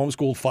 And we have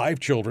homeschooled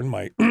 5 children.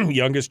 My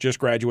youngest just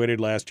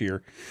graduated last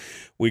year.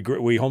 We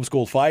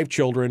homeschooled 5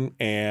 children,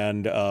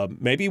 and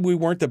maybe we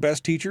weren't the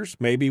best teachers.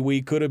 Maybe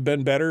we could have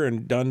been better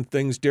and done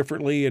things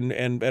differently and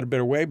in a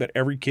better way, but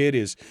every kid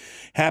is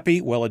happy,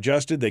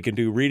 well-adjusted. They can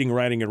do reading,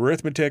 writing, and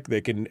arithmetic.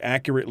 They can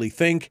accurately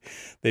think.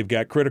 They've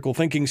got critical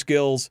thinking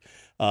skills,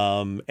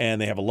 and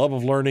they have a love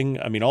of learning.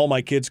 I mean, all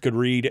my kids could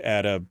read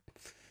at a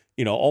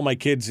all my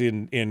kids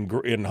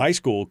in high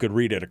school could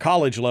read at a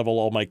college level.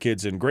 All my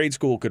kids in grade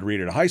school could read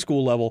at a high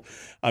school level.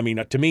 I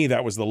mean, to me,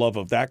 that was the love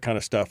of that kind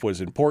of stuff was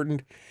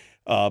important.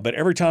 But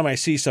every time I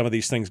see some of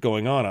these things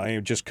going on, I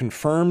have just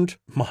confirmed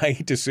my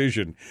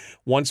decision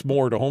once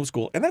more to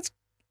homeschool. And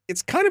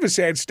it's kind of a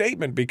sad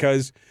statement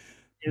because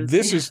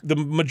this is the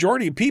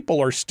majority of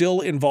people are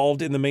still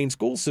involved in the main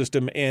school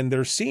system, and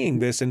they're seeing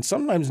this and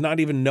sometimes not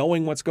even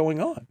knowing what's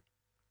going on.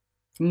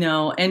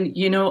 No. And,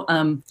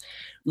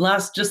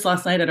 last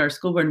night at our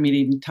school board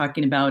meeting,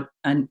 talking about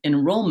an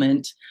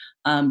enrollment,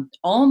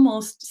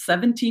 almost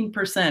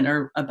 17%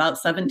 or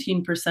about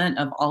 17%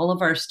 of all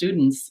of our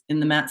students in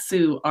the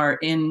MatSu are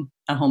in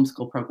a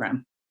homeschool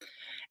program.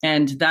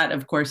 And that,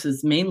 of course,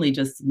 is mainly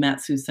just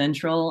MatSu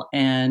Central.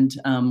 And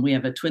we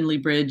have a Twinley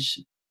Bridge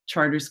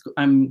charter school,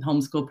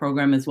 homeschool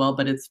program as well,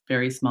 but it's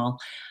very small.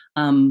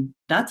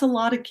 That's a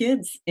lot of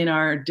kids in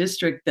our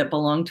district that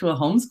belong to a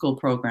homeschool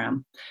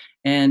program,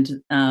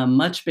 and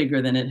much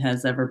bigger than it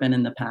has ever been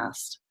in the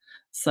past.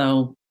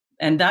 So,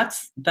 and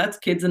that's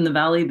kids in the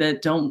Valley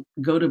that don't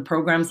go to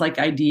programs like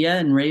IDEA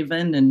and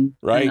Raven and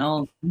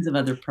all kinds of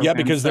other programs. Yeah,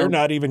 because they're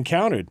not even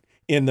counted.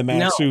 in the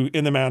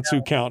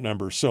MatSu count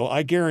numbers. So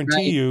I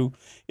guarantee you,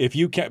 if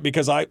you can,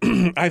 because I've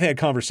had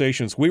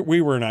conversations.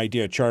 We were an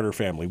IDEA charter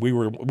family. We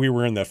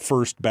were in the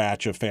first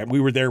batch of family.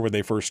 We were there when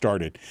they first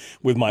started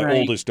with my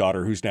oldest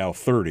daughter, who's now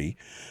 30.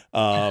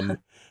 But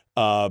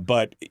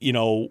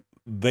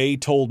they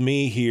told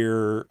me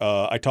here.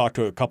 I talked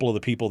to a couple of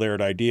the people there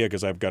at IDEA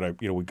because we've got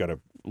a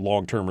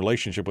long-term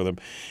relationship with them,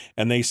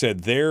 and they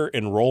said their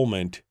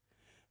enrollment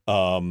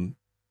was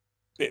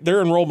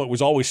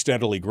always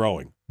steadily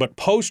growing. But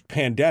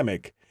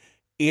post-pandemic,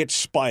 it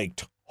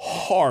spiked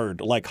hard,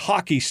 like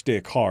hockey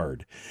stick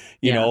hard,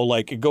 you know,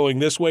 like going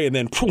this way and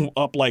then boom,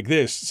 up like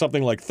this,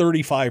 something like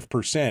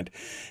 35%.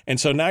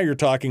 And so now you're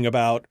talking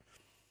about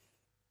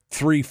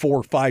 3,000,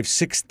 4,000, 5,000,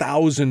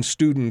 6,000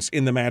 students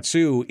in the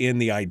MatSu in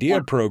the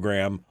IDEA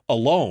program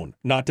alone,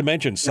 not to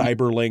mention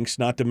Cyberlinks,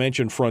 not to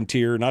mention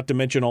Frontier, not to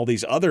mention all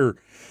these other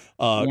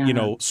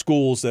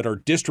schools that are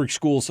district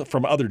schools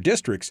from other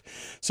districts.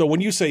 So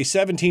when you say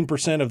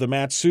 17% of the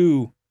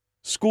MatSu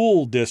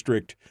school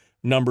district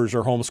numbers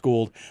are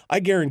homeschooled, I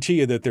guarantee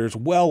you that there's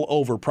well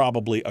over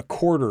probably a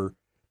quarter,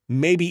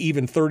 maybe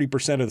even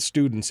 30% of the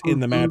students in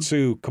the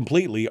MatSu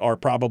completely are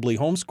probably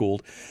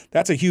homeschooled.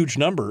 That's a huge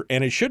number,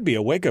 and it should be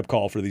a wake-up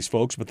call for these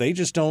folks, but they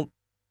just don't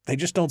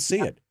see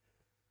it.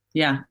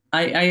 Yeah,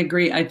 I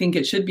agree. I think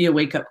it should be a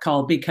wake-up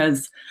call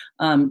because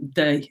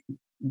the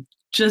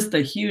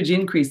huge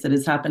increase that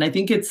has happened. I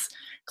think it's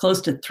close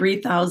to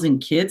 3,000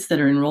 kids that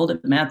are enrolled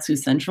at MatSu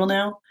Central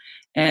now.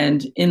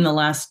 And in the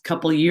last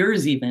couple of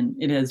years, even,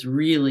 it has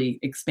really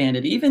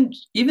expanded, even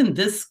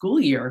this school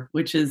year,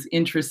 which is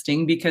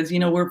interesting because,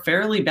 we're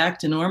fairly back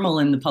to normal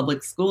in the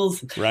public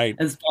schools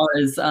as far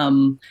as,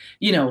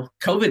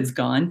 COVID's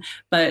gone.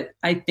 But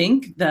I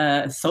think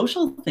the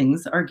social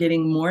things are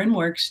getting more and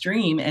more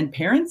extreme, and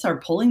parents are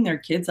pulling their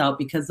kids out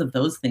because of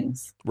those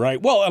things.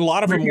 Right. Well, a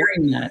lot of them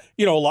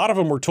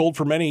were told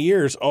for many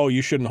years, oh,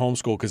 you shouldn't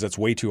homeschool because that's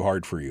way too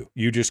hard for you.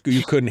 You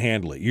couldn't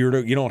handle it. You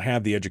don't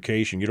have the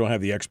education. You don't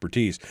have the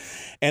expertise.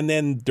 And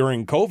then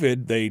during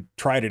COVID, they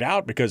tried it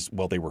out because,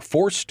 well, they were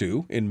forced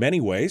to in many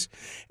ways.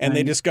 And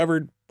they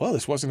discovered, well,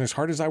 this wasn't as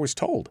hard as I was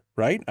told,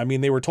 right? I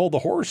mean, they were told the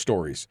horror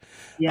stories.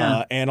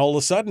 Yeah. And all of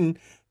a sudden,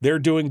 they're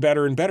doing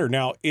better and better.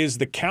 Now, is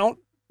the count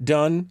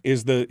done?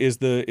 Is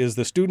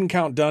the student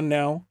count done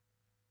now?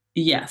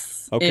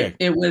 Yes. Okay.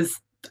 It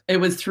was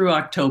through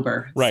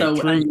October. Right. So,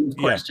 of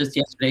course, just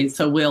yesterday.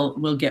 So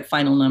we'll get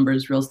final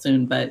numbers real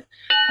soon. But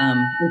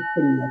it's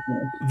pretty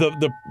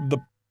regular.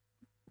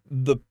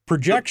 The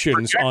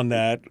projections on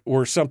that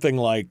were something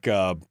like,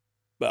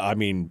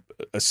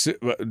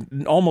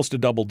 almost a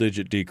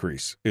double-digit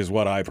decrease is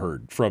what I've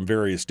heard from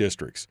various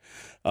districts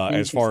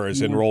as far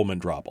as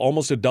enrollment drop.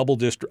 Almost a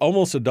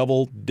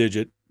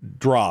double-digit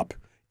drop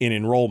in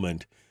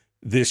enrollment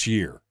this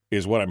year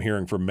is what I'm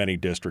hearing from many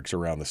districts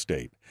around the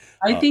state.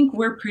 I think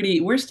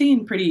we're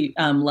staying pretty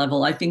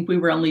level. I think we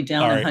were only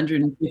down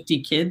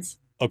 150 kids.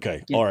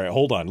 Okay. Yeah. All right.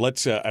 Hold on.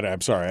 Let's.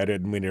 I'm sorry. I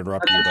didn't mean to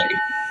interrupt you. But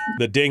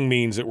the ding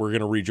means that we're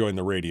going to rejoin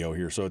the radio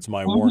here. So it's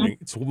my warning.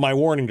 It's my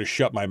warning to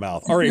shut my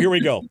mouth. All right. Here we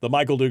go. The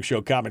Michael Duke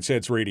Show, Common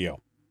Sense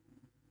Radio.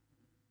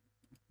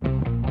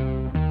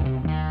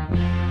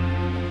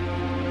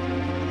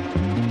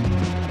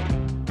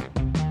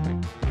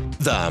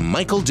 The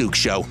Michael Duke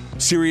Show.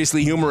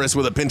 Seriously humorous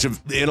with a pinch of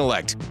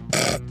intellect.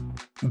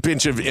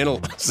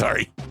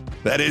 Sorry.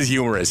 That is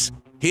humorous.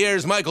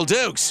 Here's Michael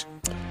Dukes.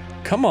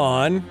 Come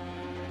on.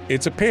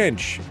 It's a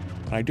pinch.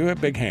 I do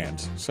have big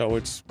hands,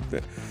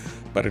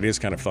 but it is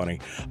kind of funny.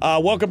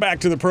 Welcome back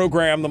to the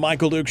program, The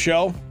Michael Duke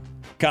Show,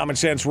 Common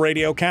Sense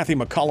Radio. Kathy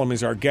McCollum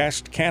is our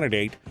guest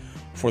candidate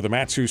for the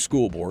MatSu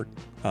School Board.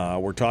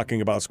 We're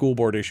talking about school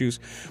board issues,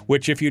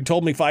 which if you'd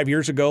told me 5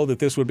 years ago that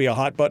this would be a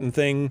hot button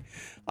thing,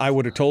 I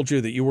would have told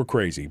you that you were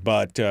crazy.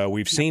 But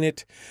we've seen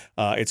it.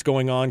 It's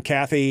going on.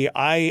 Kathy,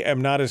 I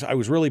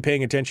was really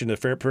paying attention to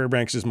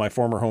Fairbanks is my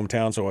former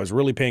hometown, so I was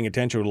really paying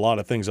attention to a lot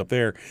of things up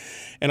there.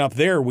 And up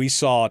there, we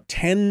saw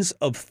tens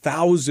of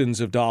thousands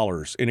of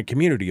dollars in a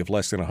community of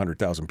less than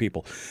 100,000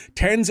 people.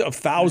 Tens of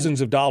thousands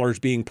of dollars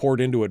being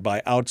poured into it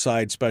by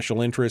outside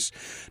special interests,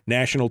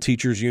 national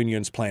teachers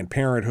unions, Planned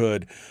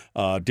Parenthood,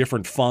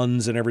 different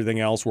funds and everything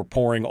else. We're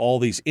pouring all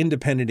these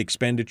independent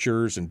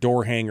expenditures and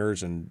door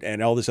hangers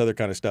and all this other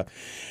kind of stuff.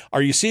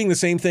 Are you seeing the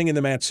same thing in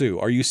the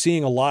MatSu? Are you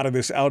seeing a lot of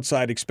this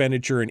outside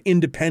expenditure and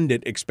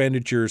independent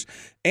expenditures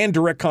and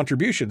direct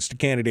contributions to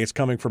candidates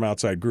coming from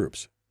outside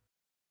groups?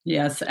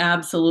 Yes,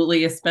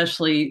 absolutely.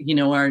 Especially,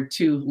 our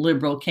two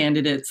liberal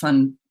candidates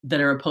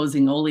that are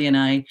opposing Ole and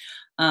I,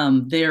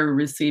 they're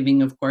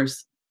receiving, of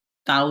course,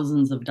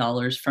 thousands of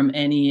dollars from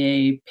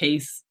NEA,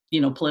 PACE,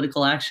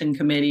 political action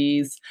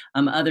committees,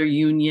 other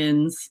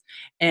unions.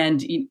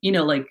 And,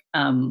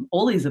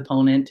 Ole's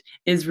opponent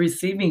is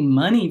receiving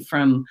money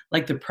from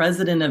the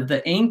president of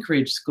the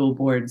Anchorage school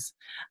boards,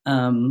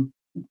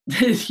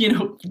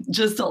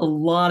 just a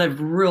lot of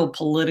real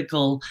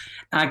political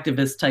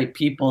activist type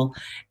people.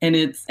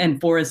 And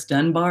Forrest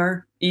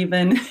Dunbar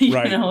even,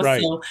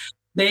 right. So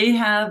they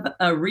have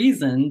a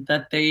reason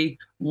that they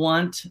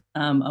want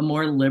a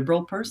more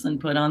liberal person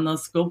put on the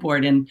school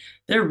board. And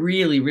they're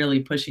really, really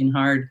pushing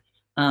hard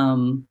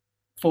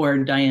for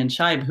Diane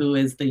Scheib, who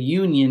is the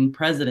union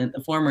president,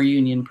 the former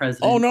union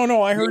president. Oh,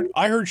 no. I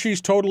heard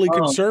she's totally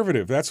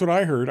conservative. That's what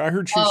I heard. I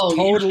heard she's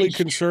totally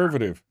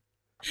conservative.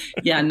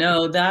 Yeah,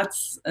 no,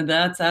 that's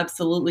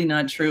absolutely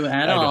not true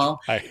at all.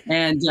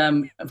 And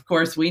of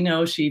course, we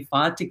know she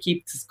fought to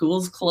keep the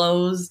schools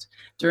closed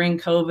during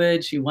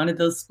COVID. She wanted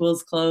those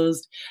schools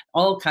closed,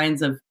 all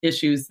kinds of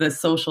issues, the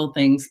social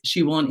things.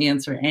 She won't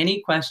answer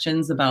any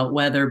questions about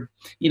whether,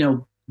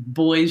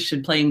 boys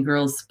should play in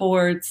girls'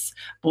 sports,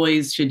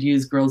 boys should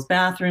use girls'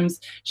 bathrooms.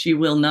 She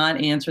will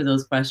not answer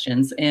those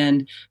questions.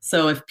 And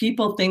so if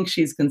people think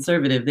she's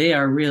conservative, they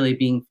are really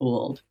being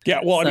fooled.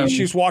 Yeah, well, I mean,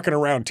 she's walking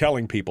around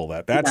telling people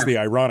that. That's the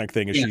ironic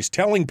thing, is she's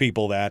telling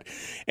people that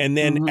and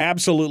then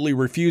absolutely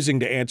refusing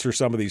to answer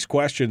some of these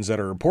questions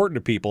that are important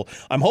to people.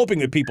 I'm hoping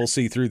that people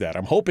see through that.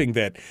 I'm hoping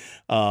that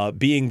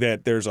being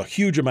that there's a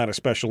huge amount of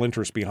special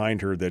interest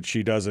behind her, that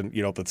she doesn't,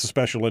 that the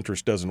special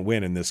interest doesn't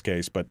win in this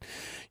case. But,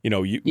 we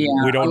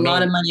don't know. A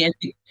lot of money. I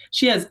think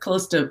she has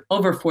close to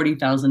over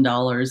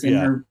 $40,000 in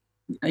her,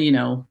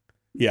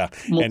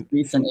 most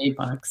recent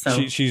APOC.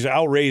 So she's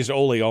outraised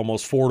Ole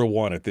almost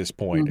 4-1 at this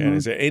point. And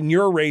is it, in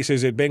your race,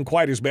 has it been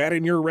quite as bad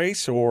in your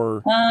race,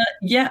 or?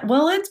 Yeah,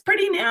 well, it's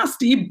pretty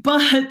nasty,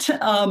 but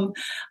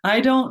I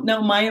don't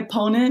know. My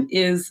opponent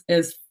is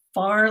as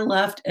far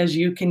left as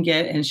you can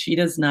get, and she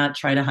does not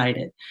try to hide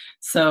it.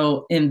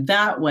 So in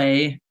that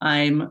way,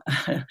 I'm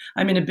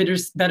in a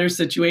better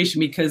situation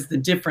because the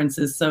difference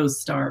is so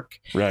stark.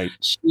 Right.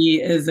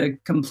 She is a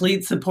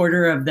complete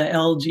supporter of the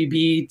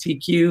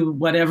LGBTQ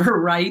whatever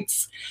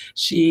rights.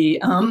 She's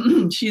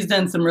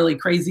done some really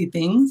crazy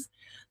things,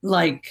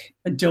 like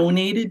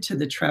donated to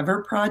the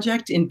Trevor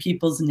Project in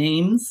people's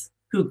names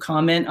who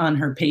comment on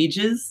her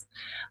pages.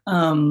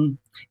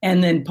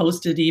 And then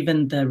posted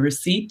even the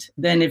receipt.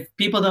 Then if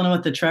people don't know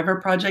what the Trevor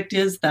Project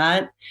is,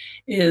 that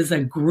is a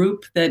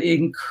group that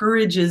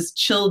encourages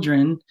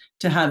children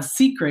to have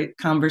secret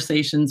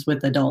conversations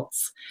with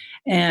adults.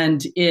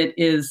 And it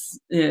is,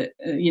 to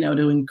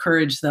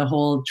encourage the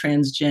whole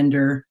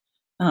transgender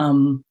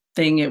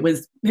thing. It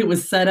was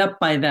set up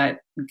by that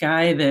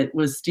guy that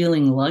was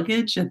stealing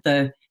luggage at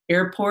the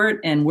airport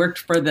and worked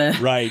for the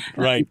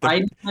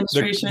Biden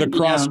administration.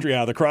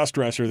 The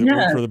cross-dresser that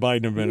worked for the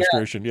Biden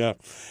administration. Yeah.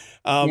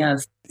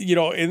 Yes.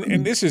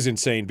 And this is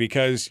insane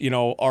because,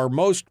 our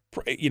most,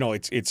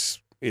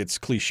 it's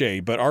cliche,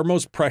 but our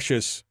most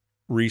precious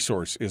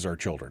resource is our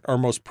children. Our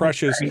most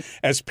precious,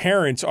 as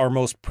parents, our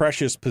most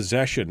precious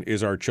possession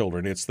is our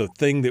children. It's the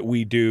thing that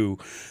we do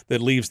that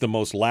leaves the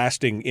most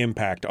lasting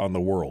impact on the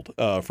world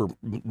for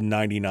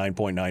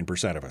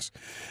 99.9% of us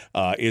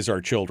is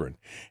our children.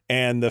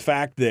 And the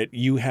fact that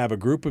you have a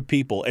group of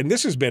people, and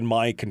this has been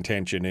my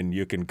contention, and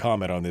you can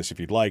comment on this if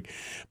you'd like,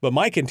 but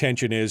my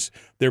contention is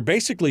they're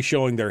basically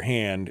showing their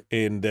hand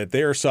in that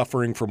they're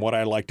suffering from what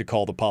I like to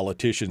call the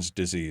politician's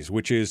disease,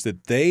 which is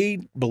that they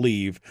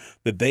believe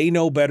that they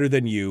know better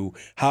than you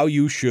how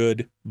you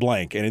should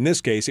blank. And in this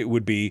case, it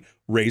would be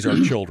raise our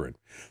children.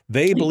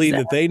 They believe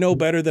that they know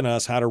better than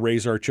us how to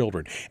raise our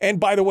children. And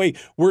by the way,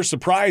 we're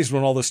surprised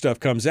when all this stuff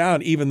comes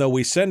out, even though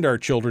we send our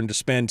children to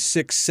spend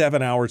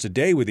 6-7 hours a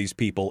day with these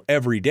people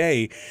every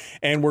day,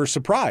 and we're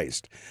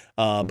surprised.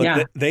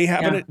 They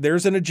have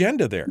there's an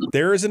agenda there.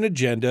 There is an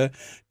agenda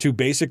to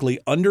basically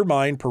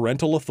undermine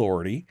parental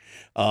authority.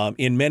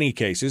 In many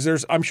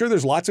cases, I'm sure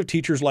there's lots of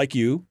teachers like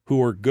you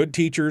who are good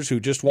teachers who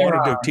just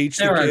wanted to teach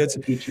the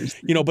kids.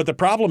 But the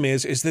problem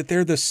is that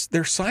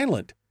they're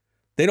silent.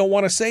 They don't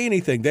want to say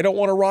anything. They don't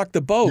want to rock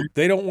the boat.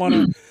 They don't want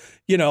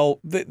to,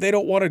 they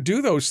don't want to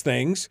do those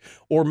things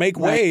or make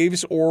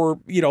waves, or,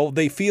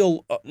 they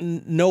feel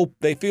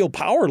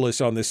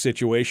powerless on this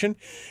situation.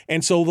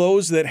 And so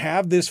those that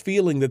have this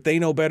feeling that they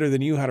know better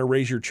than you how to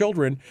raise your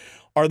children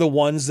are the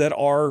ones that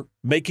are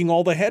making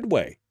all the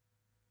headway.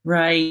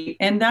 Right.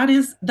 And that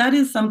is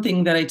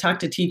something that I talk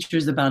to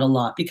teachers about a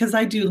lot, because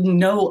I do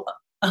know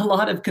a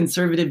lot of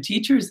conservative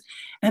teachers,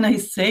 and I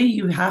say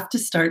you have to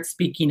start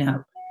speaking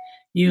up.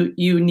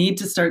 You need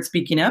to start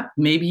speaking up.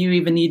 Maybe you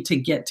even need to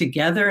get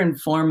together and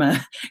form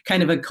a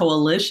kind of a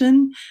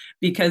coalition,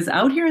 because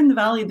out here in the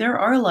Valley, there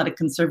are a lot of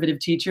conservative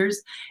teachers,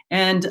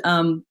 and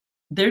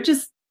they're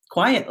just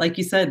quiet. Like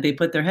you said, they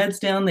put their heads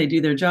down, they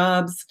do their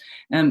jobs.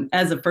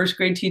 As a first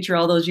grade teacher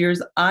all those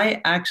years, I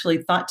actually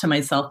thought to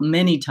myself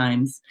many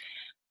times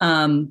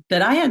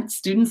that I had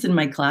students in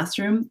my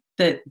classroom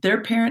that their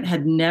parent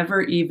had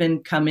never even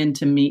come in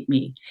to meet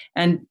me.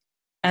 And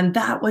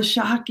that was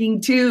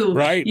shocking too.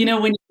 Right. When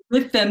you're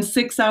with them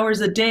 6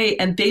 hours a day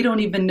and they don't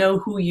even know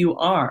who you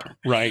are.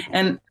 Right.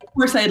 And of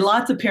course, I had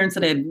lots of parents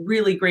that I had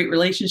really great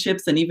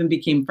relationships and even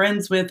became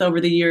friends with over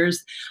the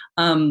years,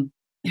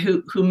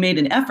 who made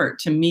an effort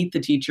to meet the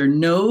teacher,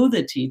 know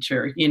the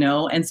teacher,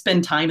 and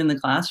spend time in the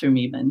classroom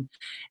even.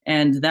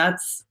 And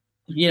that's,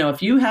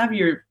 if you have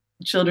your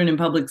children in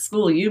public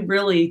school, you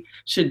really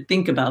should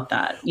think about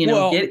that.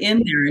 Get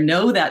in there and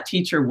know that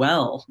teacher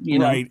well.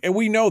 Right. And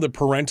we know that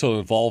parental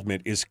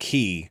involvement is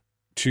key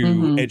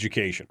to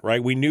education,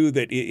 right? We knew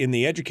that in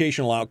the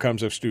educational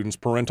outcomes of students,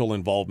 parental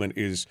involvement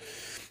is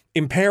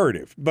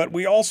imperative. But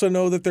we also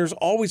know that there's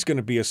always going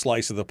to be a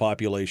slice of the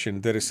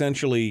population that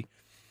essentially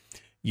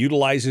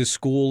utilizes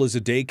school as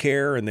a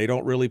daycare and they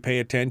don't really pay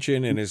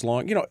attention. And as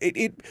long,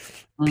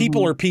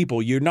 people are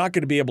people. You're not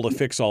going to be able to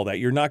fix all that.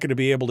 You're not going to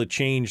be able to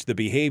change the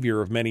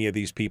behavior of many of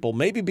these people,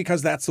 maybe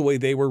because that's the way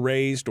they were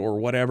raised or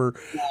whatever.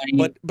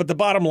 Right. But the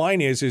bottom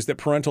line is that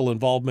parental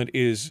involvement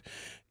is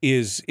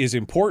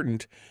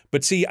important.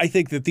 But see, I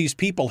think that these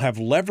people have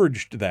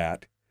leveraged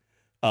that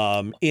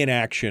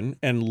inaction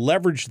and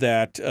leveraged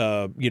that,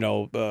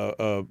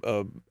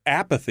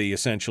 apathy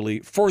essentially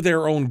for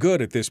their own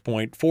good at this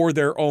point, for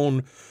their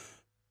own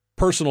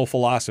personal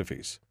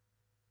philosophies.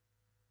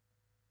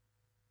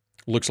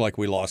 Looks like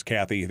we lost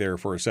Kathy there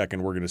for a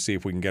second. We're going to see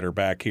if we can get her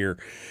back here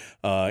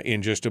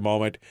in just a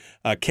moment.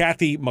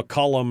 Kathy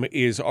McCollum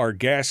is our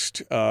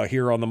guest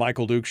here on the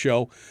Michael Duke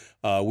Show.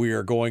 We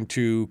are going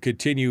to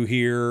continue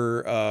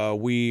here.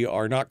 We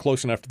are not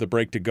close enough to the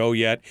break to go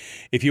yet.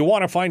 If you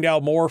want to find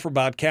out more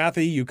about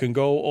Kathy, you can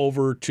go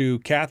over to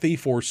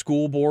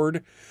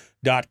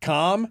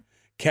kathyforschoolboard.com,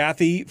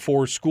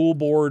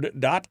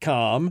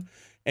 kathyforschoolboard.com,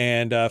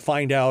 and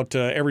find out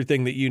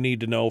everything that you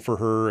need to know for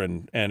her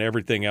and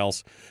everything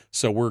else.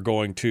 So we're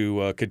going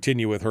to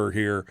continue with her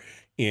here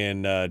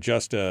in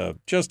just a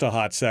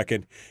hot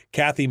second.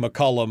 Kathy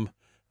McCollum,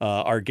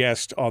 our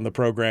guest on the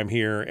program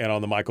here and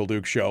on the Michael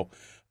Duke Show.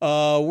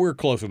 We're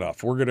close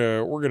enough. We're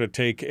gonna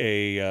take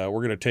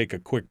a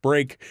quick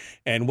break,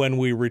 and when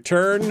we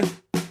return,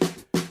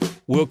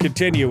 we'll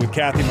continue with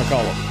Kathy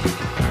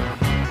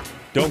McCollum.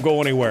 Don't go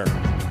anywhere.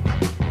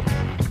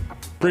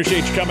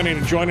 Appreciate you coming in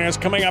and joining us.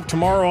 Coming up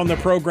tomorrow on the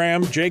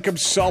program, Jacob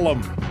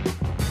Sullum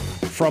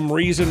from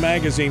Reason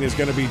Magazine is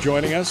going to be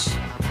joining us,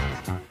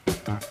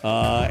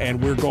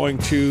 and we're going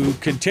to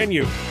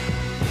continue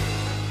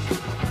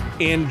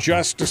in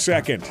just a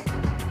second.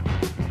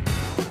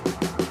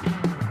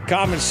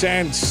 Common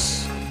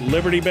sense,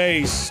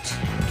 liberty-based,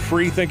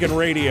 free-thinking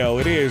radio.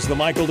 It is the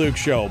Michael Duke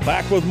Show.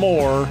 Back with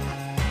more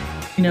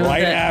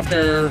right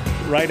after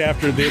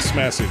this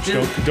message.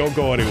 Don't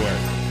go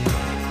anywhere.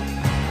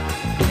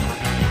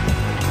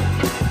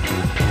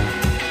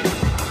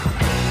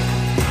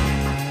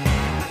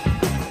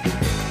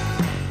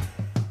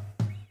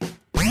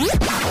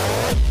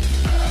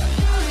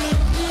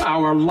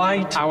 Our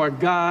light, our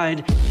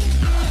guide,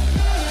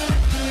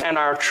 and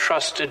our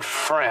trusted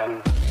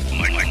friend.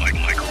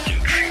 Michael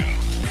Duke Show.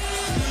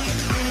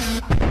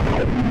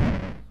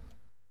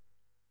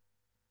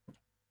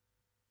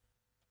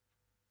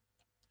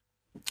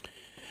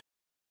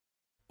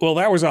 Well,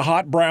 that was a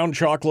hot brown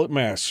chocolate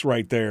mess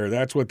right there.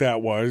 That's what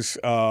that was.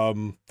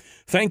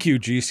 Thank you,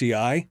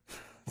 GCI.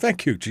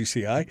 Thank you,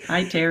 GCI.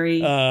 Hi,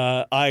 Terry.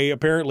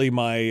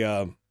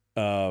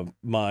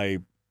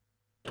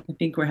 I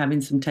think we're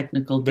having some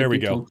technical There we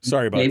go.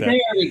 Sorry about that. There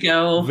we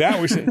go. I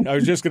was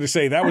just going to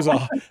say that was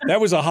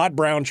a hot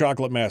brown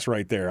chocolate mess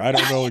right there. I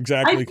don't know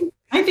exactly.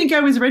 I think I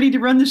was ready to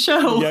run the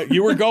show. Yeah,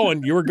 you were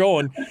going.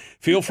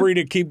 Feel free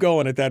to keep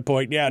going at that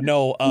point. Yeah,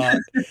 no,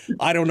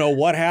 I don't know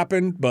what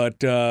happened,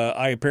 but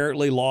I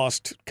apparently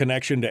lost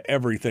connection to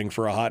everything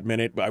for a hot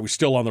minute. I was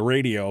still on the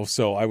radio,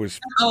 so I was.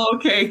 Oh,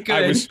 okay,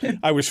 good.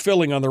 I was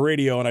filling on the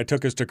radio, and I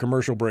took us to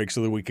commercial break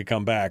so that we could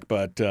come back.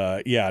 But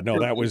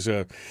that was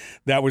a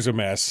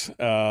mess.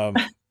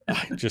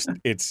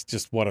 It's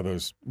just one of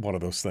those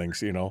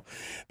things,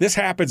 This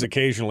happens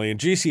occasionally, and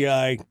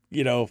GCI,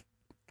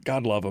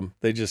 God love them.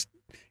 They just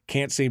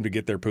can't seem to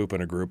get their poop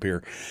in a group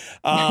here.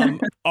 All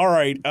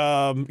right.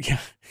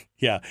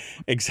 Yeah,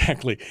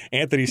 exactly.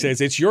 Anthony says,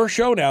 it's your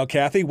show now,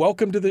 Kathy.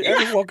 Welcome to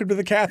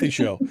the Kathy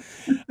Show.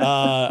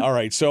 All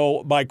right.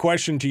 So my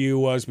question to you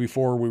was,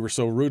 before we were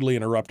so rudely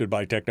interrupted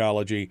by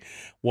technology,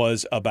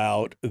 was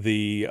about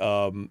the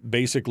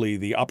basically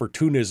the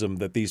opportunism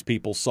that these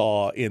people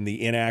saw in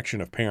the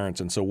inaction of parents.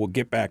 And so we'll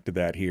get back to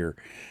that here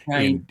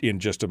in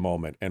just a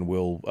moment, and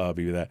we'll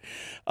view that.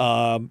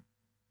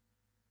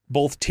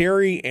 Both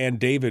Terry and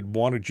David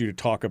wanted you to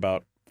talk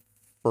about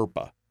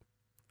FERPA,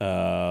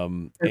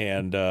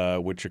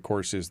 and which, of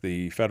course, is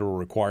the federal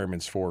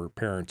requirements for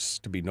parents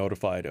to be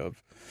notified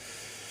of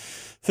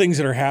things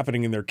that are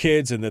happening in their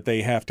kids, and that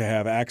they have to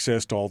have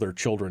access to all their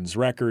children's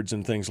records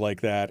and things like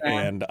that.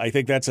 And I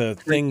think that's a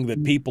thing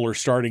that people are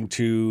starting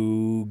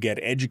to get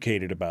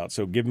educated about.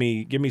 So give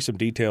me some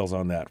details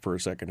on that for a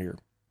second here.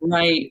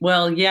 Right.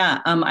 Well,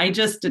 yeah.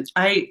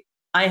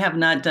 I have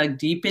not dug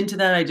deep into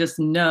that. I just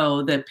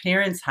know that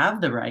parents have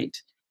the right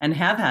and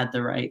have had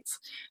the rights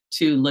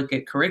to look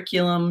at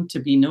curriculum, to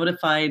be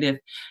notified. If,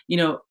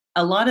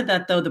 a lot of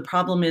that, though, the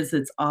problem is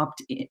it's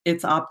opt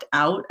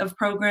out of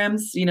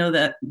programs,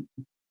 that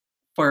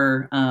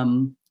for,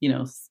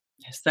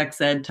 sex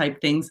ed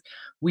type things.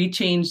 We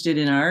changed it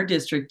in our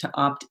district to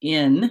opt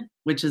in,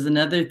 which is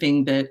another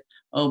thing that,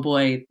 oh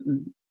boy,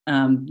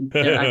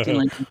 They're acting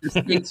like this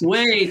takes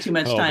way too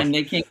much time.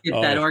 They can't get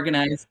that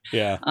organized.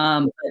 Yeah.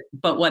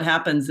 But what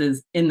happens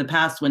is in the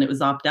past when it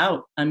was opt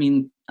out, I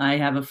mean, I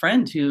have a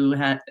friend who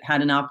had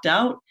an opt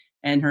out,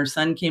 and her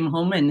son came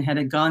home and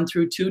had gone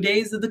through 2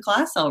 days of the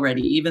class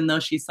already, even though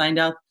she signed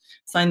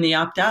the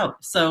opt out.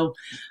 So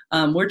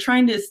we're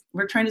trying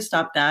to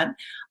stop that.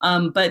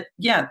 But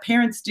yeah,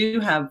 parents do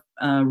have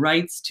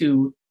rights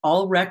to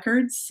all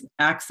records,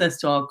 access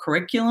to all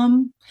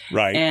curriculum,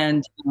 right?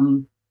 And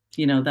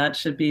that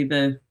should be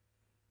the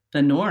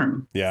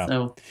norm. Yeah.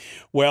 So,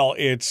 well,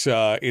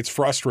 it's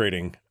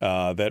frustrating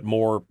that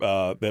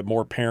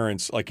more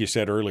parents, like you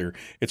said earlier,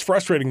 it's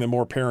frustrating that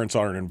more parents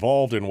aren't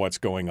involved in what's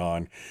going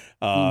on.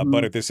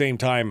 But at the same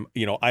time,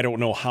 I don't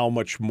know how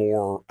much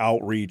more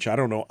outreach. I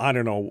don't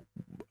know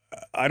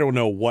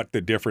what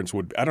the difference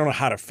would. I don't know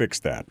how to fix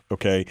that.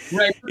 Okay.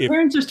 Right.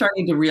 Parents are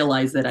starting to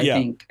realize it. I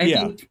think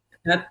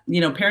that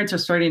parents are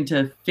starting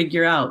to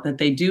figure out that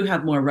they do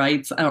have more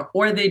rights,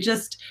 or they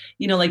just,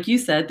 like you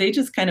said, they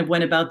just kind of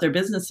went about their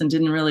business and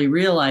didn't really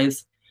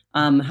realize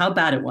how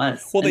bad it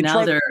was. Well,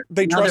 they're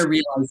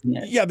realizing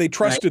it. Yeah, they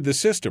trusted the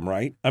system,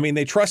 right? I mean,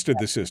 they trusted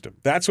the system.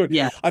 That's what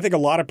I think. A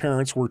lot of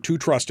parents were too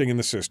trusting in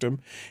the system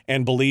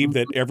and believed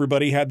that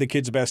everybody had the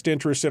kids' best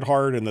interests at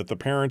heart and that the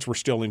parents were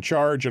still in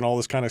charge and all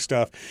this kind of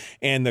stuff.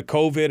 And the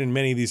COVID and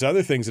many of these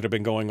other things that have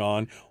been going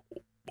on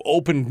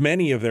opened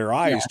many of their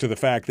eyes to the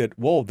fact that,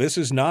 whoa, this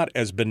is not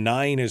as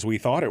benign as we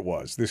thought it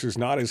was. This is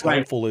not as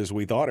helpful as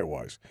we thought it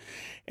was.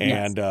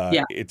 And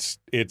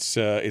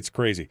it's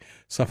crazy.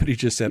 Somebody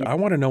just said, I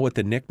want to know what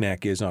the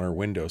knickknack is on our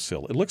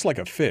windowsill. It looks like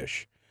a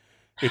fish.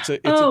 It's a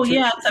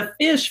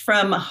fish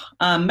from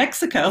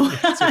Mexico.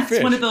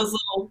 It's one of those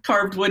little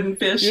carved wooden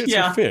fish. It's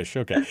a fish.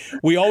 Okay.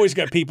 We always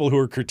got people who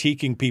are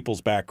critiquing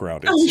people's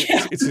background.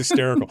 It's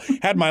hysterical.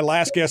 Had my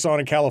last guest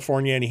on in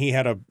California, and he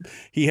had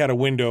a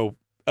window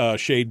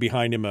shade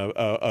behind him,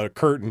 a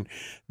curtain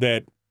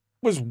that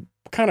was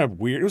kind of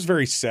weird. It was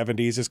very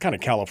 70s. It's kind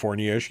of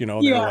California-ish, They're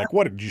like,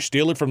 what, did you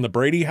steal it from the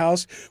Brady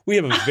house? We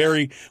have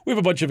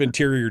a bunch of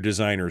interior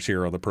designers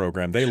here on the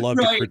program. They love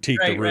to critique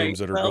the rooms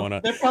that are going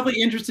on. They're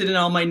probably interested in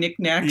all my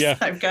knickknacks. Yeah.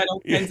 I've got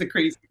all kinds of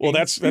crazy Well,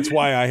 that's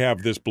why I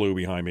have this blue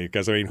behind me,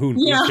 because who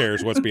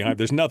cares what's behind?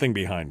 There's nothing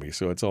behind me,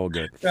 so it's all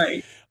good.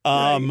 Right.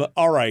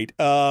 All right.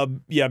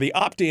 The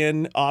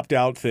opt-in,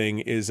 opt-out thing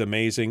is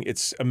amazing.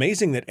 It's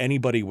amazing that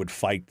anybody would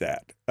fight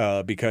that,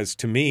 because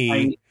to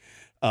me,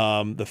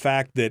 the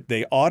fact that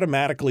they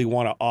automatically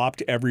want to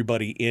opt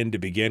everybody in to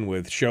begin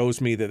with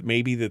shows me that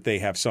maybe that they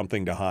have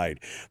something to hide.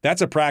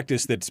 That's a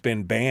practice that's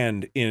been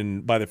banned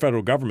by the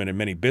federal government in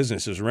many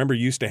businesses. Remember,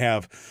 you used to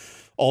have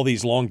all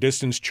these long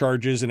distance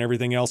charges and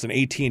everything else, and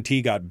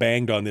AT&T got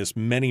banged on this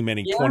many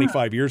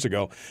 25 years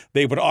ago.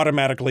 They would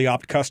automatically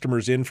opt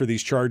customers in for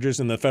these charges,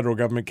 and the federal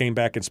government came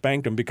back and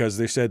spanked them because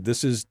they said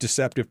this is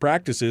deceptive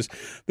practices.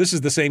 This is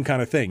the same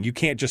kind of thing. You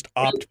can't just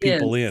opt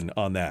people in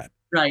on that.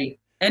 Right.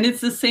 And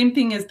it's the same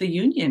thing as the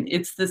union.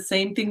 It's the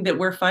same thing that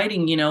we're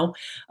fighting,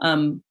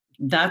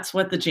 that's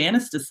what the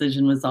Janus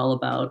decision was all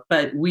about.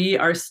 But we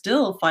are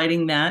still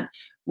fighting that,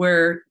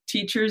 where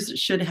teachers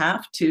should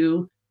have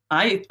to,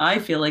 I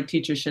feel like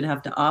teachers should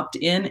have to opt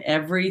in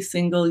every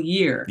single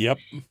year. Yep.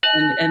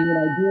 And I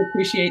do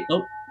appreciate,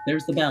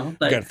 there's the bell.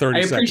 But I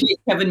appreciate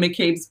Kevin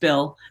McCabe's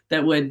bill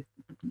that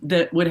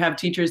would have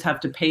teachers have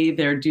to pay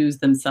their dues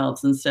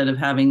themselves instead of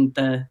having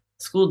the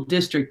school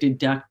district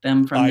deduct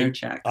them from their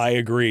checks. I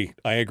agree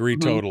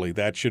totally.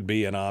 That should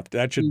be an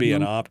be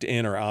an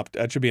opt-in or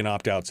that should be an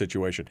opt-out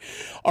situation.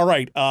 All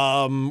right,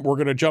 we're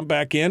going to jump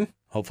back in.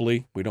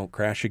 Hopefully we don't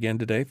crash again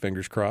today.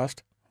 Fingers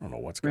crossed. I don't know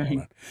what's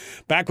going on.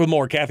 Back with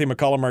more. Kathy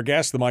McCollum, our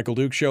guest, The Michael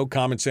Duke Show,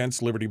 common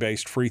sense,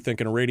 liberty-based,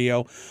 free-thinking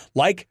radio.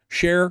 Like,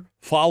 share,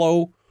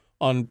 follow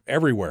on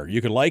everywhere.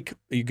 You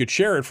could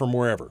share it from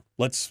wherever.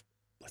 Let's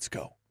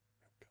go.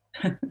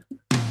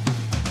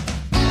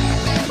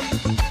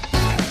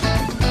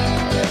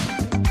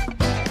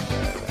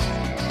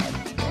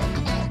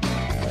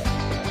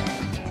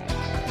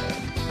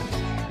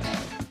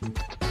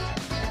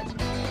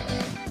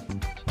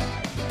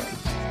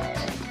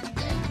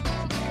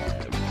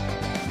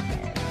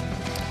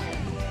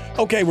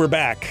 Okay, we're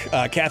back.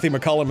 Kathy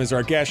McCollum is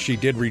our guest. She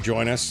did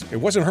rejoin us. It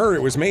wasn't her;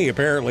 it was me,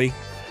 apparently.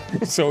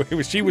 So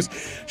she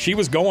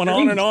was going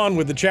on and on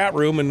with the chat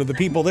room and with the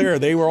people there.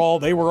 They were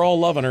all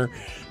loving her.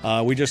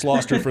 We just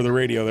lost her for the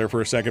radio there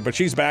for a second, but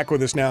she's back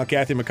with us now.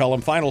 Kathy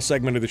McCollum, final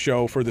segment of the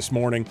show for this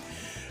morning.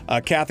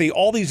 Kathy,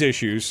 all these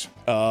issues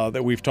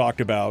that we've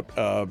talked about,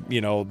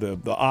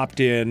 the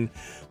opt-in,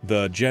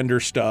 the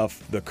gender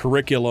stuff, the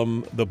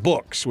curriculum, the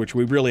books, which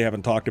we really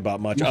haven't talked about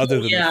much,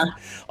 other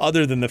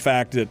than the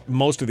fact that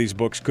most of these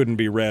books couldn't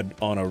be read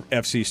on a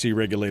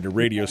FCC-regulated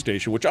radio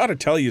station, which ought to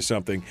tell you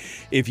something.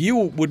 If you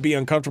would be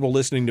uncomfortable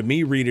listening to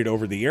me read it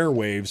over the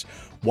airwaves,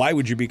 why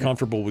would you be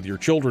comfortable with your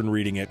children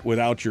reading it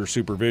without your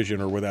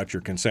supervision or without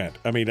your consent?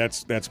 I mean,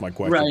 that's my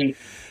question. Right.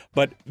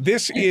 But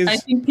this is... I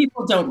think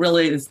people don't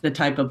realize the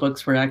type of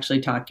books we're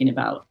actually talking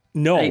about.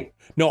 I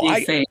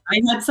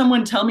had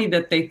someone tell me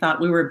that they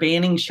thought we were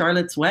banning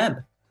Charlotte's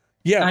Web.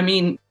 Yeah. I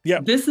mean,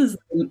 this is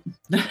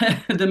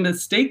the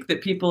mistake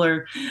that people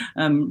are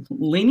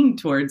leaning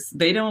towards.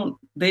 They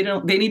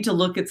need to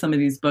look at some of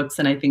these books,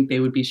 and I think they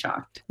would be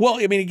shocked. Well,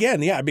 I mean,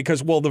 again, yeah,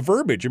 because, the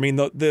verbiage, I mean,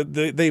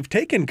 they've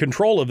taken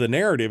control of the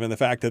narrative and the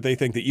fact that they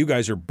think that you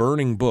guys are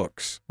burning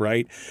books,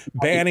 right?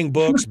 Banning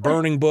books,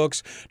 burning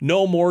books,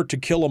 no more To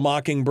Kill a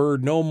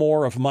Mockingbird, no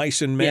more of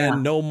Mice and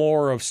Men, no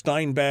more of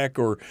Steinbeck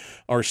or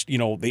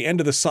The End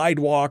of the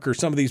Sidewalk or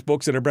some of these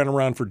books that have been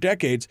around for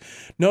decades.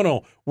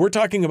 No, we're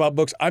talking about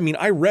books. I mean,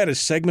 I read a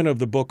segment of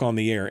the book on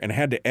the air and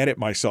had to edit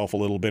myself a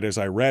little bit as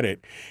I read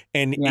it,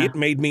 and it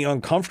made me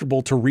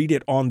uncomfortable to read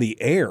it on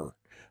the air.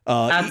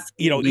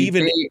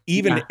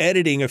 Even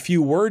editing a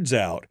few words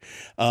out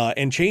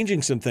and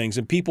changing some things,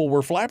 and people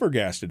were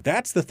flabbergasted.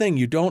 That's the thing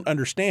you don't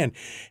understand.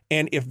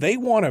 And if they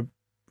want to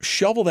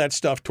shovel that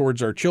stuff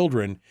towards our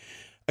children,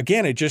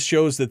 again, it just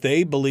shows that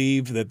they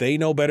believe that they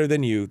know better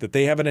than you, that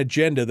they have an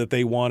agenda that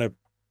they want to.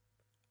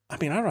 I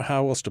mean, I don't know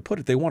how else to put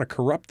it. They want to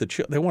corrupt the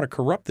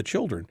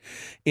children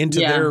into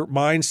their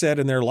mindset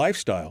and their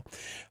lifestyle.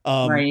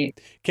 Right,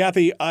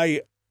 Kathy, I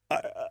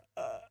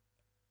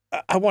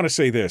want to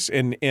say this,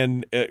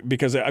 and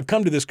because I've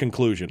come to this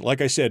conclusion.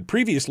 Like I said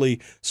previously,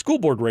 school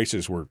board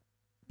races were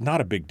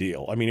not a big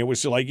deal. I mean, it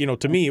was like,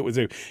 to me,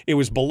 it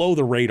was below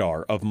the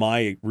radar of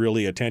my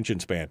really attention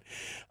span.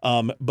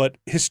 But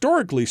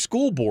historically,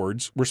 school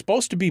boards were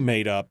supposed to be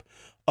made up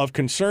of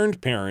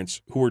concerned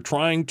parents who were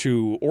trying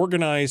to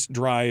organize,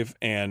 drive,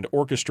 and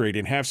orchestrate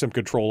and have some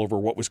control over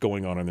what was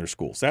going on in their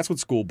schools. That's what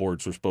school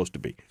boards were supposed to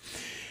be.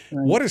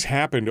 Right. What has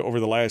happened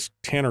over the last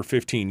 10 or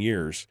 15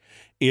 years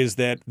is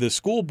that the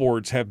school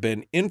boards have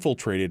been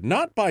infiltrated,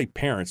 not by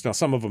parents. Now,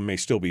 some of them may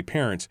still be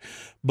parents,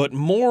 but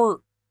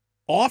more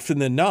often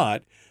than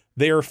not,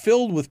 they are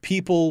filled with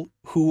people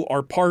who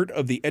are part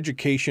of the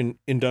education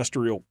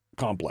industrial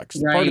complex,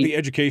 part of the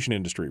education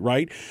industry,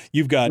 right?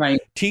 You've got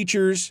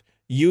teachers,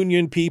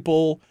 union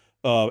people,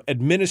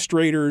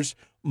 administrators.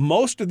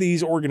 Most of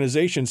these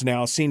organizations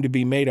now seem to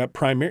be made up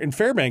primarily in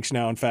Fairbanks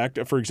now. In fact,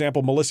 for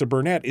example, Melissa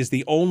Burnett is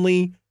the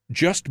only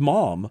just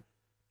mom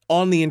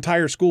on the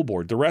entire school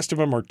board. The rest of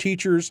them are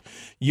teachers,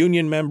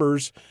 union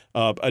members,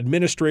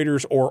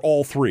 administrators, or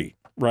all three,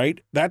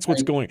 right? That's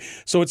what's going.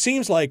 So it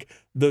seems like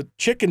the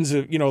chickens,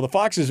 the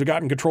foxes have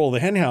gotten control of the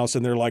hen house,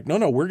 and they're like, no,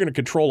 we're going to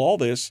control all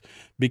this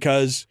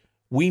because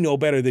we know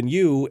better than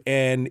you,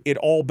 and it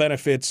all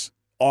benefits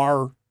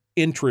our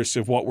interests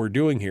of what we're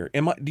doing here.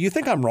 Do you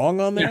think I'm wrong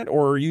on that,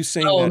 or are you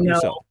saying that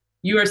yourself?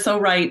 You are so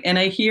right. And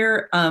I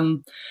hear,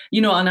 on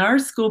our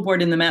school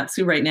board in the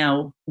MatSu right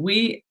now,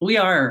 we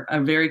are a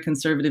very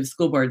conservative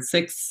school board,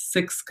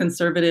 six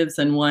conservatives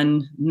and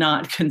one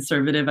not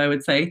conservative, I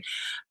would say.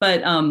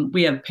 But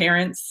we have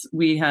parents,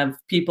 we have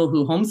people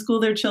who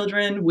homeschool their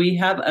children. We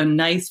have a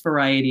nice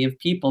variety of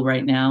people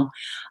right now.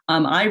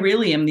 I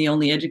really am the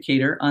only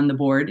educator on the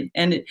board.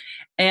 And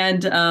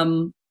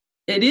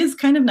it is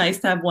kind of nice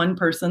to have one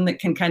person that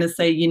can kind of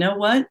say,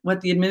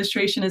 what the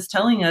administration is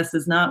telling us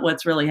is not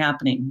what's really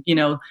happening,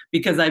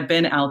 because I've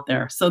been out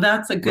there. So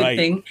that's a good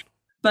thing.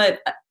 But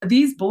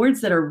these boards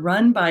that are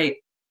run by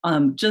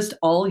just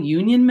all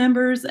union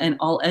members and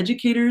all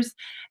educators,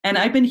 and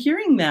I've been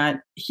hearing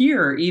that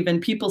here,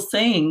 even people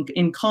saying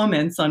in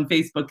comments on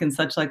Facebook and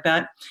such like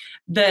that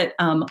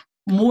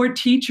more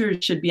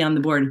teachers should be on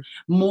the board,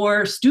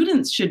 more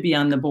students should be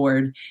on the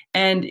board.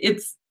 And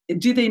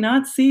do they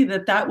not see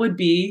that would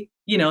be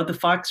the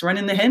fox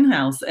running the hen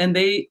house? And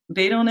they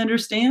don't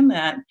understand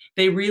that.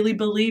 They really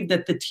believe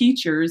that the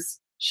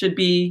teachers should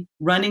be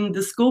running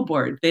the school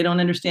board. They don't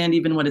understand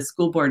even what a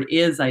school board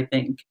is, I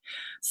think.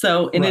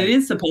 So, and it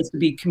is supposed to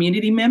be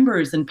community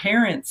members and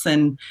parents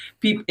and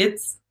people. It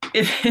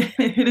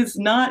is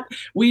not,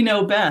 we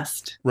know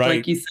best,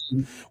 like you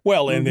said.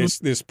 Well, and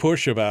this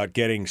push about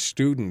getting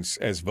students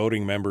as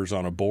voting members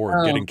on a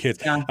board, getting kids.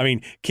 Yeah. I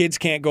mean, kids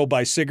can't go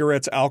buy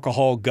cigarettes,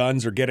 alcohol,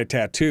 guns, or get a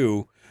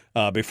tattoo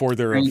before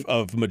they're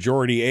of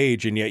majority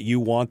age, and yet you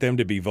want them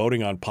to be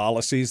voting on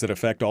policies that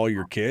affect all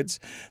your kids.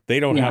 They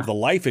don't have the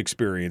life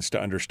experience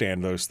to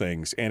understand those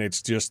things, and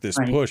it's just this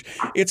push.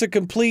 It's a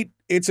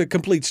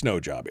complete snow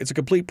job. It's a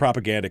complete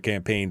propaganda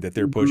campaign that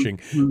they're pushing.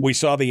 We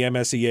saw the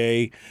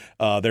MSEA,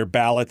 their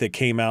ballot that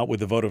came out with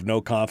the vote of no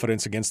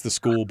confidence against the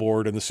school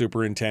board and the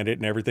superintendent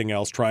and everything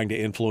else, trying to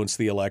influence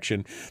the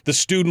election. The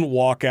student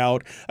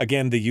walkout,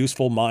 again, the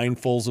useful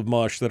mindfuls of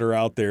mush that are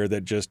out there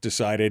that just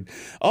decided,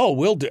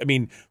 we'll do. I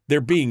mean, they're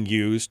being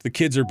used. The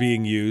kids are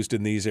being used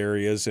in these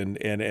areas and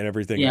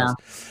everything else.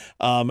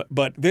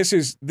 But this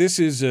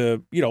is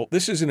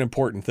an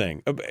important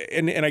thing.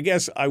 And I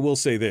guess I will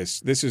say this.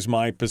 This is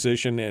my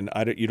position, and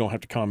you don't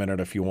have to comment on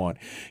it if you want.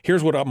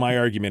 Here's what my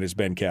argument has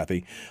been,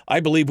 Kathy. I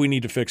believe we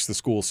need to fix the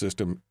school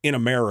system in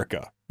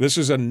America. This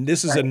is a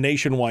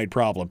nationwide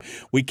problem.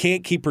 We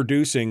can't keep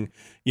producing,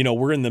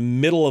 we're in the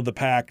middle of the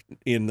pack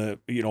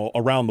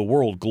around the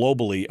world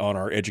globally on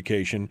our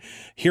education.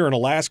 Here in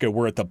Alaska,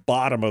 we're at the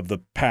bottom of the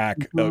pack,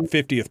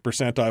 50th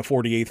percentile,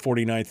 48th,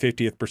 49th,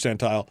 50th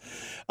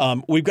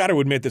percentile. We've got to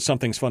admit that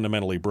something's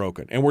fundamentally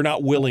broken, and we're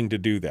not willing to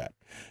do that.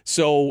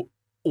 So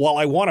while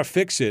I want to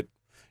fix it,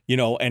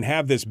 and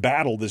have this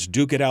battle, this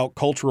duke it out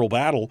cultural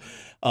battle.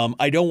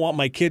 I don't want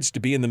my kids to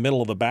be in the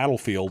middle of the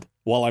battlefield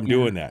while I'm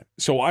doing that.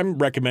 So I'm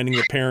recommending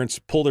that parents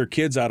pull their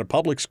kids out of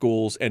public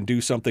schools and do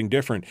something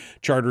different.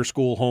 Charter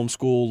school,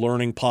 homeschool,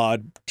 learning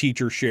pod,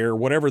 teacher share,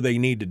 whatever they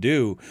need to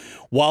do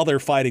while they're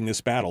fighting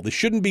this battle. They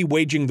shouldn't be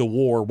waging the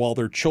war while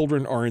their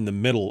children are in the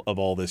middle of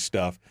all this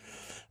stuff.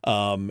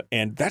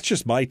 And that's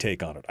just my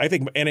take on it. I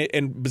think,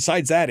 and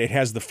besides that, it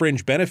has the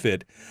fringe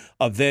benefit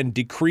of then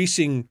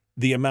decreasing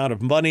the amount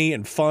of money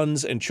and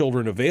funds and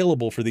children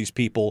available for these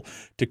people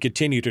to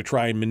continue to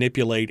try and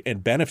manipulate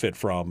and benefit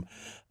from.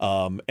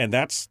 And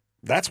that's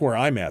where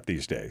I'm at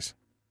these days.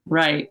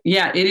 Right.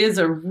 Yeah, it is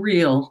a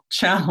real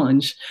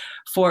challenge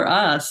for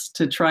us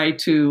to try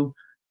to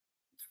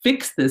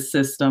fix this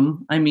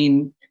system. I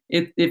mean,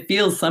 it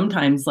feels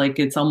sometimes like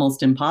it's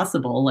almost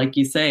impossible, like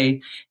you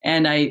say.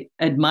 And I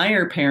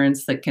admire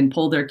parents that can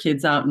pull their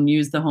kids out and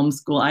use the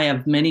homeschool. I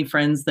have many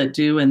friends that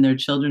do, and their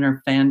children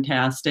are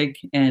fantastic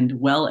and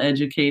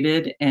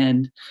well-educated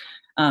and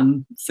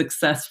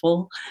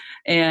successful.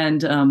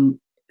 And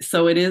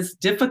so it is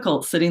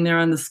difficult sitting there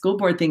on the school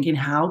board thinking,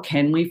 how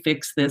can we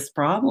fix this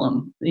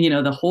problem?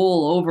 The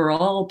whole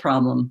overall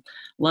problem,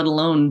 let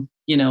alone,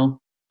 the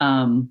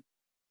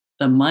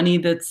money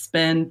that's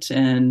spent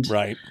and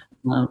right.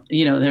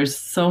 There's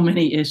so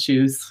many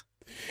issues.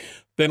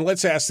 Then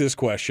let's ask this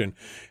question: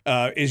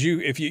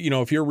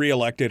 if you're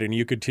reelected and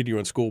you continue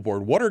on school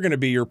board, what are going to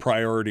be your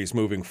priorities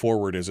moving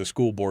forward as a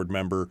school board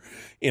member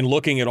in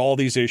looking at all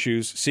these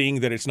issues,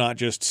 seeing that it's not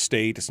just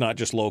state, it's not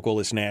just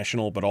local, it's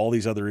national, but all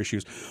these other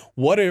issues?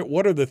 What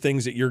are the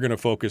things that you're going to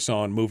focus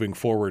on moving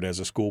forward as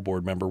a school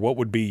board member? What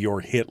would be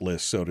your hit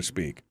list, so to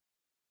speak?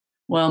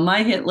 Well,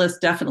 my hit list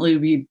definitely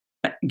would be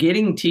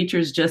getting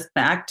teachers just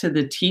back to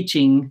the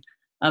teaching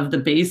of the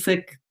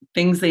basic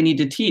things they need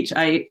to teach.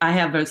 I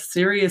have a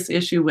serious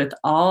issue with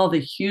all the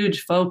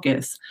huge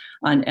focus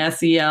on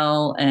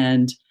SEL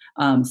and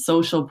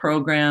social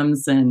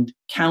programs and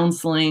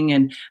counseling.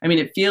 And I mean,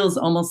 it feels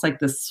almost like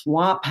the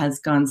swap has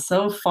gone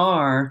so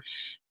far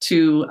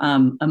to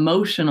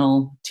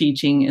emotional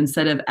teaching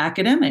instead of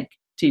academic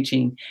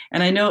teaching.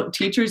 And I know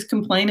teachers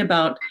complain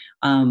about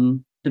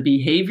the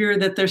behavior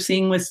that they're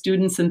seeing with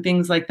students and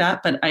things like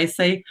that. But I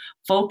say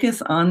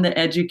focus on the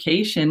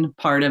education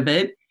part of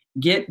it.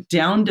 Get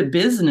down to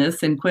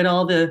business and quit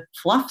all the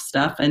fluff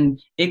stuff,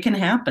 and it can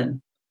happen,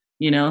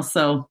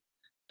 so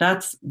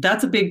that's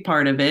a big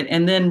part of it.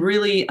 And then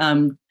really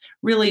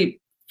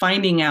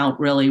finding out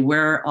really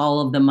where all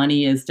of the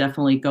money is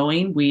definitely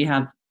going. We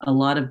have a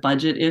lot of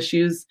budget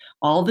issues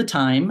all the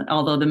time,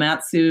 although the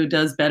MatSu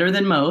does better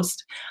than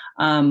most.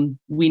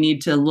 We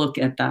need to look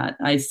at that.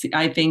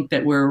 I think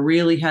that we're a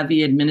really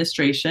heavy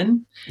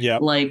administration. Yeah.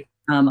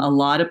 A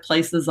lot of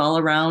places all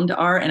around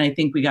are, and I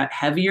think we got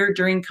heavier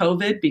during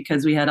COVID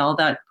because we had all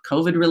that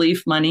COVID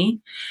relief money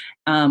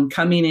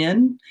coming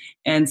in.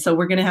 And so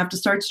we're going to have to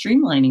start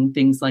streamlining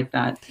things like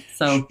that.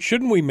 So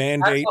shouldn't we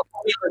mandate, that's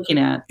what we're looking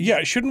at.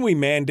 Yeah. Shouldn't we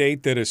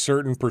mandate that a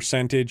certain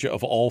percentage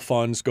of all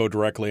funds go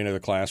directly into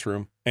the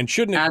classroom? And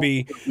shouldn't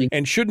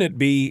it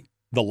be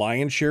the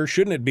lion's share?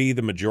 Shouldn't it be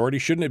the majority?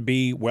 Shouldn't it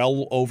be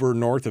well over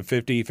north of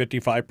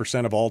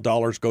 55% of all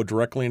dollars go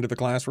directly into the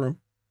classroom?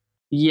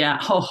 Yeah.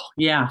 Oh,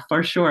 yeah,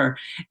 for sure.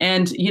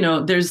 And,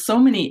 there's so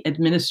many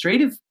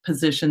administrative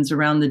positions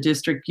around the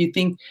district. You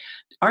think,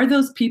 are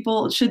those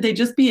people, should they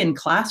just be in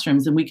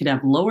classrooms and we could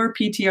have lower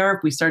PTR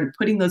if we started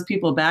putting those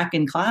people back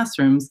in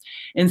classrooms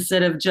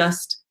instead of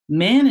just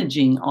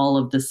managing all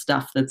of the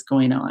stuff that's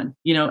going on,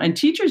 and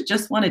teachers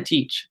just want to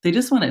teach. They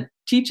just want to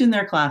teach in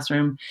their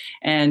classroom.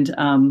 And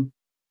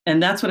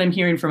that's what I'm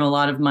hearing from a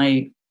lot of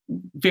my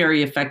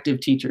very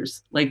effective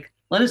teachers.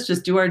 Let us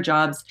just do our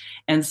jobs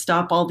and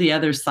stop all the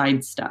other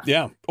side stuff.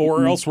 Yeah.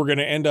 Or else we're going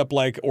to end up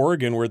like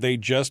Oregon, where they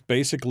just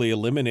basically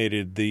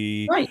eliminated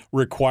the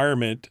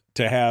requirement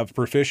to have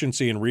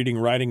proficiency in reading,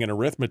 writing, and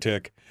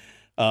arithmetic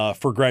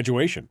for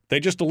graduation.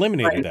 They just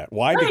eliminated that.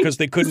 Why? Because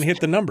they couldn't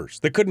hit the numbers.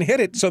 They couldn't hit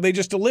it, so they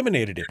just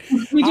eliminated it.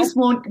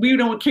 We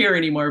don't care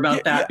anymore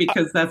about that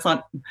because that's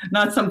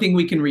not something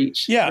we can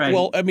reach. Yeah, right.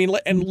 Well, I mean,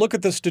 and look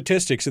at the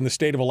statistics in the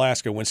state of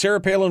Alaska. When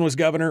Sarah Palin was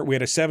governor, we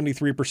had a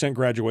 73%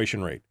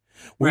 graduation rate.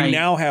 We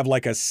now have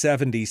like a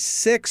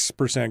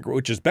 76%,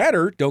 which is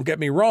better, don't get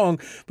me wrong,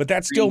 but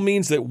that still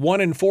means that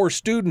 1 in 4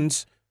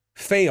 students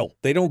fail.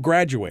 They don't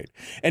graduate.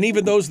 And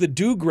even those that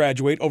do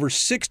graduate, over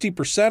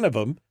 60% of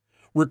them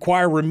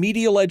require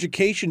remedial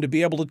education to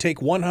be able to take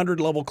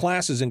 100-level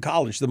classes in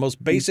college, the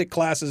most basic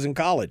classes in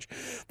college.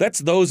 That's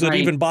those that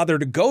even bother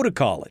to go to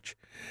college.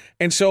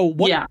 And so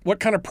what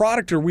kind of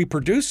product are we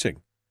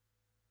producing?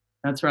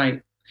 That's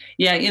right.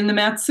 Yeah, in the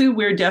MatSu,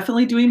 we're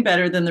definitely doing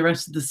better than the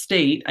rest of the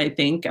state, I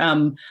think.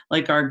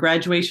 Like our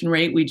graduation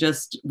rate, we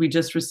just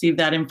received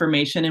that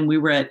information and we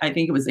were at, I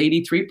think it was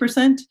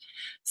 83%.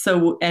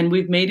 So, and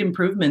we've made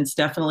improvements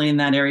definitely in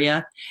that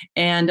area.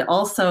 And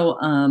also,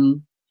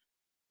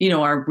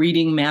 our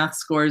reading math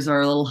scores are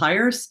a little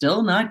higher,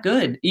 still not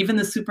good. Even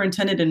the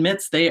superintendent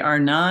admits they are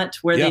not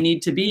where they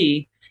need to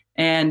be.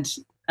 And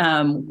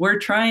we're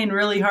trying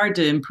really hard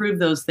to improve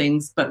those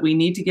things, but we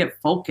need to get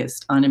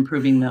focused on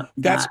improving that.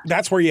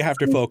 That's where you have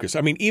to focus.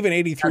 I mean, even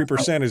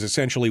 83% is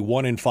essentially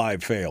 1 in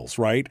 5 fails,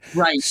 right?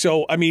 Right.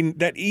 So, I mean,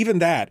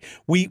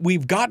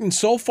 we've gotten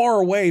so far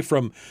away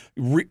from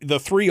the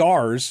 3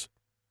 R's,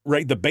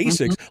 right, the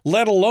basics,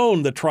 let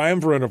alone the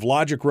triumvirate of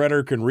logic,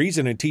 rhetoric, and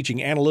reason, and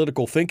teaching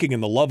analytical thinking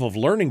and the love of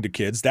learning to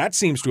kids. That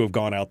seems to have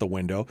gone out the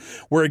window.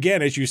 Where,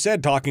 again, as you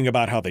said, talking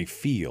about how they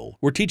feel.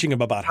 We're teaching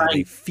them about how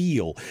they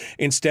feel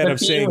instead of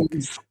saying,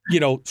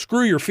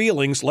 screw your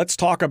feelings. Let's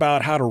talk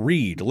about how to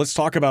read. Let's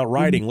talk about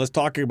writing. Let's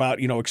talk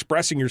about,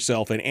 expressing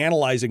yourself and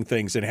analyzing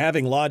things and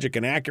having logic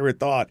and accurate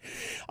thought.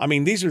 I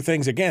mean, these are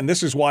things, again,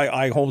 this is why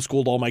I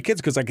homeschooled all my kids,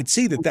 because I could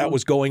see that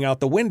was going out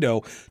the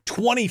window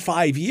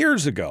 25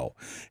 years ago.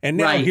 And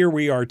now here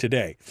we are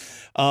today.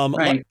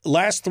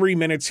 Last 3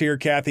 minutes here,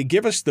 Kathy.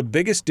 Give us the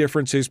biggest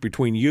differences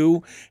between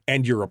you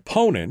and your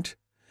opponent,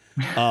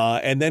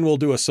 and then we'll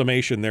do a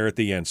summation there at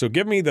the end. So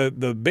give me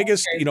the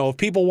biggest, if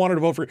people wanted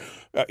to vote for,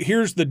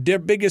 here's the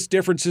biggest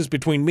differences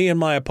between me and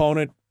my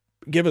opponent.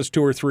 Give us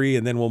 2 or 3,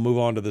 and then we'll move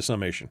on to the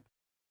summation.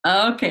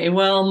 Okay,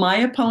 well, my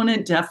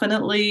opponent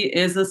definitely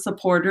is a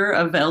supporter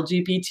of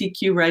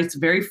LGBTQ rights,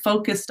 very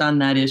focused on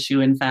that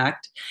issue, in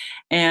fact.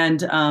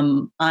 And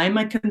I'm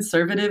a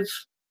conservative,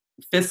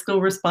 fiscal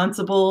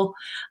responsible.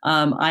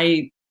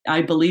 I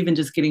believe in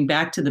just getting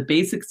back to the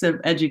basics of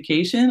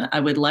education. I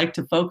would like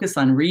to focus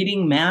on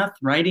reading, math,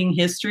 writing,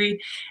 history,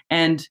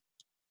 and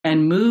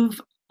move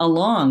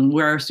along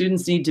where our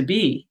students need to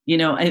be.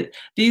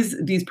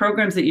 These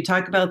programs that you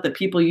talk about that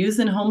people use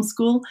in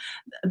homeschool,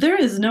 there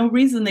is no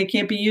reason they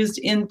can't be used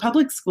in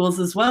public schools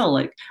as well.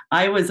 Like,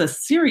 I was a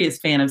serious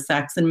fan of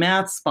Saxon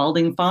Math,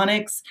 Spalding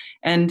Phonics,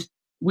 and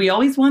we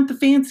always want the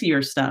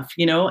fancier stuff,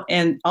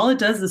 and all it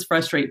does is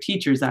frustrate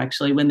teachers,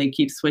 actually, when they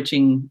keep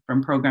switching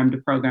from program to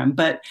program.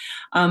 But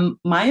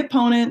my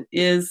opponent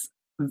is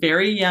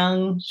very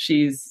young.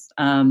 She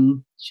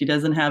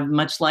doesn't have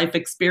much life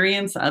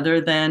experience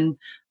other than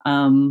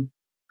kind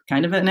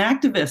of an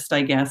activist,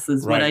 I guess,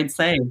 is what I'd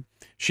say.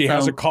 She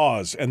has a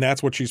cause, and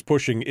that's what she's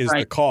pushing is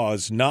the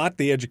cause, not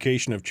the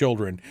education of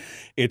children.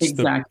 It's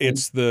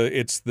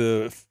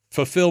the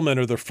fulfillment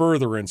or the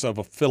furtherance of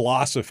a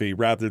philosophy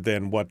rather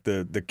than what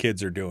the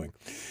kids are doing.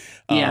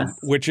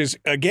 Which is,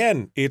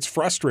 again, it's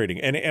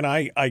frustrating. And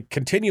I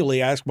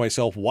continually ask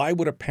myself, why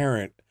would a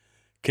parent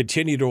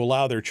continue to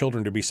allow their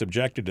children to be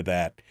subjected to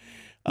that?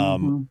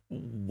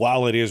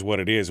 While it is what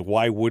it is,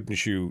 why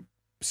wouldn't you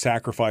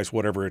sacrifice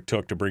whatever it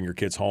took to bring your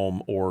kids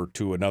home or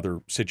to another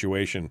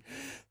situation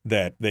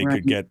that they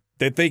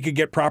could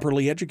get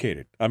properly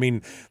educated? I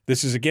mean,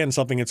 this is, again,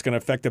 something that's going to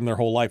affect them their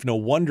whole life. No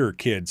wonder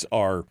kids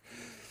are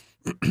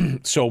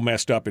so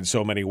messed up in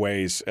so many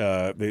ways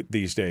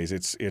these days.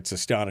 It's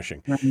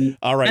astonishing.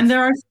 All right. And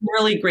there are some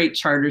really great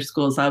charter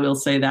schools. I will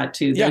say that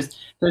too.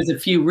 There's a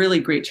few really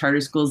great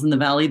charter schools in the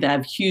Valley that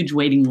have huge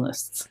waiting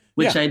lists,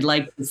 which I'd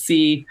like to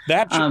see.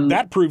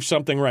 That proves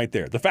something right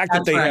there. The fact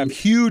that they have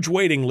huge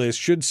waiting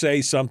lists should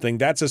say something.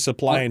 That's a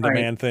supply and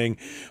demand thing.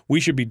 We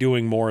should be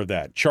doing more of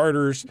that.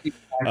 Charters,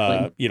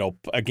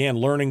 again,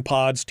 learning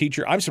pods,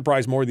 I'm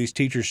surprised more of these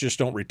teachers just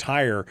don't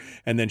retire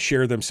and then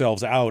share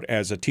themselves out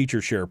as a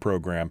teacher share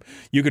program.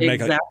 You could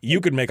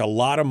make a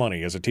lot of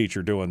money as a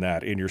teacher doing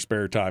that in your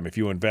spare time if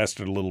you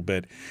invested a little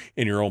bit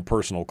in your own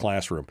personal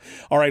classroom.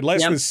 All right,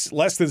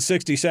 less than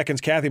 60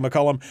 seconds. Kathy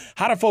McCollum,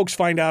 how do folks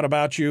find out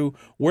about you?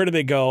 Where do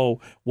they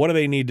go? What do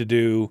they need to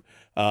do?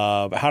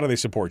 How do they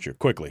support you?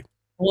 Quickly.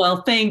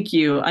 Well, thank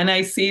you. And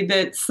I see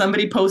that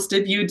somebody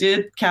posted, you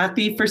did,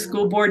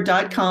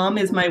 kathyforschoolboard.com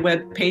is my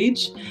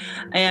webpage.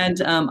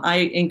 And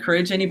I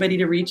encourage anybody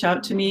to reach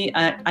out to me.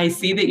 I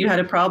see that you had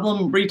a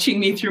problem reaching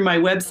me through my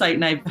website,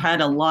 and I've had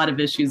a lot of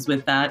issues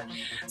with that.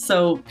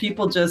 So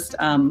people just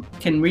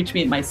can reach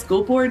me at my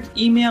school board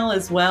email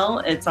as well.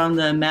 It's on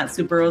the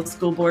MatSu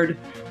School Board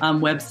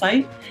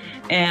website.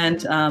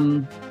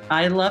 And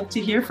I love to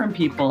hear from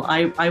people.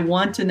 I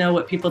want to know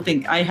what people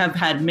think. I have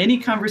had many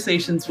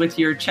conversations with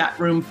your chat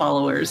room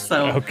followers,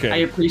 so I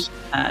appreciate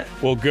that.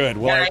 Well, good.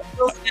 Well,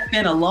 I've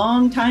been a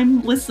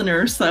long-time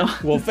listener, so.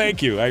 Well,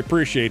 thank you. I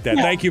appreciate that.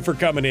 Thank you for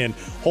coming in.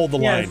 Hold the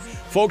line.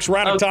 Folks, we're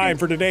out of time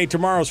for today.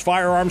 Tomorrow's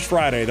Firearms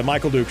Friday, The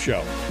Michael Duke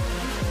Show.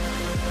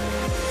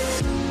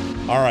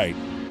 All right.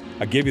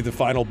 I give you the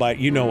final bite.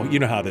 You know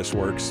how this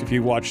works. If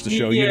you watch the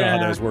show, you know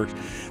how this works.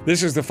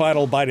 This is the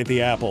final bite at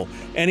the apple.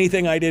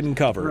 Anything I didn't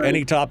cover,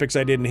 any topics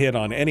I didn't hit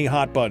on, any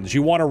hot buttons.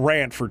 You want to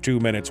rant for 2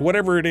 minutes,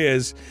 whatever it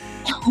is.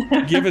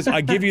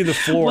 I give you the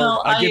floor.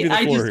 Well, I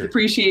just here.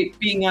 appreciate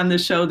being on the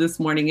show this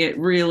morning. It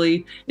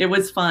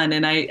was fun,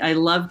 and I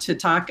love to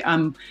talk.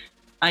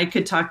 I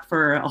could talk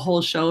for a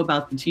whole show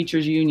about the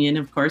teachers union,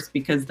 of course,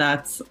 because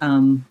that's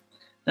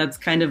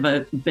kind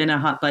of been a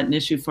hot button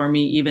issue for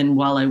me. Even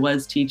while I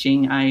was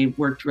teaching, I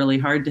worked really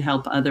hard to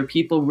help other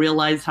people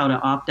realize how to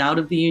opt out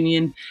of the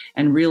union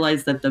and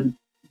realize that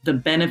the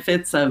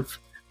benefits of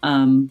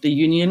the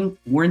union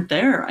weren't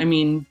there. I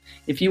mean,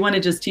 if you want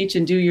to just teach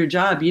and do your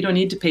job, you don't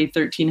need to pay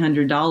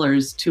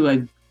 $1,300 to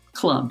a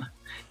club.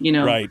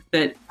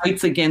 that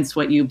fights against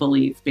what you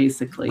believe,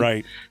 basically.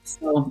 Right.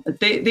 So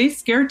they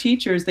scare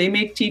teachers. They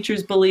make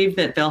teachers believe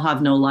that they'll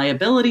have no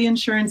liability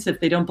insurance if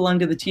they don't belong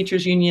to the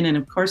teachers union. And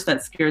of course,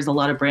 that scares a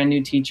lot of brand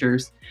new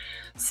teachers.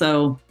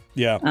 So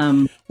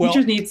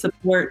teachers need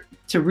support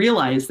to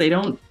realize they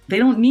don't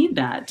need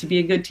that to be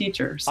a good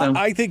teacher. So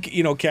I think,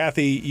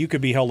 Kathy, you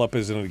could be held up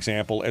as an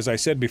example. As I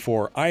said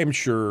before, I am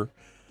sure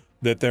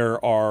that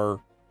there are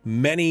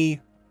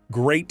many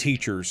great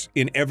teachers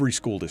in every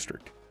school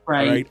district.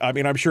 Right. I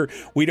mean, I'm sure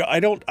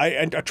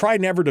I try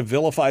never to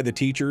vilify the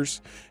teachers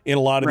in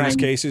a lot of these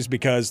cases,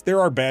 because there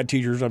are bad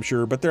teachers, I'm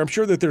sure, but I'm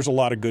sure that there's a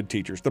lot of good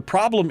teachers. The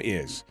problem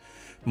is,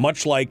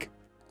 much like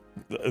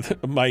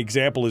my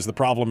example is the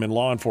problem in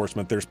law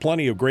enforcement, there's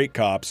plenty of great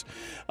cops.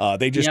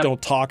 They just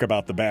don't talk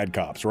about the bad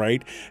cops,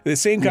 right? The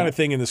same kind of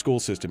thing in the school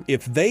system.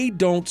 If they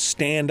don't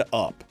stand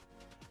up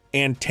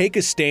and take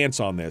a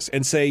stance on this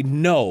and say,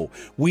 no,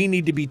 we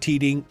need to be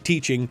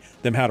teaching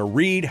them how to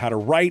read, how to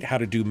write, how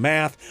to do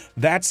math.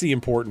 That's the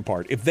important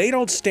part. If they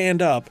don't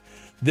stand up,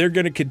 they're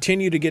going to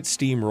continue to get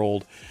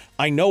steamrolled.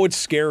 I know it's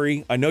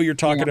scary. I know you're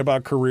talking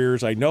about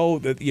careers. I know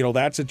that,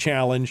 that's a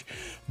challenge.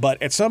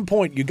 But at some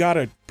point, you got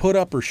to put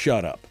up or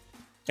shut up.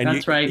 And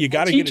that's right. You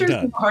got to get it done.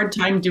 Teachers have a hard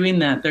time doing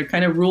that. They're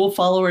kind of rule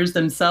followers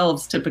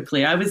themselves,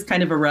 typically. I was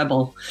kind of a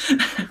rebel.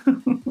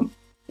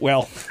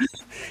 Well,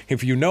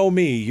 if you know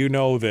me, you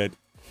know that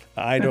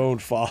I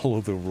don't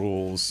follow the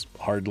rules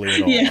hardly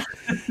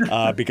at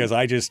all, because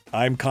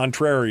I'm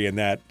contrary in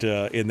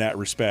that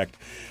respect.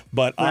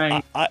 But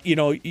I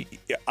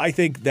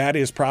think that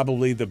is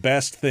probably the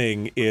best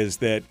thing, is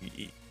that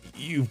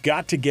you've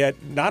got to get,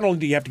 not only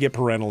do you have to get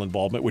parental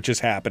involvement, which is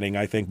happening,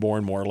 I think, more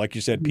and more. Like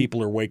you said,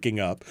 people are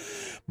waking up.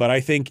 But I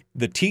think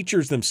the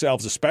teachers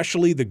themselves,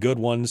 especially the good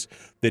ones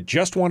that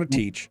just want to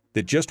teach,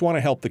 that just want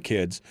to help the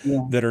kids,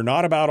 that are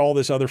not about all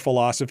this other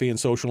philosophy and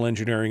social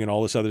engineering and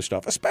all this other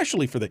stuff,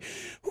 especially for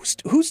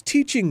who's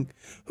teaching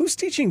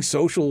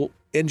social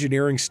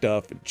engineering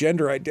stuff,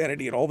 gender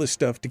identity and all this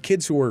stuff to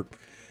kids who are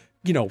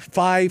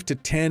 5 to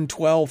 10,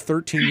 12,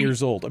 13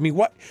 years old. I mean,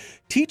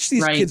 teach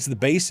these kids the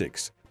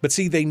basics. But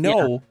see, they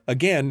know,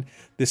 again,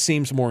 this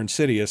seems more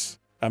insidious.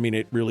 I mean,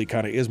 it really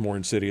kind of is more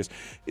insidious,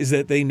 is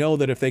that they know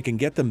that if they can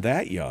get them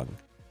that young,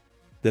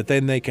 that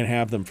then they can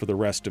have them for the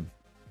rest of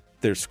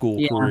their school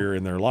career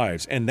in their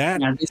lives. And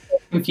that it's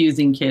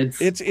confusing kids.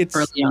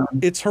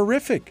 It's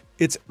horrific.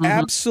 It's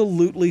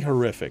absolutely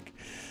horrific.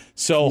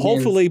 So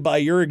hopefully by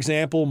your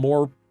example,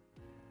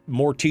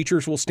 more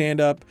teachers will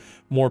stand up,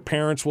 more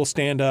parents will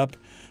stand up.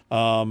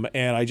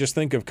 And I just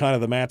think of kind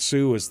of the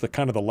MatSu as the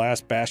kind of the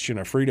last bastion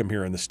of freedom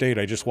here in the state.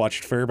 I just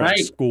watched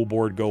Fairbanks School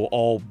Board go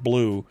all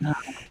blue.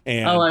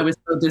 And I was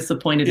so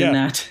disappointed in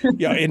that.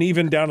 And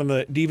even down in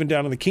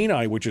the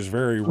Kenai, which is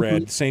very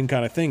red, same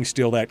kind of thing.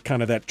 Still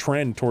that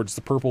trend towards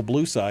the purple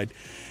blue side.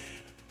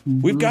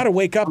 We've got to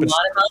wake up. A lot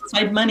of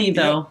outside money,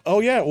 though. Well,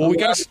 we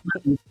got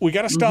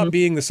to stop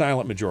being the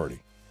silent majority.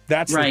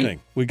 That's the thing.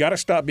 We got to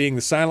stop being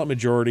the silent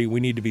majority. We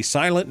need to be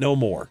silent no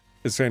more.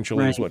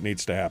 Essentially is what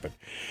needs to happen.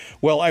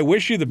 Well, I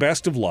wish you the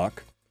best of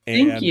luck.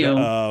 Thank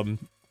you.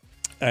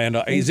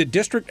 Is it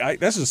district?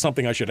 This is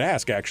something I should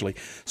ask, actually.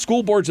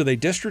 School boards, are they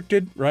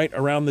districted, right,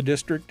 around the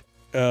district?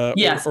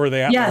 Yes. Or are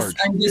they at large?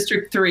 I'm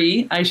District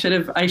 3. I should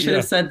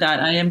have said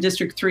that. I am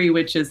District 3,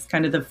 which is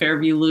kind of the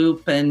Fairview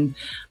Loop and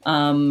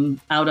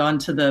out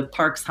onto the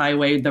Parks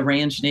Highway, the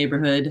Ranch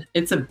neighborhood.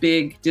 It's a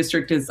big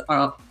district, as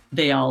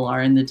they all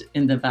are in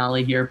the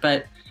valley here,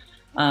 but.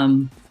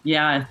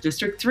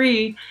 District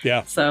 3.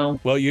 Yeah. So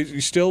well,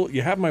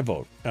 you have my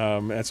vote.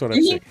 That's what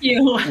I'm saying. Thank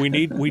you.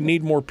 We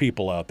need more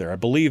people out there. I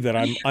believe that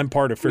I'm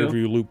part of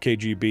Fairview Loop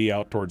KGB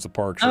out towards the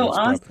parks.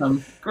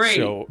 Awesome! Great.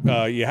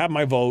 So you have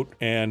my vote,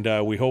 and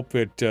we hope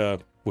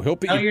that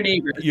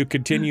you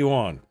continue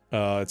on.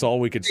 That's all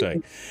we could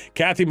say.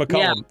 Kathy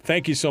McCollum,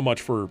 thank you so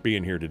much for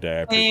being here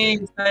today.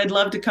 Thanks. I'd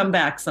love to come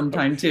back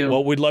sometime too.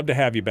 Well, we'd love to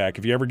have you back.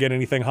 If you ever get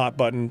anything hot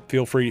button,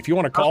 feel free. If you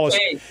want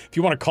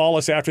to call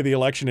us after the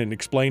election and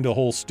explain the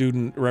whole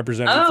student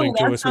representative thing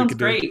to us, we could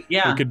great.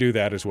 We could do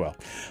that as well.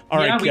 All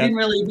right. We didn't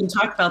really even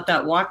talk about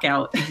that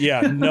walkout.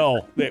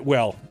 No.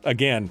 Well,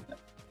 again,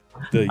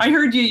 I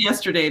heard you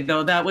yesterday,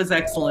 though. That was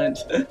excellent.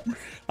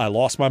 I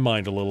lost my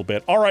mind a little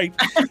bit. All right.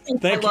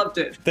 I loved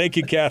it. Thank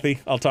you, Kathy.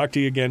 I'll talk to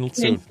you again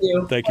soon.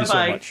 Thank you so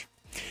much.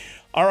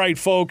 All right,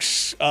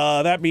 folks.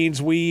 That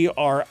means we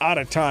are out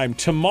of time.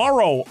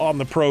 Tomorrow on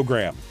the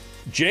program,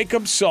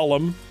 Jacob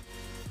Sullum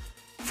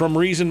from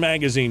Reason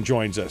Magazine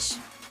joins us.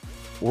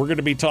 We're going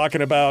to be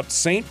talking about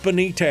St.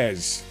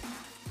 Benitez.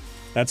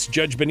 That's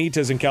Judge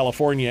Benitez in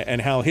California,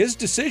 and how his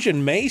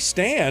decision may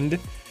stand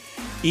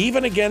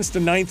even against the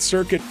Ninth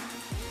Circuit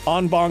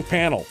en banc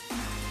panel.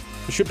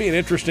 It should be an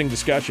interesting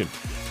discussion.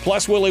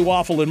 Plus Willie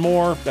Waffle and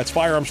more. That's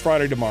Firearms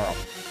Friday tomorrow.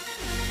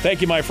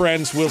 Thank you, my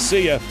friends. We'll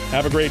see you.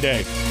 Have a great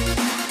day.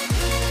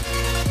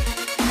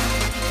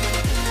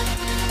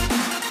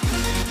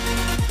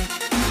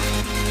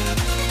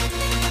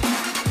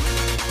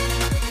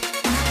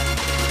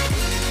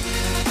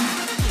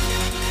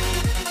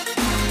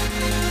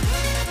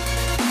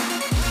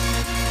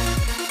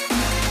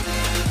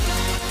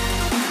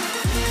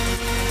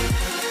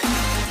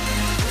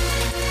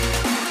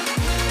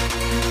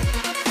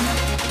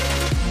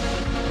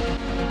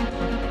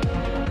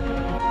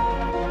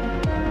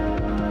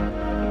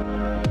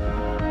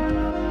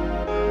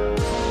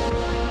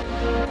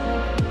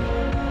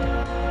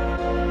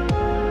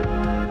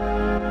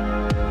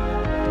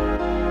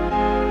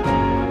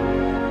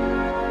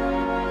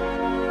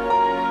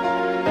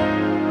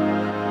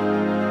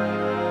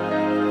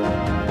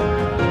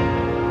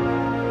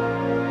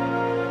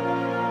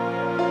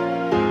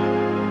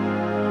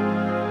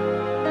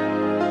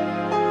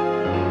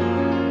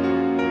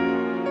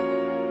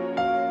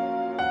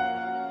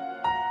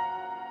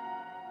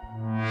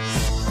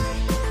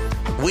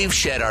 We've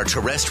shed our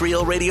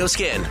terrestrial radio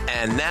skin,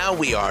 and now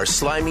we are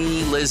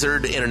slimy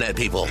lizard internet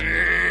people.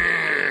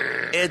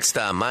 It's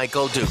the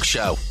Michael Duke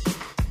Show.